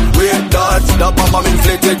 Don't wait, that, that bomb I'm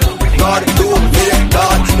inflated. God, don't make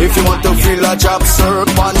that. If you want to feel a job, serve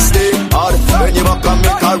and stay hard. When you back and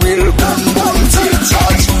make a real boom boom, take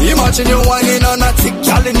charge. Imagine you whining on a tick,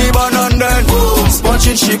 gal in the van and then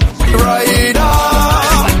sponging ship rider.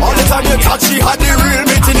 All the time you touch, she had the real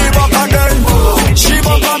meat in the back and then she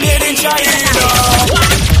bump her made in China.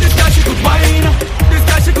 This guy she could wine, this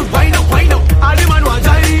guy she could wind up, wind up. All the man was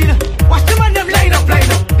dying. Watch the man them line up, line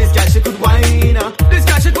up. This guy she could wine, this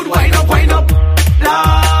guy she could wind up, wind up.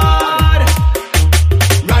 Lord,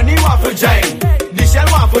 Ronnie waffle Jane, Michelle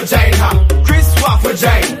waffle Jane, Chris waffle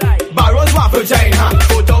Jane, Barrows waffle Jane,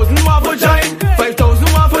 4,000 waffle Jane,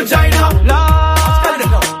 5,000 waffle Jane, Lord.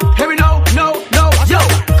 Here we know, no, yo,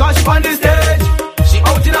 cause she on the stage, she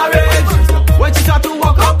out in a rage. When she start to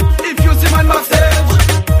walk up, if you see man backstage,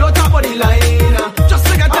 don't talk about the line, just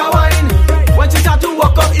to get a wine. When she start to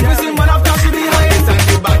walk up, if you see man after she behind, and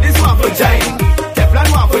the bad is waffle Jane, Teflon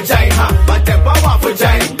waffle Jane, but temper waffle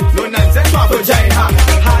Jane, no nonsense waffle Jane,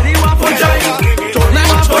 Harry waffle Jane, Tony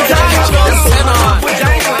waffle Jane, waffle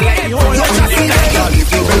Jane, if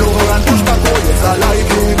you bend over and push back, oh yes I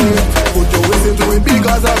like it. Put your waist into it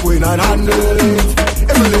because I'm going and handle it.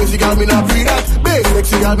 If a lazy girl me not free that, big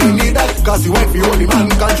sexy girl me need that. Cause the wife the only man,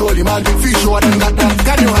 control the man, fish short and got that.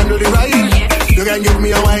 Can you handle the ride? You can give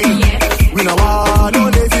me a wine. We no want no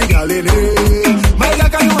lazy girl in it. My girl,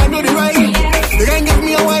 can you handle the ride? You can give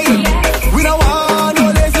me a wine. We no want no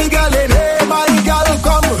lazy girl in it. My girl,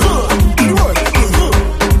 come to the work, to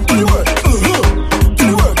the work, to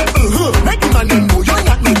the work. Make the man them know you're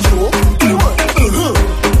not no joke. To the work, to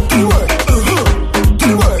the work, to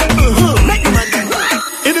the work. Make the man them know.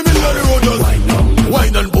 In the middle of the road, just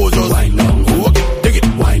wine and pose, just walk it, take it,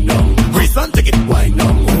 wine on, grease and take it, wine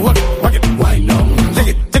on, walk it, wine on, take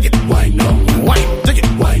it, wine on, wine, take it,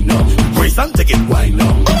 wine on, grease and take it, wine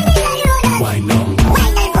on, wine on,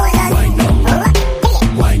 wine on,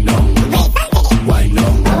 wine on, wine on,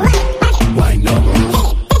 wine on,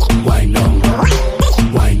 wine on,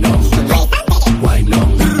 wine on, wine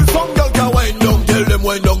on. Some girl can wind down, tell them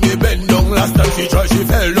wind down, they bend down. Last time she tried, she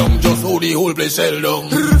fell down, just how the whole place fell down.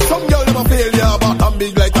 Some girl them a failure, but I'm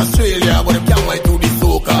big like Australia, but them can't wind to the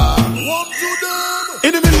soca.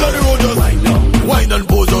 In the middle of the road, just wine and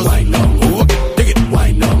pose, just walk it, take it,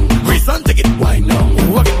 wine on, grease and take it, wine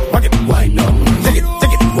on, walk it, wine on, take it,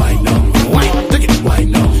 wine on, wine, take it,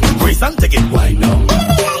 wine on, grease and take it, wine on,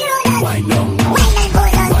 wine on,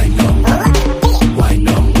 wine on, wine on, wine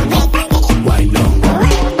on, wine on,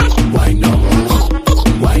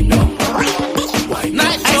 wine on, wine on.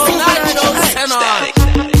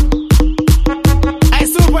 I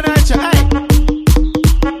super nature.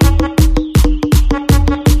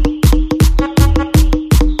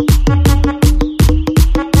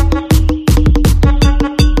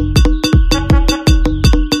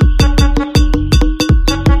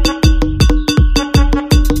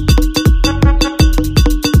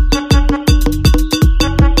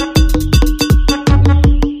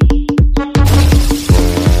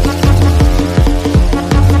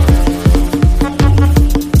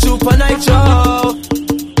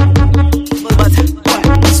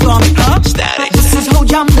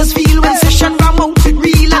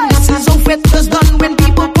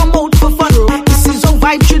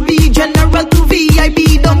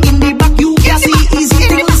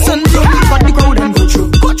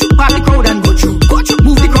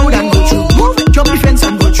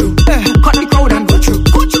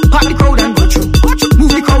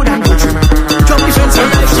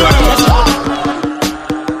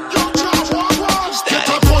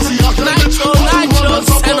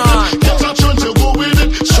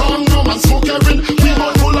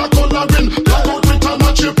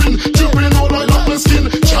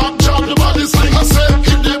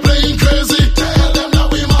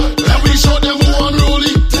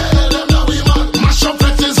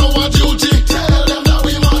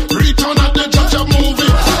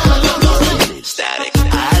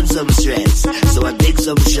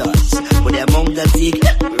 some shots, but the amount that take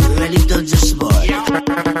really touch the spot.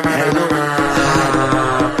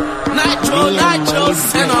 Nitro,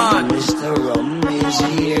 send on. Mr. Rum is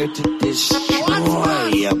here to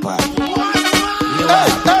destroy your party.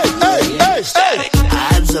 Hey, static. I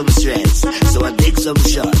had some stress, so I take some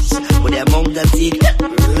shots, but the amount that take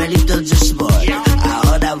really touch the spot. I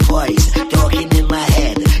heard a voice talking in my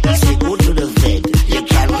head. He said, go to the vet, you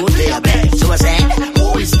can't go to your bed. So I said,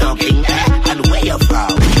 who is talking and where you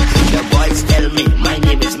from? The boys tell me, my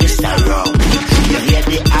name is Mr. Rum. You hear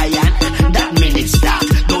the iron, that means it's start.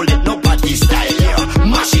 Don't let nobody style you.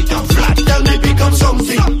 Mash it up flat, tell me become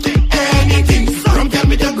something. Anything, Rum tell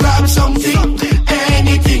me to grab something.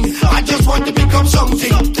 Anything, I just want to become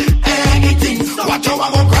something. Anything, watch how I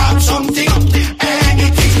go grab something.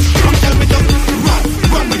 Anything, Rum tell me to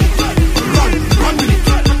run with it. Run with it.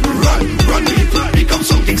 Run with it. Become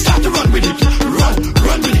something, start to run with it. Run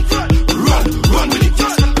with it. Run with it.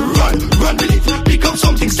 Run with it. Become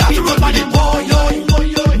something, start to run with it. Boy, yo,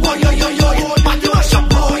 Pati mash up,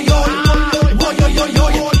 boy, yo,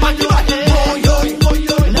 Pati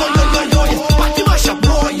mash up,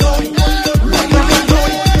 boy,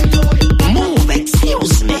 Move,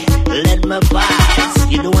 excuse me, let me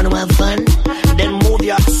pass. You don't wanna have fun? Then move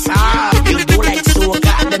your ass. You do like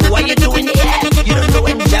soca, then what you doing here? You don't know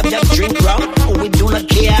when jab drink rum, we do not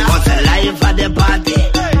care. Cause the life at the party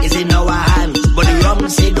is in our hands. But the rum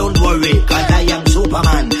say don't worry, cause I am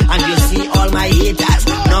Superman. And you see all my haters,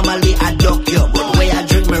 normally I duck you. But when I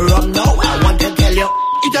drink my rum now, I want to tell you.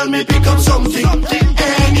 You tell me pick up something,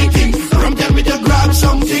 anything. Rum tell me to grab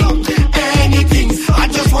something, anything. I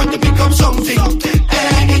just want to pick up something,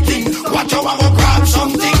 anything. Watch how I go grab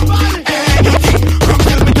something, anything. Rum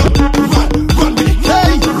tell me to run with it.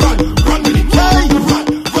 Hey, run with it. Hey, run with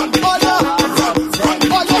it. Run with it.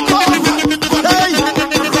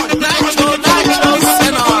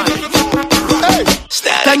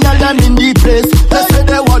 Ten girl them in the place, they say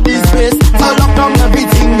they want this place. So lock down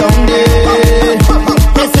everything down there.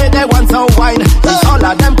 They say they want some wine, it's all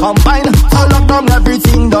of them combine. So lock down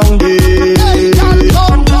everything down there.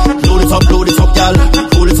 Load it up, girl.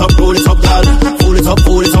 Pull it up, girl. Pull it up,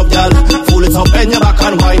 girl. Pull it up, bend your back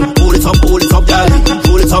and wine. Pull it up, girl. Pull it up, girl.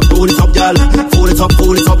 Pull it up, girl.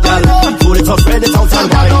 Pull it up, spread it out and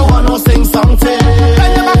wine. I don't want no sing something.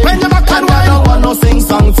 Bend your back and wine. I don't want no sing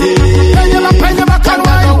something. Bend your back and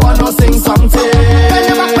wine. I don't want no sing something.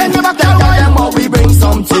 Bend your back and wine. Them all we bring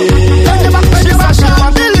something. She said she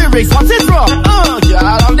want the lyrics, what is wrong?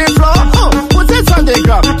 Girl on the floor, put it on the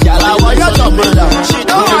ground. Girl, I want your double down. She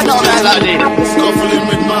don't want no melody. Scuffling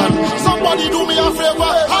with man. Somebody do me a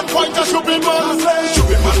favor and point a stupid man.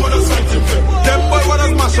 Stupid man, what a sight him for. Them boy, what a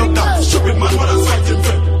smash up that. Stupid man, what a sight him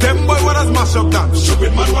for. Them boy, what a smash up that.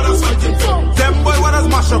 Stupid man, what a sight him for. Them boy, what a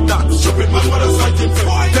smash up that. Stupid man, what a sight him for.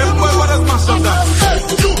 Them boy, what a smash up that. Hey,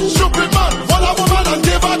 you stupid man, what a woman and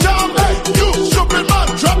give a jam. Hey, you stupid man,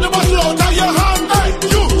 drop the bottle out of your hand. Hey,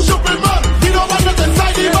 you stupid man, you don't want nothing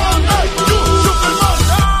inside the van. Hey, you stupid man,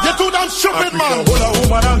 you too damn stupid man. Hold a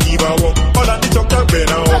woman and give a walk. All of the talk that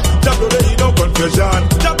pain a walk. Jab no day no confusion.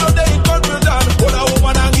 Hold a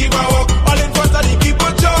woman and give a walk. All in front of the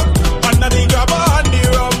people talk. And then the grabber and the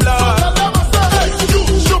rumbler. Hey, you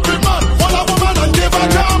stupid man, what a woman and give a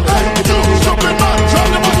jam. Hey, you stupid man, drop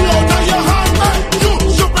the bottle out of your hand. Hey, you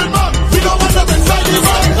stupid man, we don't want nothing inside the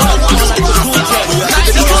van.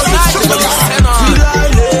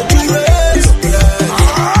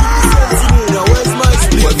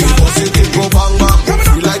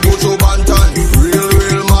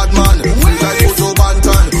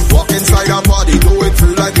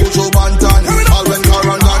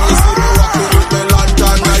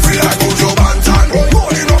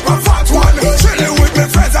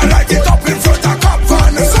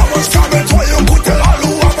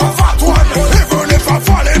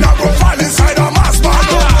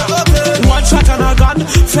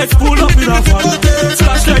 Fetch pull up in a van,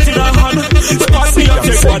 flashlight in a hand. Spot me up,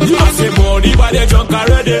 take one. I say money by the junk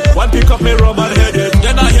already. One pick up me rum and head it.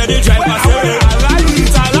 Then I hear the driver say, I like it.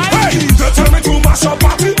 Hey, don't tell me to mash up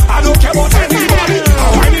party. I don't care about anybody. I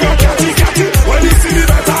wind it up, catty. When you see me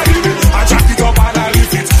better leave it. I jack it up and I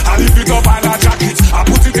lift it. I lift it up and I jack it. I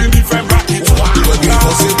put it in different brackets.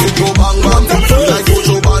 Because it go bang bang, like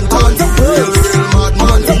Jojo Bantan. Real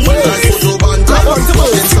madman, like Jojo Bantan.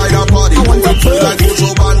 Inside a party, like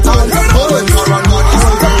Jojo Bantan. When Carnival is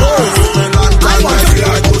in the lantern,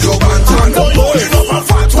 like Jojo Bantan. Pulling up a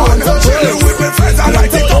fat one, chilling with my friends. I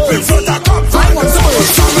light it up in front of Compton.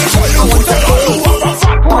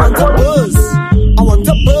 I want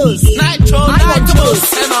the buzz.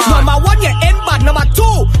 Number one, you're in bad. Number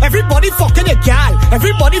two, everybody fucking a gal.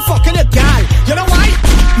 You know why?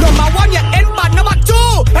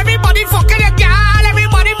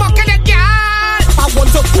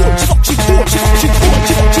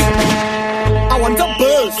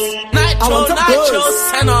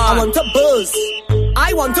 I want to buzz.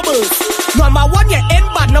 I want to buzz. Number one, you're in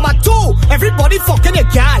bad. Number two, everybody fucking a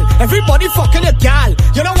gal. Everybody fucking a gal.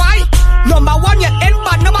 You know why? Number one, you're in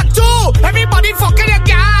bad. Number two, everybody fucking a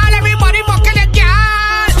gal. Everybody fucking a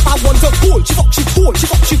gal. I want to cool. She fuck, she cool. She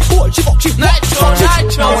fuck, she cool. She fuck, she cool. I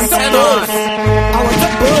want to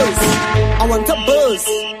buzz. I want to buzz. I want to buzz.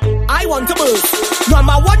 I want to buzz.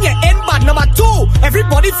 Number one, you're in bad. Number two,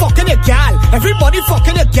 everybody fucking a gal. Everybody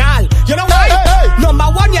fucking a gal. You know why? Number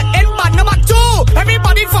one, you're in bad. Number two,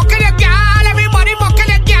 everybody fucking a gal. Everybody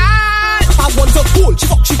fucking a gal. I want to cool. She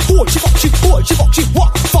fuck, she cool. She fuck, she cool. She fuck, she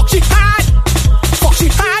what? Fuck, she had. Fuck, she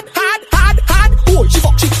had. Cool. She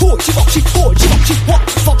fuck, she cool. She fuck, she cool. She fuck, she what?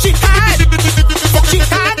 Fuck, she had. Fuck, she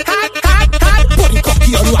had. Body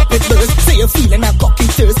cocky and rapid burst. Say you're feeling that cocky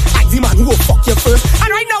thirst. I the man who will fuck you first. And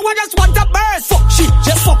right now I just want to burst. Fuck she,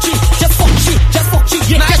 just fuck she, just fuck she, just fuck she.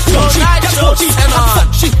 Yeah, just fuck she, just fuck she, fuck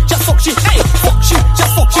she, just fuck she. Hey, fuck she,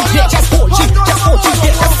 just fuck she. Yeah, just hold she, just hold she.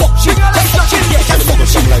 Yeah, just fuck she, just fuck she. Yeah, just fuck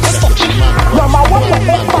she, just fuck she. Number one, you're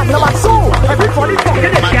in bad. Number two, everybody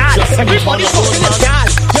fucking a gal. Everybody fucking a gal.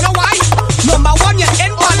 You know why? Number one, you're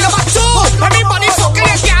in bad. Number two, everybody fucking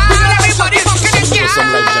a gal. Everybody fucking a gal.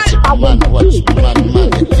 Man, watch, man,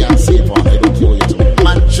 you can't save on. I don't know you.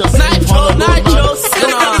 Man, just Nitro, everybody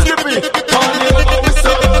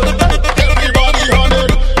on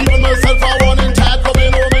it. Even myself, I want in tag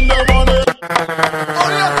coming home in the morning.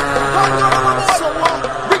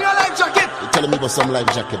 Bring a life jacket. You're telling me about some life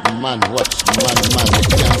jacket. Man, watch, man, you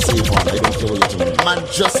can't save on. I don't care what you're doing. Man,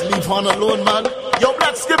 just leave on alone, man. Yo,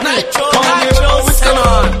 Black Skippy. Nitro,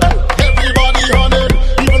 everybody on it.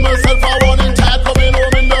 Even myself, I want in tag coming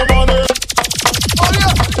home in the morning.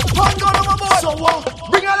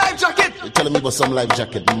 Bring a life jacket. You're telling me about some life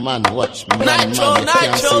jacket. Man, watch, man, you can't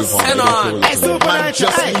save on. I don't care what you're doing. Man,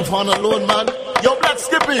 just leave on alone, man. Yo, Black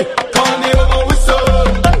Skippy. Carnival whistle.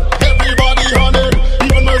 Everybody on it.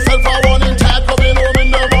 Even myself, I want in tag coming home in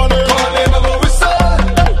the morning. Carnival whistle.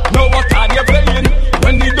 Know what card you're playing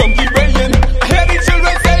when the donkey braying. Hear the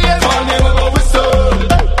children saying. Carnival whistle.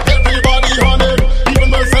 Everybody on it. Even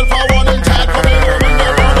myself, I want in tag coming home in the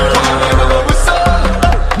morning. Carnival whistle.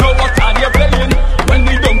 Know what card you're playing when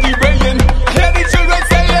the donkey braying. Hear the children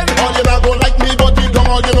saying. All you not go like me, but the gun,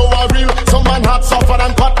 all you know are real. Some man hot, suffer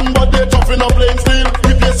and cotton, but they tough in a plain steel.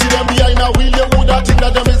 If you see them behind a wheel, you woulda think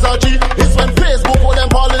that them is a G. It's when Facebook put them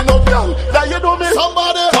calling up young. That you do me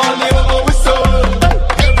somebody. Carnival whistle.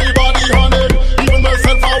 Everybody on it. Even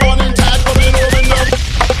myself, I want in tag coming home in them.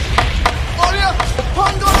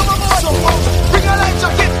 Bring a life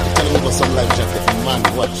jacket. Tell me about some life jacket. Man,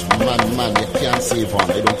 watch, man, you can't save on.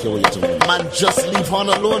 I don't care what you're doing. Man, just leave on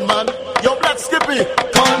alone, man. Yo, Black Skippy.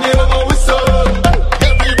 Carnival whistle.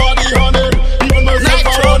 Everybody on it. Even myself,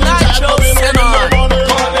 I want in tag coming home in the morning.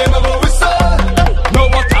 Carnival whistle. Know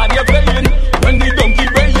what card you're playing when the donkey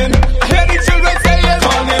braying. Hear the children saying.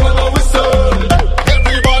 Carnival whistle.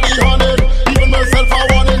 Everybody on it. Even myself, I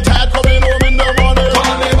want in tag coming home in the morning.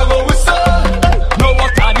 Carnival whistle. Know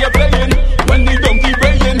what card you're playing when the donkey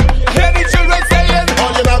braying. Hear the children saying.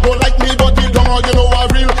 All you not go like me, but the gun, all you know are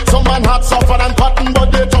real. Some man hot, suffer and cotton,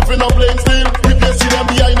 but they tough in a plain steel. If you see them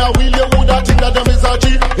behind a wheel, you woulda think that them is a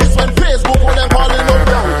G. It's when Facebook put them calling up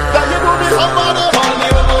down. That you do me somebody.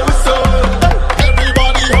 Carnival whistle.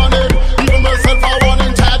 Everybody on it. Even myself, I want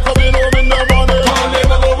in tag coming home in the morning.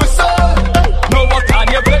 Carnival whistle. Know what card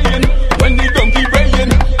you're playing when the donkey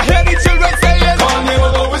braying. Hear the children saying.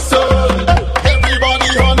 Carnival whistle. Everybody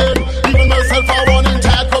on it. Even myself, I want in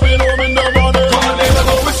tag coming home in the morning.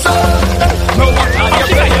 Carnival whistle. Know what card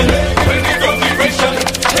you're playing when the donkey braying.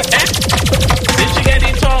 Since she get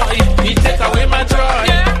the toy, he take away my joy.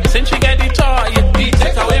 Since she get the toy, he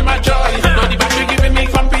take away my joy. Now the battery giving me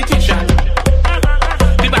competition.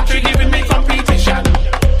 The battery giving me competition.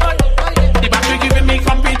 The battery giving me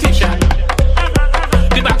competition.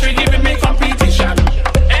 The battery giving me competition.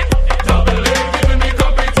 Double A giving me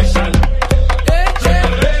competition.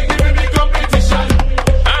 Triple A giving me competition.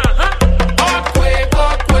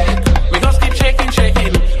 Earthquake. We just keep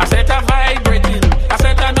shaking. I set a vibrating. I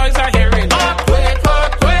set a noise I hearing. Earthquake.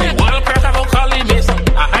 The world crash about calling miss. I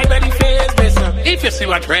hide by the face miss. If you see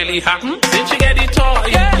what really happened, since she get the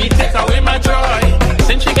toy, he take away my joy.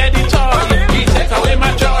 Since she get the toy, he take away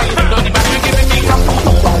my joy. Now the battery giving me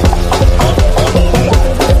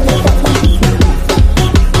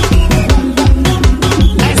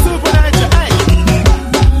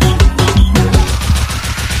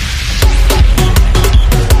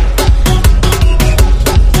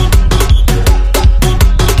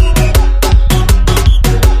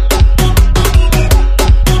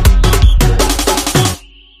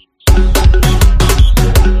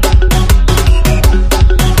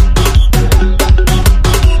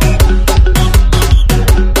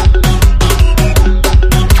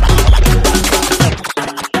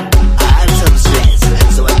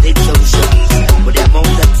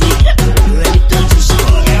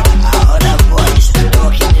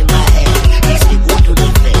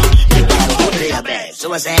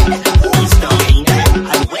I say, who's talking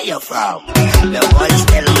and where you from? The boys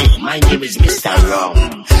tell me my name is Mr. Rum.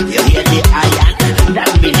 You hear the iron,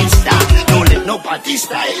 that minister. Don't let no party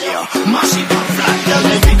style you. Massive and flat, tell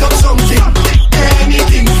me pick up something.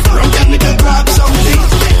 Anything, from tell me to grab something.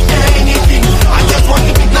 Anything, I just want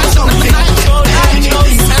to pick up something.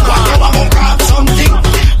 Anything, I want to grab something.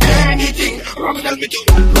 Anything, from tell me to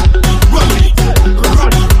run with it, run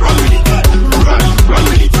with it, run with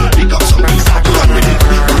it. Pick up something, run with it, run with it,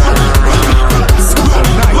 run with it.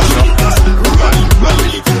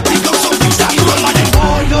 Pick up something, run with it.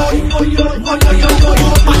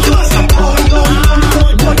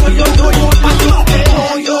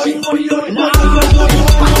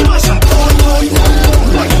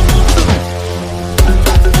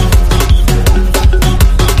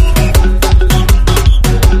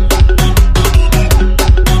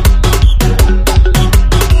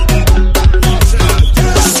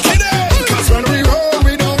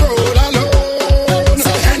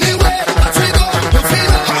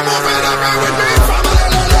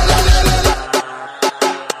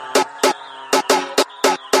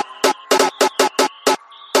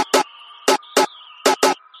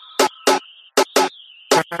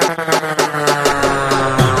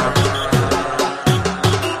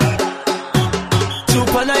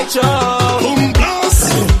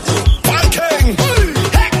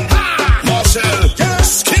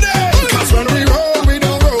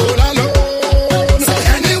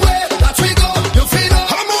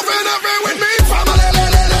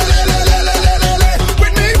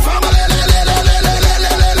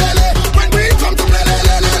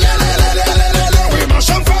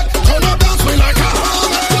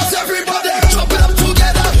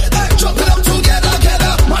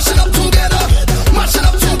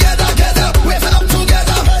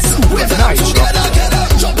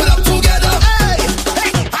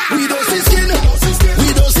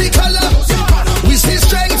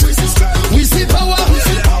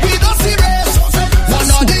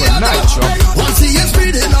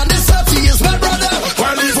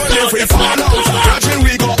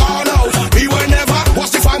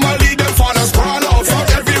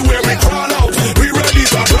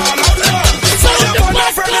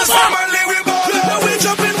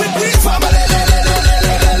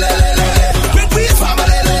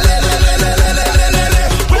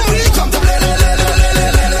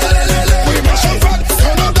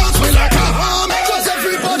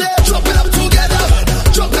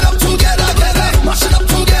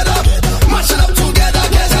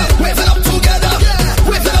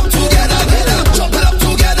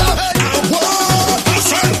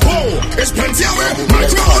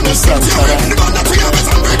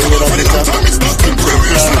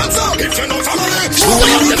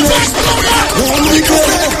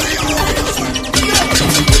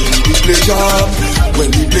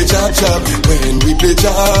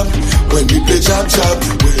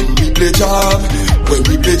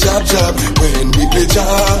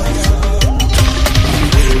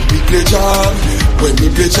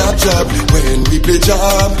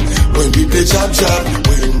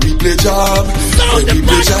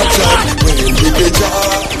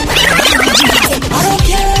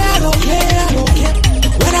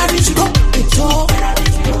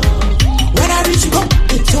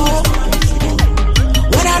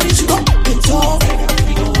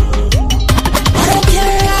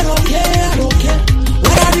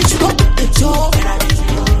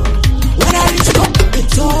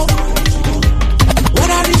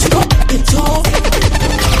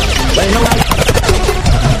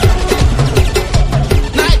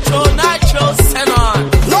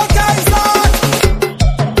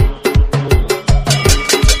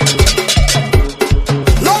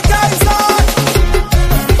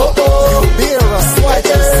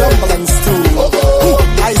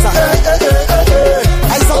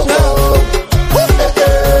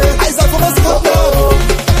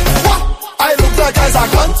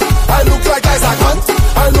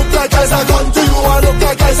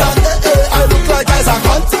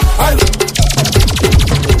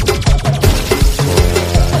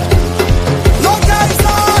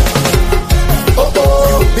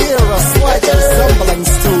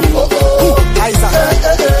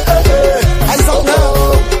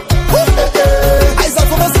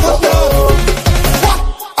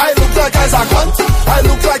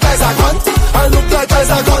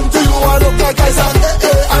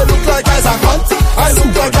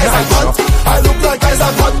 I look like guys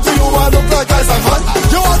I hunt.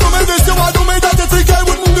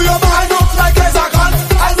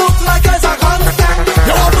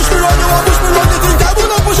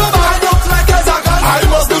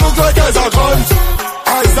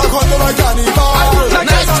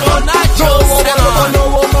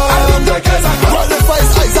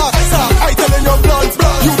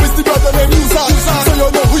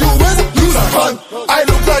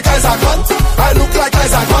 like I's a cunt. I look like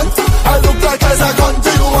I's a cunt. I look like I's a cunt. Do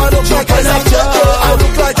you want to look like I's a cunt? I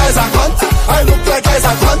look like I's a cunt. I look like I's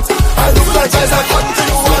a cunt. I look like I's a cunt. Do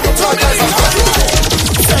you want to look like I's a cunt?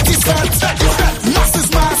 Set is set. Mass is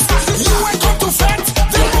mass. You ain't come to fet.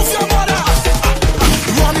 Then move your mother.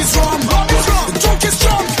 Rum is rum. The drunk is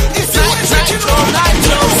drunk. If you ain't drinking rum,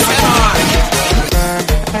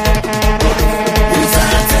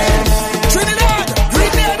 Trinidad,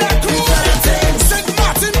 Grenada crew, St.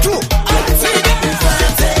 Martin crew, Antigua,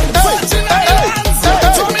 Virgin Islands,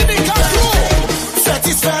 Dominica crew. Fet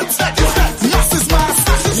is fet, mass is mass.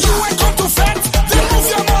 You ain't come to fet, then move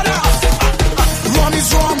your mother. Rum is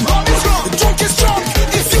rum, the drunk is drunk.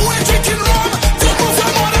 If you ain't drinking rum, then move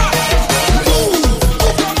your mother.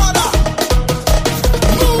 Move your mother.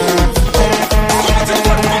 Move.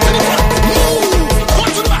 Go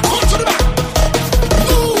to the back, go to the back.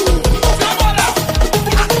 Move your mother.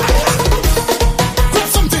 Grab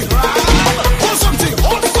something, pull something,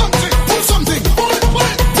 hold something, pull something,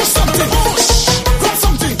 push something, grab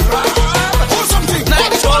something, pull something,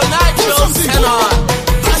 Nitro, pull something.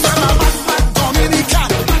 Dominican,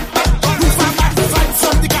 we fight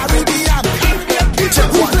from the Caribbean. Check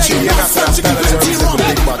one, two, you got to style as represent for the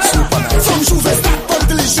big bad super nice. From Juve start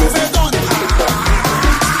until it's Juve done.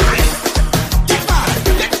 Get mad,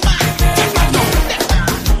 get mad, get mad now.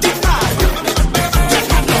 Get mad, get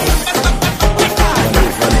mad now.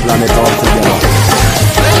 Planet all together.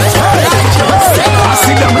 I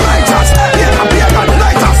see them lighters, pagan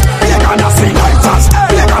lighters, pagan I see lighters,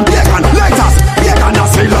 pagan lighters, pagan I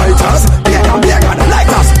see lighters, pagan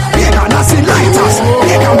lighters, pagan I see lighters,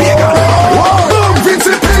 pagan. Whoa,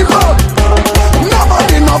 Vinci people,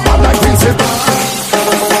 nobody know bad like Vinci.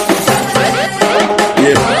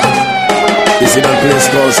 Yeah. You see that place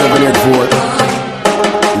called 784?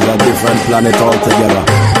 It's a different planet altogether.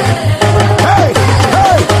 Hey,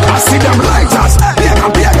 I see them lighters,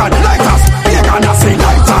 pagan lighters, pagan I see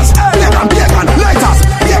lighters, pagan lighters,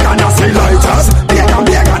 pagan I see lighters, pagan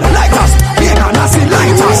lighters, pagan I see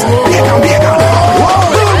lighters, pagan. Whoa,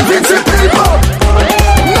 Vinci people,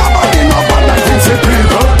 nobody know bad like Vinci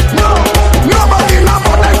people. No, nobody know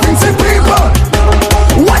bad like Vinci people.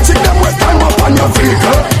 Watching them with time up on your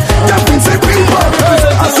vehicle. Them Vinci people.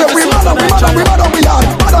 I say we bad and we hard,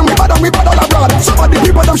 we bad abroad. Some of the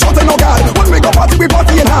people them shouting no God. When we go party, we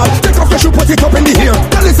party in hard. Take off your shoe, put it up in the air.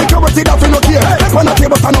 Tell the security that we no care. Take on a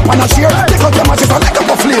table, stand up and a share. Take out your matches and let them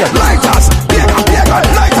go flare. Lighters, pagan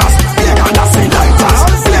lighters, pagan I see lighters,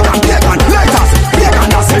 pagan lighters,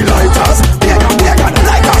 pagan I see lighters, pagan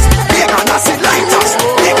lighters, pagan I see lighters,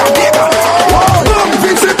 pagan. Whoa,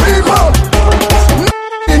 Vinci people.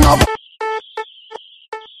 Enough.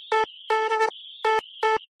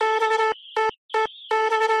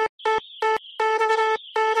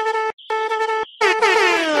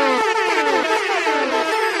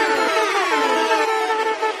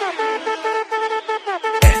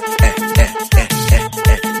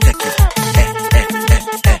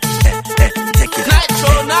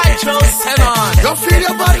 Nitro, send on. You feel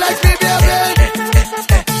your body like me, baby.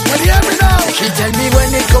 Can you hear me now? She tell me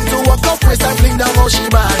when it come to walk up, press and fling down how she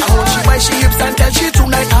bad. How she buy she hips and tell she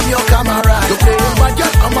tonight I'm your camera. You playing bad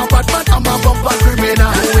girl, I'm a bad man, I'm a bumper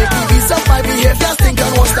criminal. You wake me this up, my behavior think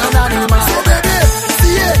and what's an animal. So baby,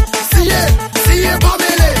 see it,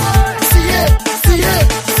 family. See it,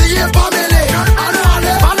 family.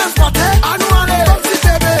 Annually, balance party, annually. Come see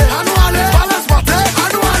baby, annually, balance party,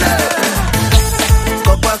 annually.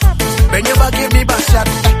 Go back, bend your back, give me back shot.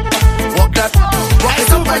 Walk that, walk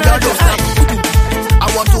it up, my girl, don't stop. I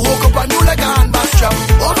want to hook up on you like a handbag strap.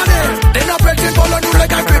 Over there, then I'm pregnant, ball on you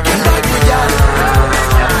like a cricket.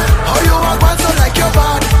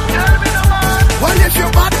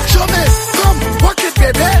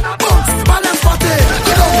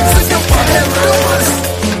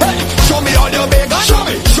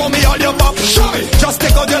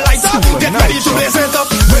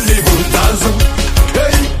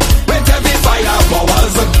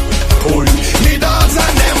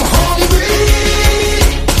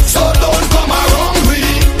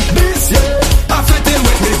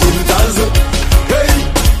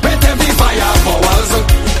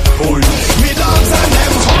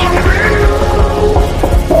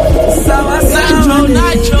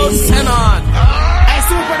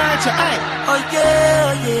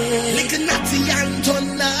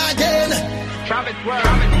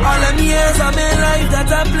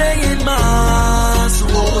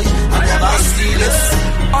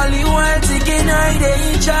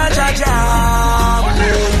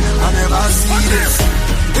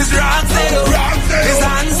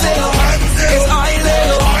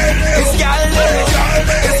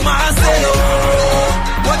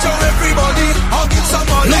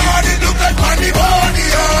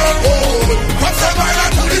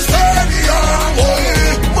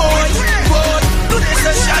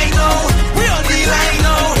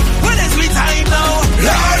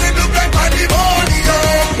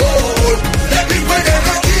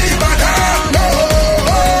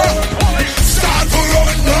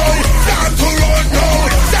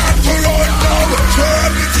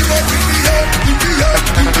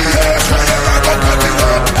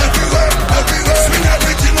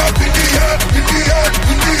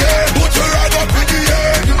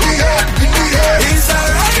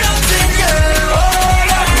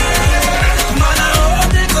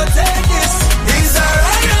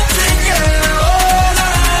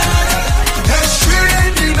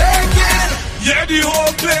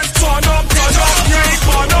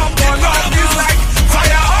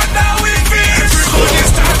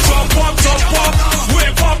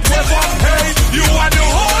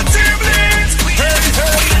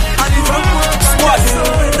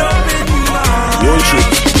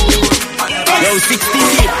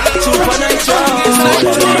 16 deep. Super nitro.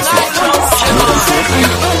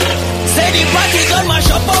 Say the party done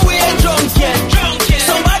mash up, but we ain't drunk yet.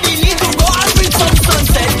 Somebody need to go and bring some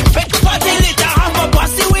sunset. Make the party later, have a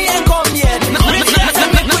party, we ain't come yet. Rich glass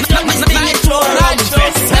and make we done this thing, it's all around the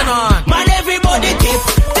fest. Man, everybody tip,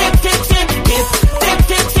 tip, tip, tip, tip, tip,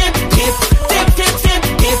 tip, tip, tip, tip, tip,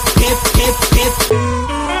 tip, tip, tip, tip, tip.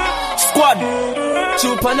 Squad,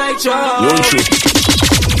 Super Nitro.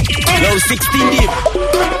 Low 16 deep.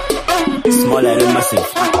 Smaller and massive.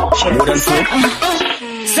 More than so.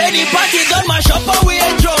 Say the party done mash up, but we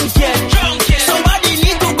ain't drunk yet. Somebody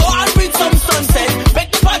need to go and bring some sunset. Make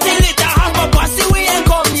the party later, have a party, we ain't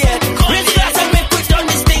come yet. Raise glass and make we turn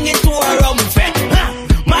this thing into a rum fest.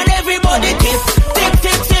 Man, everybody tip, tip,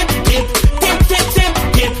 tip, tip, tip, tip, tip, tip,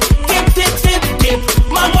 tip, tip, tip, tip, tip.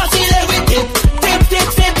 Man, what's it every tip, tip, tip,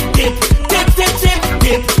 tip, tip, tip, tip, tip,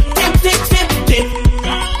 tip, tip, tip, tip, tip.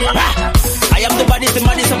 I am the baddest, the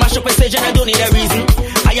maddest, I mash up a stage and I don't need a reason.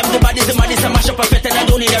 I am the baddest, the maddest, I mash up a fete and I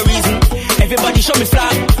don't need a reason. Everybody show me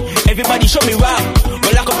flag, everybody show me rap.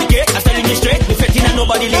 Well, lock up the gate, I'm telling you straight, the fete and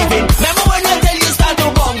nobody leaving. Remember when I tell you start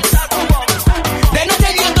to bounce? Then I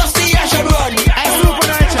tell you dusty, I should run.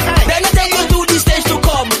 Then I tell you to the stage to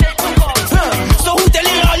come. So who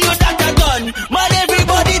telling all you that are done? Man,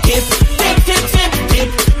 everybody tip, tip, tip, tip, tip,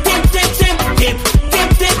 tip, tip, tip, tip,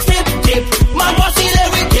 tip, tip, tip, tip. Man, what's it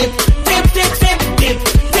every tip, tip, tip, tip, tip, tip,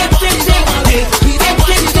 tip, tip, tip, tip, tip,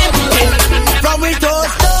 tip, tip, tip. From we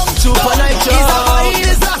toast down, Super Nitro. Is a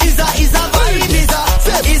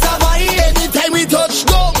vibe. Anytime we touch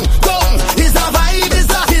down, is a vibe. Is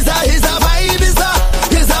a vibe.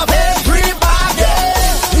 Everybody.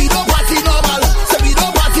 We don't party normal. So we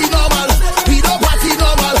don't party normal. We don't party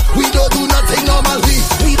normal. We don't do nothing normal.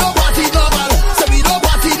 We don't party normal. So we don't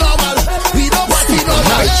party normal. We don't party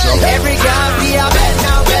normal. Every guy be a bend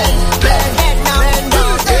now, bend, bend, bend now, bend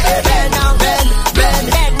down, bend now, bend, bend,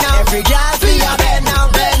 bend now. Every guy be a bend now,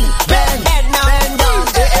 bend, bend, bend now, bend down,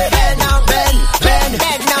 bend now, bend, bend,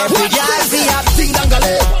 bend now. Every guy be a ding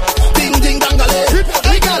dangale, ding ding dangale.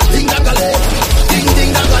 Every girl ding dangale, ding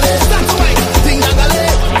ding dangale. That's right, ding dangale,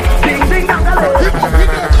 ding ding dangale.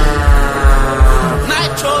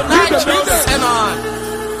 Nitro, send on.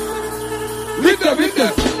 Lift up.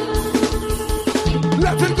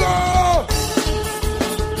 Let it go.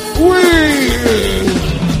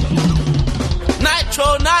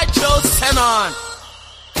 Nitro, send on.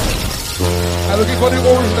 I'm looking for the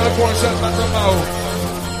original concept now.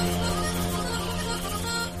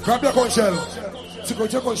 Grab your conchel. Take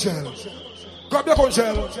out your conchel. Grab your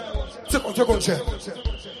conchel. Take out your conchel.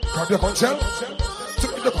 Grab your conchel.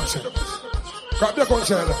 Take out your conchel. Grab your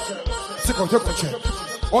conchel. Take out your conchel.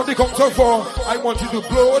 On the count of 4, I want you to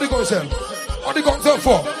blow the conchel. On the count of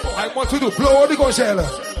 4, I want you to blow the conchel.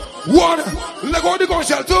 1, let go the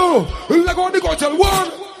conchel. 2, let go the conchel.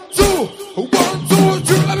 1, 2, 1, 2,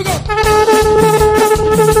 3, let me go.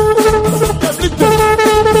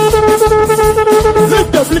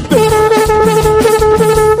 Lift up.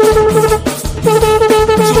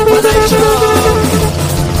 Super Nitro.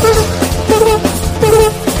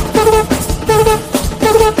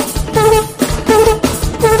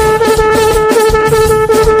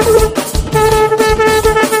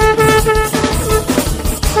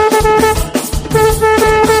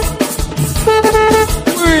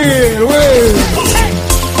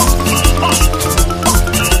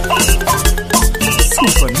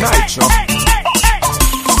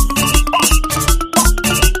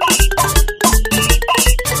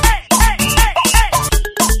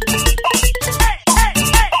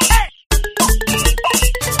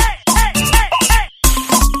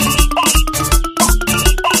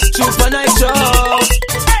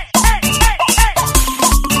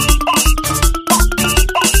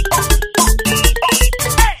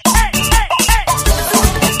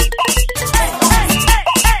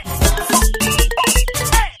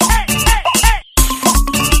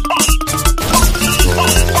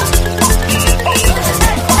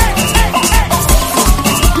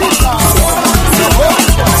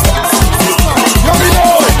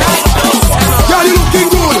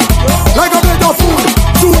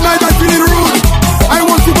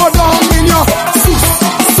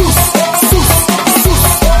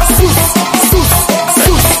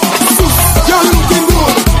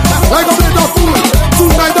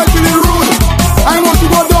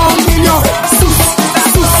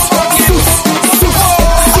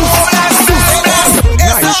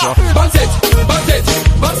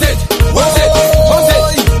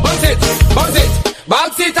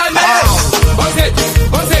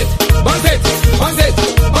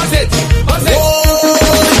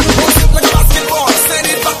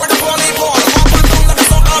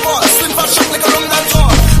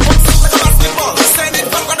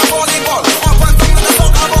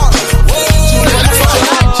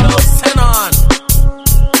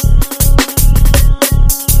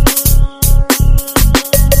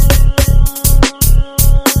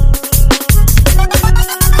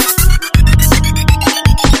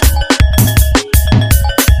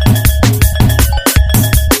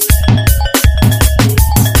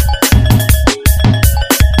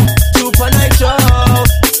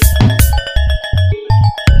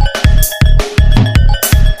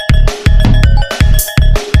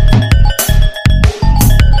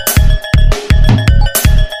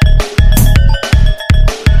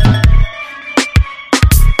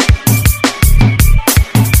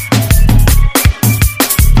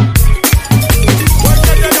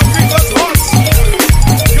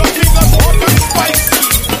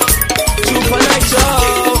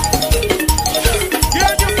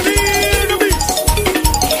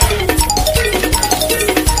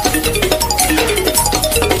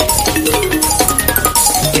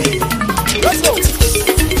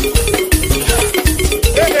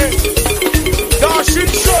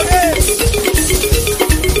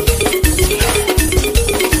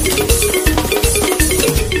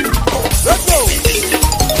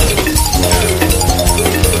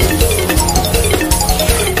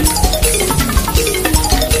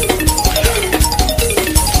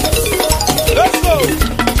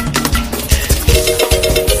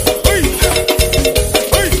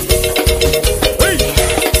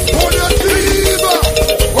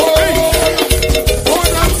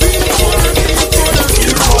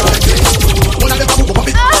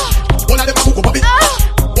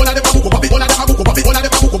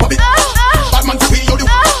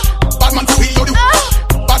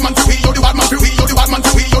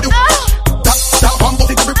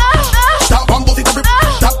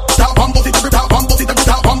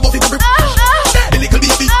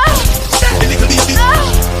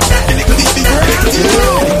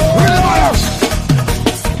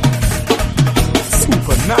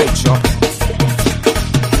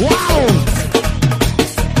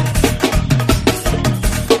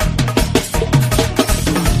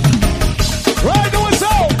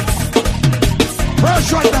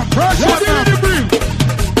 Pressure them, pressure them.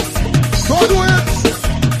 Don't do it.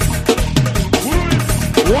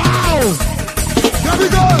 Wow. Baby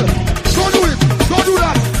girl, don't do it. Don't do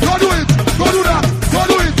that. Don't do it. Don't do that. Don't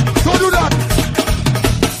do it. Don't do that.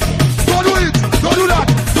 Don't do it. Don't do that.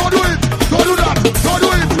 Don't do it. Don't do that. Don't do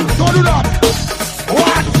it. Don't do that.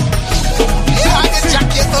 What? I can jack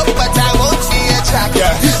you up, but I won't be a jack.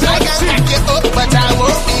 I can jack you up, but I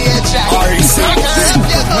won't be a jack. I can jack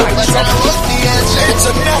you up, but I won't be a jack.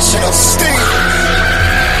 International sting.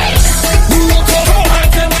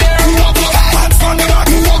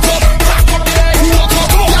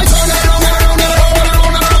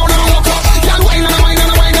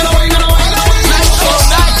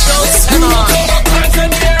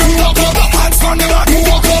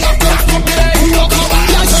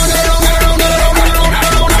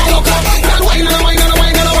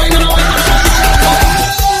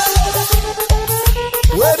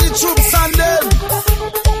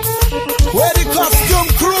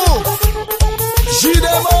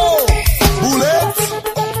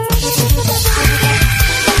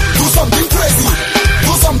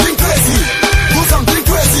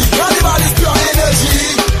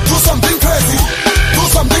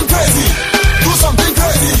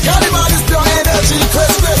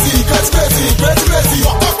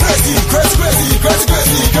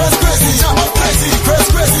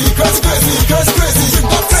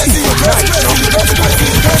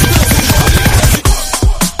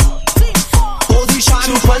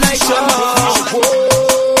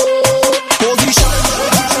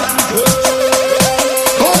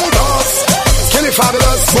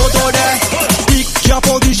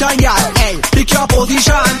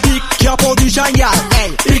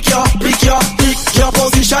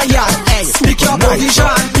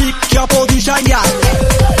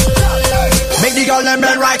 Make the girl them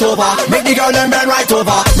bend right over. Make the girl them bend right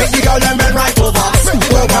over. Over.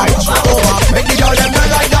 Make the girl them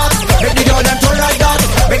bend like that. Make the girl them turn like that.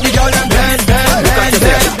 Make the girl them bend.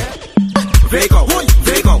 Vego,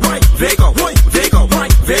 Vego, Vego, Vego,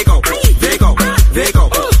 Vego, Vego, Vego, Vego,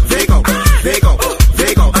 Vego,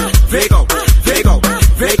 Vego, Vego, Vego,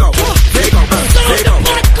 Vego,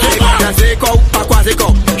 Vego, Aquazico.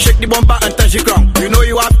 Shake the bumper and touch the ground. You know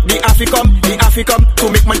you have the Africum to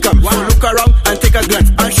make man come. So look around and take a glance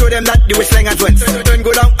and show them that the waistline has went. Turn,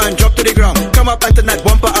 go down and drop to the ground. Come up and turn that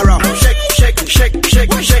bumper around. Shake, shake, shake,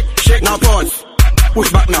 shake, shake, shake. Now pause. Push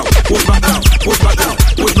back now. Push back now. Push back now.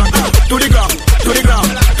 Push back now. To the ground. To the ground.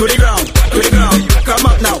 To the ground. To the ground. Come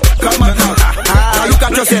up now. Come up now. Now look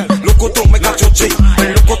at yourself. Look at make a choche.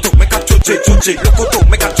 Look at make a choche. Choche. Look at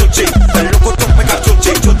make a choche. Look at make a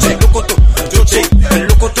choche. Choche. Look at choche.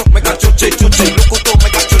 Look at make a choche. Choche. Look at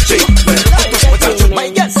make a choche.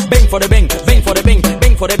 Bang for the bang, bang for the bang,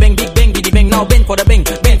 bang for the bang, big bang, biddy bang. Now bang for the bang,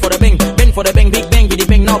 bang for the bang, bang for the bang, big bang, biddy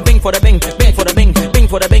bang. Now bang for the bang, bang for the bang, bang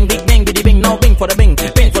for the bang, big bang, biddy bang. Now bang for the bang,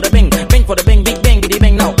 bang for the bang, bang for the bang, big bang, biddy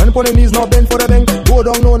bang. Now bend for the knees, now bend for the bang. Go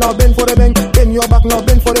down, no, now bend for the bang. Bend your back, now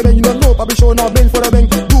bend for the bang. You don't know, Papi show, now bend for the bang.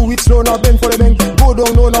 Do it slow, now bend for the bang. Go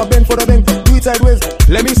down, no, now bend for the bang. Do it sideways.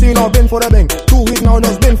 Let me see now, bend for the bang. Do it now,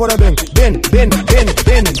 just bend for the bang. Bend.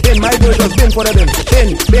 My girl just bend for the bang.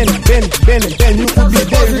 Bend. You could be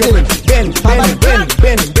very good. Bend. My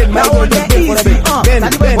girl just bend for the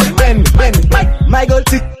bang. Bend. my girl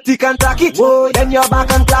tick and tack it. Then your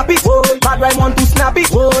back and clap it. Bad rhyme want to snap it.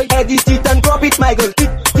 Head is teeth and crop it. My girl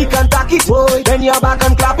tick and tack it. Then your back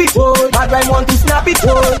and clap it. Bad rhyme want to snap it.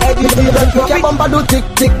 Head is teeth and crop it. Your bumper do tick.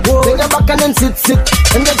 Then your back and then sit.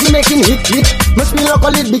 And get you making hit. Must me not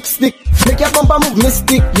call it big stick. Make your bumper move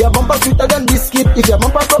mystic. Your bumper sweeter than biscuit. If your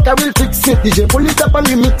bumper fuck, I will fix it. DJ pull it up and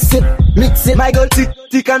we mix it. My girl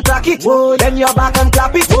tick and tack it. Then your back and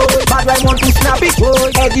clap it. Bad rhyme want to snap it.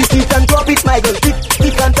 Head is teeth and crop it. My girl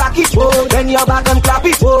tick and tack it. Then your back and clap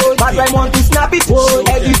it. Bad rhyme want to snap it.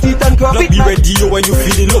 Head is teeth and crop it. Be ready when you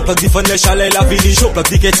feeling low. Plug the fun, chalet, la ville, show. Plug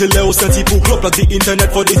the kettle, au senti pour glow. Plug the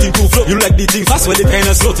internet for the thing to flow. You like the thing fast, well it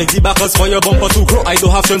kinda slow. Take the backers for your bumper to grow. I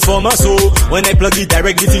don't have transformer, so when I plug it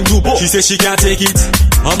direct, the thing to go. She says she can't take it.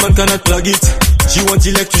 A man cannot plug it. She wants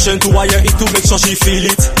electrician to wire it to make sure she feel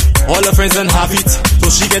it. All her friends don't have it, so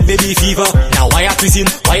she get baby fever. Now wire twisting,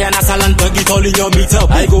 wire nasal and plug it all in your meter.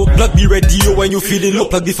 I go plug the radio when you feeling low.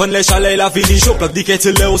 Plug the fun, chalet, la ville, show. Plug the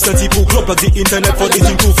kettle, au senti pour glow. Plug the internet for the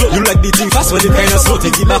thing to flow. You like the thing fast, well it kinda slow.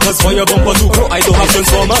 Take the backers for your bumper to grow. I don't have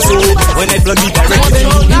transformer, so when I plug it direct, the thing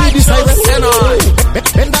to flow.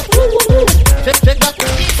 Bend that, check that.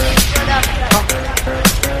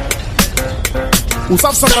 Who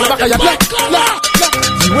have some on the back of your neck?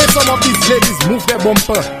 The way some of these ladies move their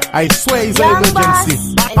bumper, I swear it's an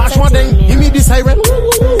emergency. Pass one then, give me the siren.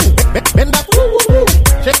 Bend that,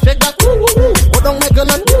 check that. Go down my girl.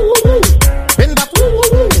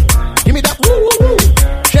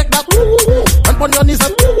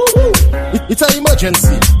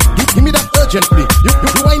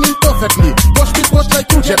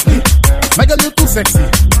 sexy.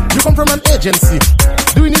 You come from an agency.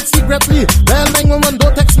 Doing it secretly. Dial 911,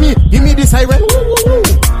 don't text me. Give me the siren. Woo, woo, woo.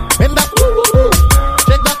 Bend that. Woo, woo, woo.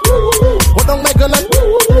 Check that. Woo, woo, woo. Hold on my girl and woo,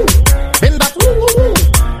 woo, woo. Bend that. Woo, woo, woo.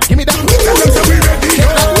 Give me that. Check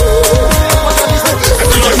that. Woo, woo, woo.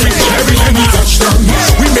 Every time we touch down,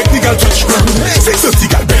 we make the girl touch ground.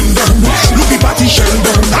 630 girl bend down. Look the party shell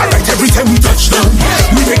down. Alright, every time we touch down,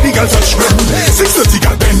 we make the girl touch ground. 630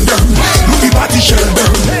 girl bend down. Look the party shell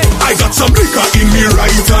down. I got some liquor in me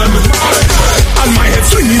right hand, and my head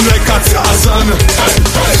swinging like a Tarzan.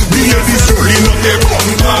 The ladies rolling up their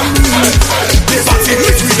bumper. The party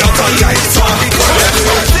lit without a lighter.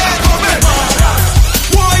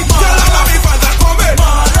 Why tell all of me fans are coming?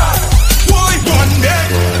 Why one day?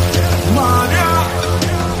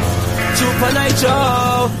 Super night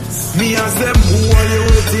show. Me ask them, who are you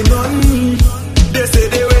waiting on? They say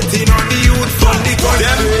they waiting on the youth from the country.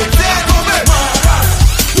 They're coming.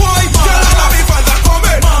 Why tell all of me fans are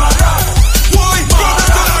coming? Why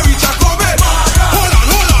brothers gonna reach are coming? Hold on,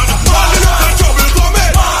 all the local trouble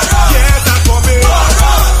coming. Yeah, they're coming.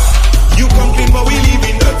 You come clean, but we live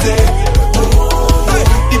in dirty.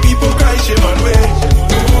 The people cry shame and way.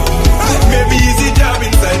 Maybe easy job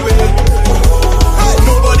inside way.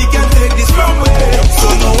 Nobody can take this from me. So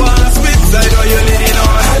no one spit side or you're leaning on.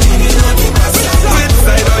 Spit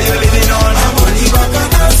side or you're leaning on. I'm only back on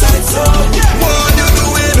the side, so what you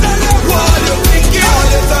doing? What you thinking? All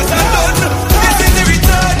this has done. This is the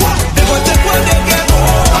return. They gon' take what they get.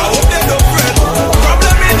 I hope they don't fret.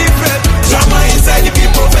 Problem in the fret. Drama inside the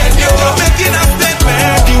people bend. You're making a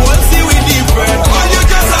statement. You won't see we different. All you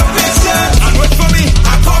just have patience and wait for me.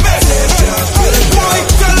 I come in. Boy,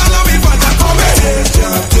 tell all of me fans I come in.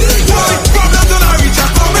 Boy, problems gonna reach I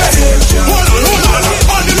come in. Hold on,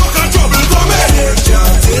 all the local trouble come in.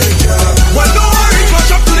 Well, don't worry,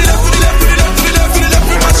 mash up to the left, to the left, to the left, to the left, to the left,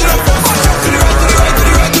 we mash it up. To the right, to the right, to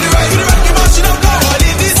the right, to the right, to the right, we mash it up. All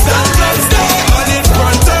in this stand up, all in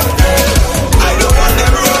front of them. I don't want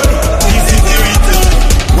them run. This is the return.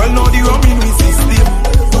 Well, now the rumming we system.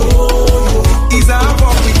 Is a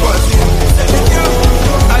havoc we cause him.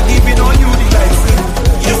 I'm giving all you the license.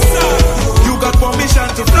 Yes, sir. You got permission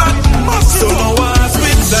to fly. So no one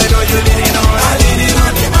switch side or you leaning on. I'm leaning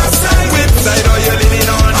on the mass side. Whip side or you leaning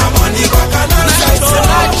on. I'm on the back and on side. So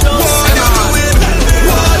what you doing?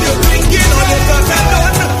 What you thinking? All this has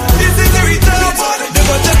done. This is the return. They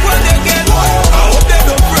gon' take what they get. I hope they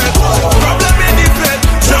don't fret. Problem in the fret.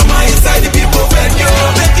 Drama inside the people bed.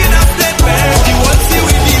 You're making a statement. You won't see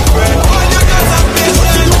we different. All you guys are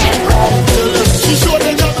patient. She showed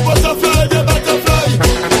them the butterfly, the butterfly.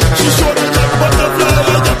 She showed them the butterfly,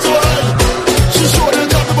 I get so high. She showed them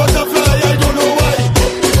the butterfly, I don't know why.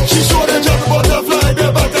 She showed them the butterfly, the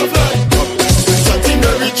butterfly. Something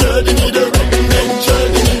very child, you need a ring, child,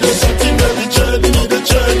 you need a something very child, you need a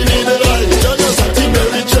child, you need a light. Something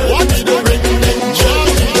very child, you need a ring, child,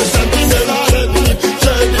 you need a something very child, you need a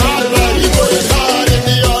child, you need a light. You going hard in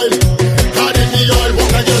the oil,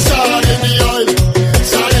 walk like you're hard in the oil.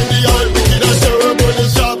 Side in the oil, booking a turbo in the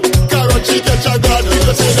shop. Carrot, she gets a god,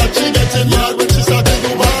 because say that she gets in yard when she started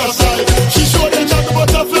to back aside. She showed them the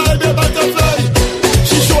butterfly, the butterfly.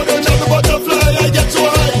 She showed them the butterfly, I get so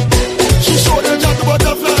high. She showed them the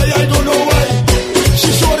butterfly, I don't know why. She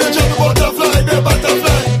showed them the butterfly, the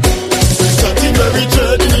butterfly. Something very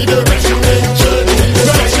child, you need a rushing child, you need a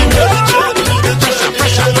rushing child, you need a child, you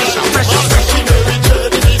need a light. Something very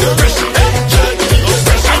child, you need a rushing child, you need a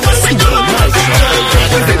rushing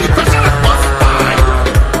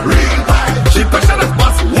Real vibe, she pressure that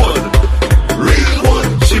bust wood. Real wood,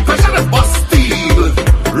 she pressure that bust steel.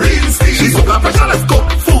 Real steel, she so pressure that cook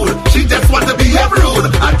food. She just want to be a rude.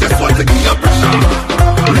 I just want to give her pressure.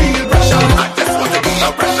 Real pressure, I just want to give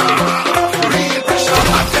her pressure. Real pressure,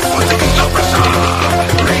 I just want to give her pressure.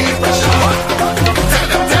 Real pressure. Tell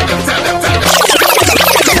them.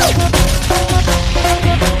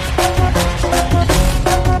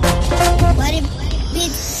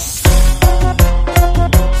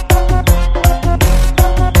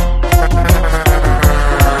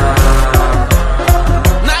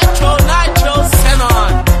 Nitro, send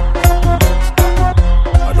on.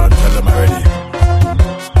 I don't tell them already.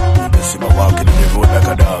 You see me walking in the road like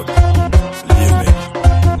a dog. Believe me.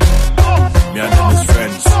 Me and them is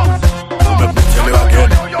friends. So let me tell you again.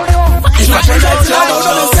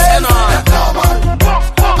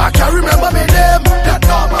 I can't remember my name, that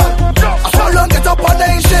normal. I so long get up on the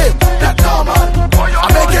shame, that normal.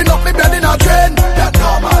 I'm making up my bed in a train, that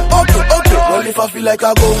normal. Okay. Well, if I feel like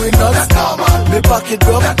I go with nuts, that normal. Me pocket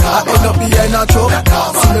broke, I end up behind a choke.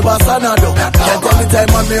 See me boss and I do. Can't tell me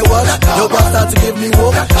time on me what. Your boss start to give me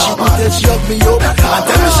hope. She put it, she hug me up. And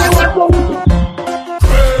tell me she want.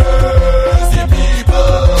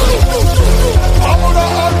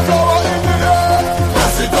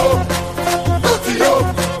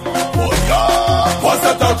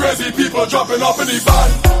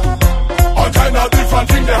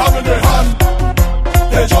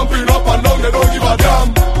 jumping up and down, they don't give a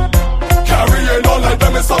damn. Carrying on like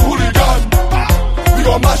them is some hooligan. We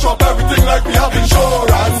gon' mash up everything like we have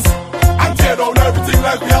insurance, and tear down everything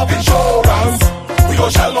like we have insurance. We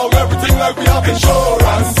gon' shell out everything like we have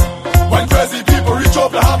insurance. When crazy people reach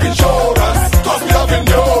up, they have insurance, cause we have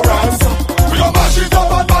endurance. We gon' mash it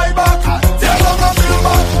up and buy back, tear down and build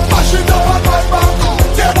back. Mash it up and buy back,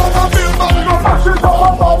 tear down and build back. We gon' mash it up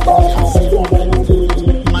and buy back.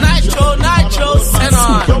 Nitro, send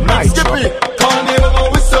on. Skippy, Carnival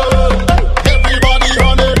whistle. Everybody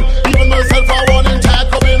on it. Even myself, I want it. Tag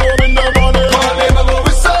coming home in the morning. Carnival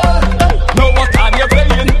whistle. Know what time you're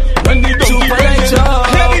playing when the donkey playing.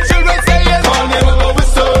 Hear the children saying Carnival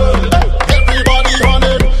whistle. Everybody on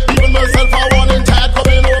it. Even myself, I want it. Tag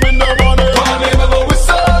coming home in the morning. Carnival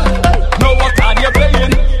whistle. Know what time you're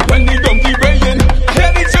playing when the donkey playing.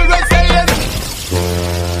 Hear the children saying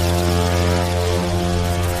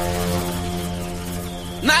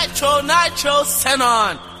Nitro, send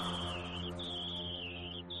on.